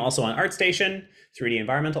 Jahim also on ArtStation, 3D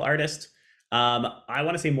environmental artist. I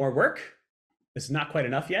want to see more work. This is not quite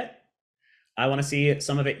enough yet. I want to see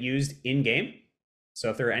some of it used in game. So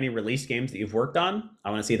if there are any released games that you've worked on, I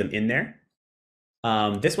want to see them in there.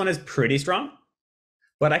 This one is pretty strong,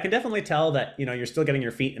 but I can definitely tell that you're still getting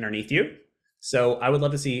your feet underneath you. So I would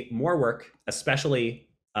love to see more work, especially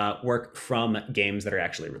work from games that are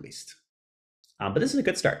actually released. But this is a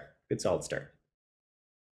good start, good solid start.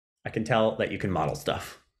 I can tell that you can model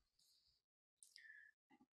stuff.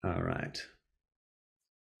 All right.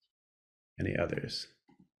 Any others?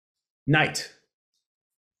 Knight.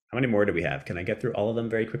 How many more do we have? Can I get through all of them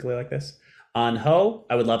very quickly like this? Anho,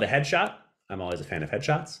 I would love a headshot. I'm always a fan of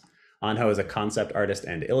headshots. Anho is a concept artist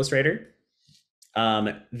and illustrator.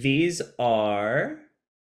 These are,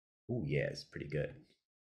 oh yes, pretty good.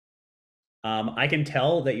 I can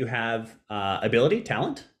tell that you have ability,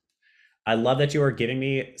 talent. I love that you are giving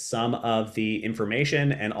me some of the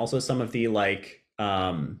information and also some of the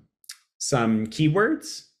some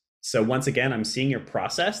keywords. So once again, I'm seeing your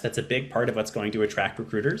process. That's a big part of what's going to attract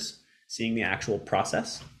recruiters, seeing the actual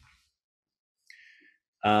process.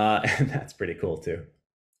 And that's pretty cool too.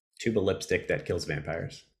 Tube of lipstick that kills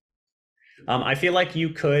vampires. I feel like you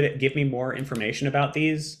could give me more information about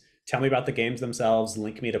these. Tell me about the games themselves,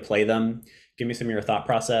 link me to play them, give me some of your thought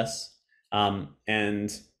process.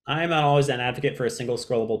 And I'm not always an advocate for a single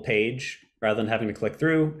scrollable page rather than having to click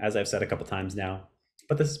through, as I've said a couple times now.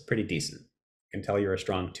 But this is pretty decent. I can tell you're a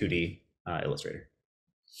strong 2D illustrator.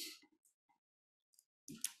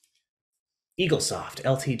 Eaglesoft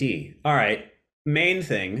Ltd. All right, main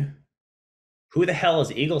thing. Who the hell is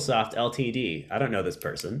Eaglesoft Ltd? I don't know this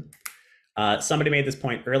person. Somebody made this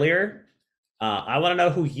point earlier. I want to know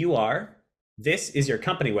who you are. This is your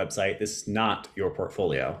company website. This is not your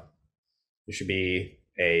portfolio. This should be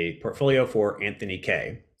a portfolio for Anthony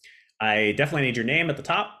K. I definitely need your name at the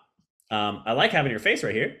top. I like having your face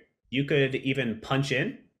right here. You could even punch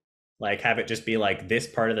in, like have it just be like this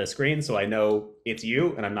part of the screen so I know it's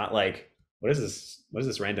you and I'm not like, what is this? What is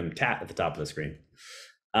this random tat at the top of the screen?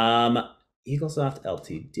 Eaglesoft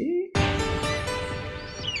Ltd.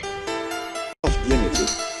 Limited.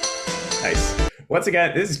 Nice. Once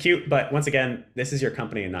again, this is cute, but once again, this is your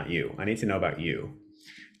company and not you. I need to know about you.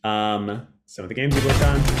 Some of the games you've worked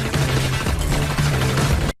on.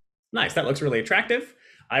 Nice, that looks really attractive.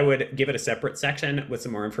 I would give it a separate section with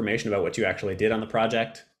some more information about what you actually did on the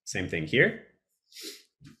project. Same thing here.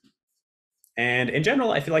 And in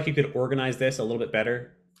general, I feel like you could organize this a little bit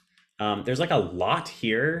better. There's like a lot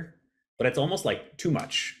here, but it's almost like too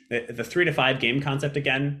much. The 3 to 5 game concept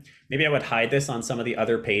again, maybe I would hide this on some of the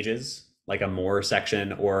other pages like a more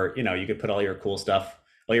section, or you could put all your cool stuff,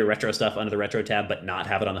 all your retro stuff under the retro tab, but not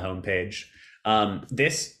have it on the home page.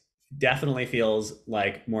 This definitely feels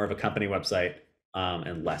like more of a company website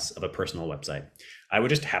and less of a personal website. I would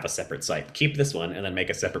just have a separate site. Keep this one and then make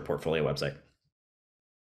a separate portfolio website.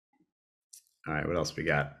 All right, what else we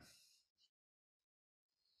got?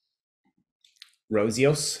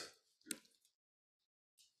 Rosios.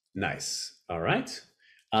 Nice. All right.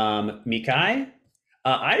 Mikai.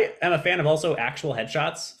 I am a fan of also actual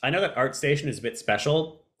headshots. I know that ArtStation is a bit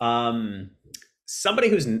special. Somebody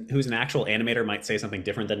who's an actual animator might say something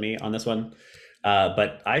different than me on this one.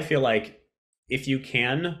 But I feel like if you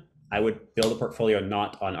can, I would build a portfolio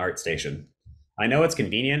not on ArtStation. I know it's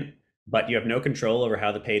convenient, but you have no control over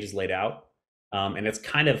how the page is laid out. And it's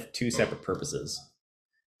kind of two separate purposes.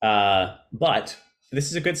 But this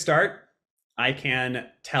is a good start. I can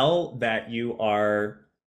tell that you are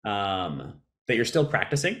that you're still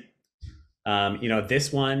practicing.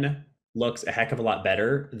 This one looks a heck of a lot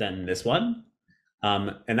better than this one.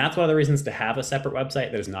 And that's one of the reasons to have a separate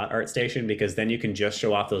website that is not ArtStation, because then you can just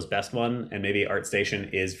show off those best one, and maybe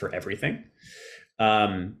ArtStation is for everything.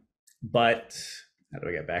 But how do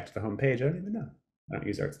I get back to the home page? I don't even know. I don't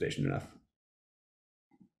use ArtStation enough.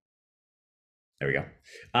 There we go.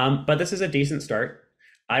 But this is a decent start.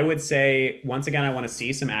 I would say, once again, I want to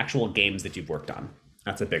see some actual games that you've worked on.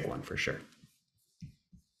 That's a big one for sure.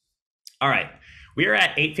 All right, we are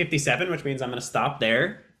at 8:57, which means I'm going to stop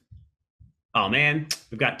there. Oh man,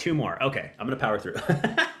 we've got two more. Okay, I'm going to power through.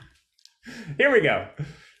 Here we go.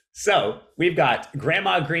 So we've got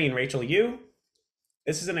Grandma Green, Rachel Yu.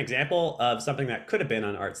 This is an example of something that could have been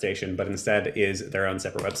on ArtStation, but instead is their own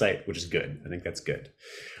separate website, which is good. I think that's good.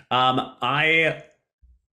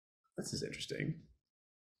 This is interesting.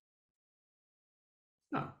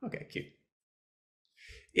 Oh, okay, cute.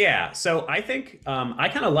 Yeah, so I think I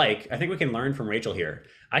think we can learn from Rachel here.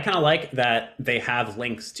 I kind of like that they have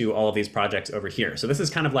links to all of these projects over here. So this is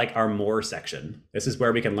kind of like our more section. This is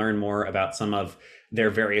where we can learn more about some of their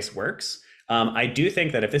various works. I do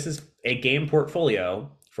think that if this is a game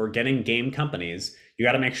portfolio for getting game companies, you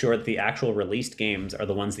got to make sure that the actual released games are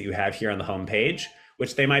the ones that you have here on the home page,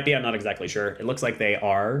 which they might be. I'm not exactly sure. It looks like they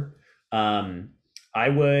are. I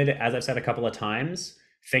would, as I've said a couple of times,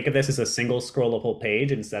 think of this as a single scrollable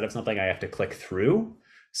page instead of something I have to click through.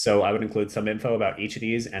 So I would include some info about each of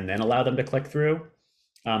these and then allow them to click through.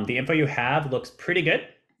 The info you have looks pretty good.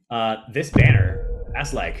 This banner,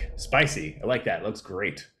 that's like spicy. I like that. It looks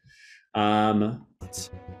great. I'm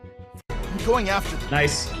going after them.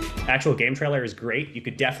 Nice. Actual game trailer is great. You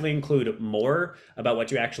could definitely include more about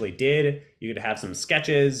what you actually did. You could have some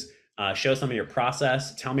sketches, show some of your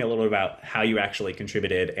process. Tell me a little bit about how you actually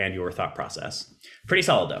contributed and your thought process. Pretty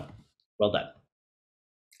solid though. Well done.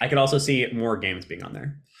 I could also see more games being on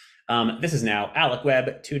there. This is now Alec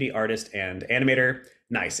Webb, 2D artist and animator.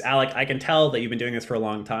 Nice. Alec, I can tell that you've been doing this for a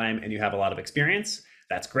long time and you have a lot of experience.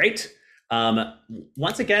 That's great.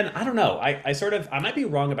 Once again, I don't know. I might be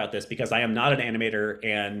wrong about this because I am not an animator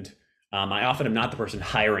and I often am not the person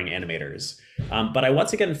hiring animators. But I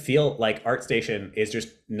once again feel like ArtStation is just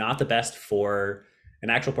not the best for an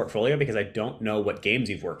actual portfolio because I don't know what games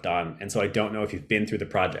you've worked on. And so I don't know if you've been through the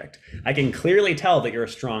project. I can clearly tell that you're a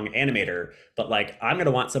strong animator, but like I'm going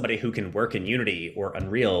to want somebody who can work in Unity or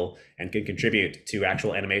Unreal and can contribute to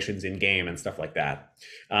actual animations in game and stuff like that.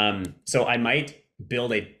 So I might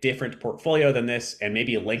build a different portfolio than this and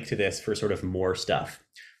maybe link to this for sort of more stuff.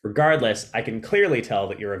 Regardless, I can clearly tell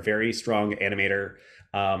that you're a very strong animator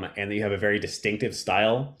and that you have a very distinctive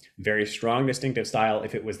style, very strong distinctive style.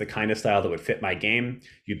 If it was the kind of style that would fit my game,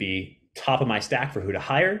 you'd be top of my stack for who to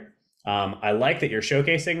hire. I like that you're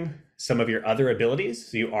showcasing some of your other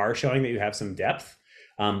abilities. So you are showing that you have some depth,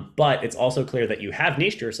 but it's also clear that you have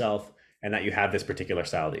niched yourself and that you have this particular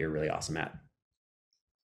style that you're really awesome at.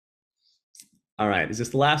 All right, is this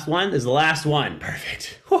the last one? This is the last one.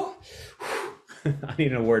 Perfect. I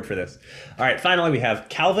need an award for this. All right, finally we have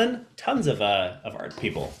Calvin. Tons of art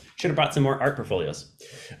people. Should have brought some more art portfolios.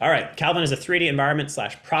 All right, Calvin is a 3D environment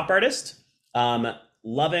 / prop artist.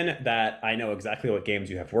 Loving that I know exactly what games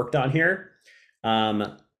you have worked on here.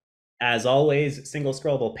 As always, single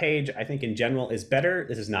scrollable page, I think in general is better.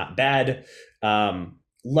 This is not bad.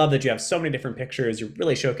 Love that you have so many different pictures. You're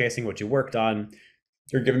really showcasing what you worked on.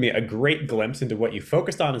 You're giving me a great glimpse into what you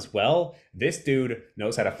focused on as well. This dude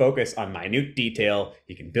knows how to focus on minute detail.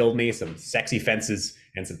 He can build me some sexy fences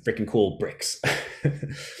and some freaking cool bricks.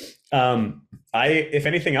 If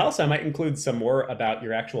anything else, I might include some more about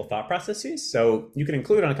your actual thought processes. So you can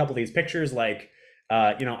include on a couple of these pictures, like,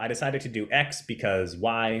 I decided to do X because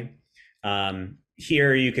Y.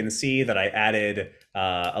 here you can see that I added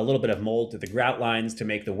a little bit of mold to the grout lines to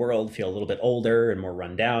make the world feel a little bit older and more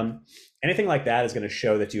run down. Anything like that is going to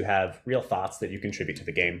show that you have real thoughts that you contribute to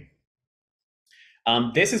the game.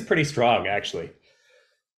 This is pretty strong, actually.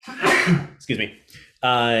 Excuse me.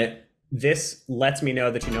 This lets me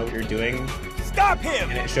know that you know what you're doing. Stop him!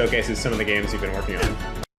 And it showcases some of the games you've been working on.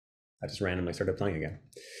 I just randomly started playing again.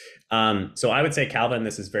 So I would say, Calvin,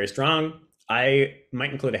 this is very strong. I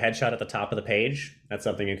might include a headshot at the top of the page. That's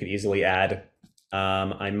something you could easily add.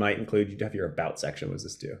 I might include, you have your about section. What does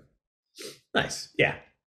this do? Nice. Yeah.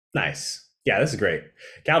 Nice. Yeah, this is great.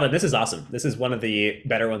 Calvin, this is awesome. This is one of the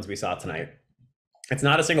better ones we saw tonight. It's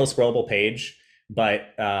not a single scrollable page,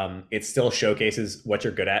 but it still showcases what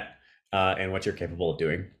you're good at and what you're capable of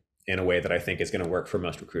doing in a way that I think is going to work for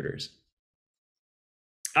most recruiters.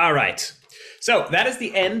 All right. So that is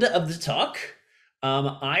the end of the talk.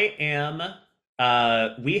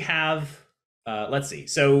 We have, let's see.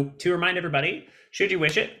 So to remind everybody, should you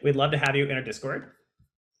wish it, we'd love to have you in our Discord.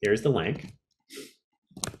 Here's the link.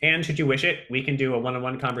 And should you wish it, we can do a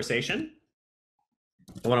one-on-one conversation,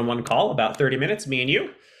 a one-on-one call, about 30 minutes, me and you.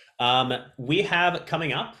 We have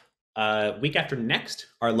coming up week after next,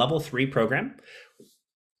 our level 3 program.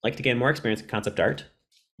 Like to gain more experience in concept art.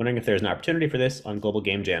 Wondering if there's an opportunity for this on Global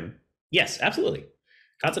Game Jam. Yes, absolutely.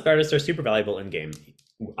 Concept artists are super valuable in game.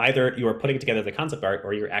 Either you are putting together the concept art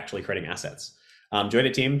or you're actually creating assets. Join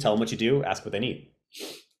a team, tell them what you do, ask what they need.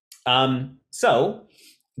 So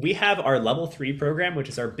we have our level 3 program, which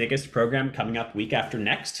is our biggest program coming up week after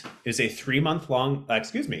next. It's a 3-month long,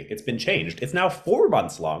 it's been changed. It's now 4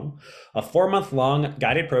 months long, a 4-month long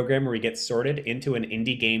guided program where we get sorted into an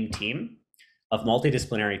indie game team of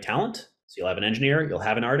multidisciplinary talent. So you'll have an engineer, you'll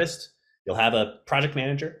have an artist, you'll have a project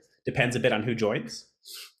manager, depends a bit on who joins.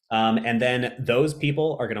 And then those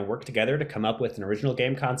people are going to work together to come up with an original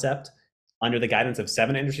game concept under the guidance of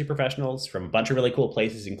 7 industry professionals from a bunch of really cool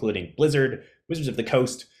places, including Blizzard, Wizards of the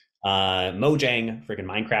Coast, Mojang, friggin'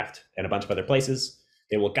 Minecraft, and a bunch of other places.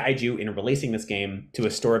 They will guide you in releasing this game to a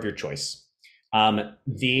store of your choice.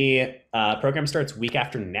 The program starts week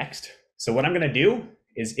after next. So what I'm going to do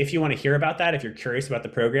is, if you want to hear about that, if you're curious about the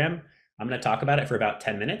program, I'm going to talk about it for about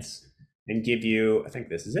 10 minutes and give you, I think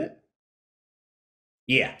this is it.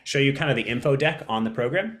 Yeah, show you kind of the info deck on the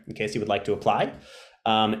program in case you would like to apply.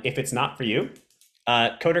 If it's not for you,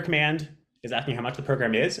 Coder Command is asking how much the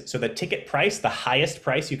program is. So the ticket price, the highest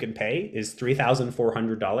price you can pay is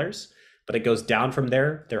 $3,400, but it goes down from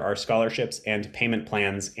there. There are scholarships and payment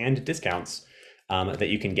plans and discounts that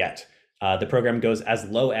you can get. The program goes as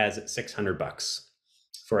low as $600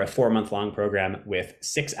 for a 4-month-long program with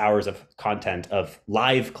 6 hours of content of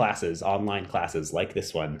live classes, online classes like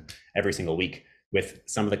this one every single week with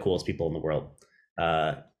some of the coolest people in the world.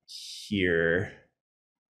 Here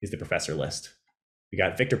is the professor list. We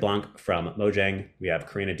got Victor Blanc from Mojang. We have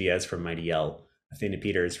Karina Diaz from Mighty Yell, Athena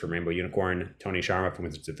Peters from Rainbow Unicorn, Tony Sharma from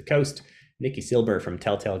Wizards of the Coast, Nikki Silber from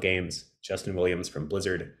Telltale Games, Justin Williams from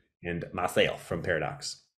Blizzard, and Marcel from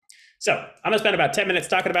Paradox. So I'm gonna spend about 10 minutes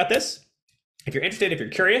talking about this. If you're interested, if you're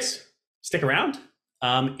curious, stick around.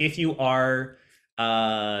 If you are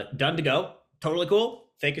done to go, totally cool.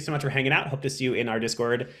 Thank you so much for hanging out. Hope to see you in our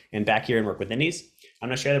Discord and back here and Work with Indies. I'm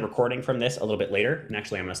gonna share the recording from this a little bit later. And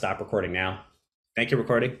actually, I'm gonna stop recording now. Thank you,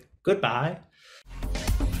 recording. Goodbye.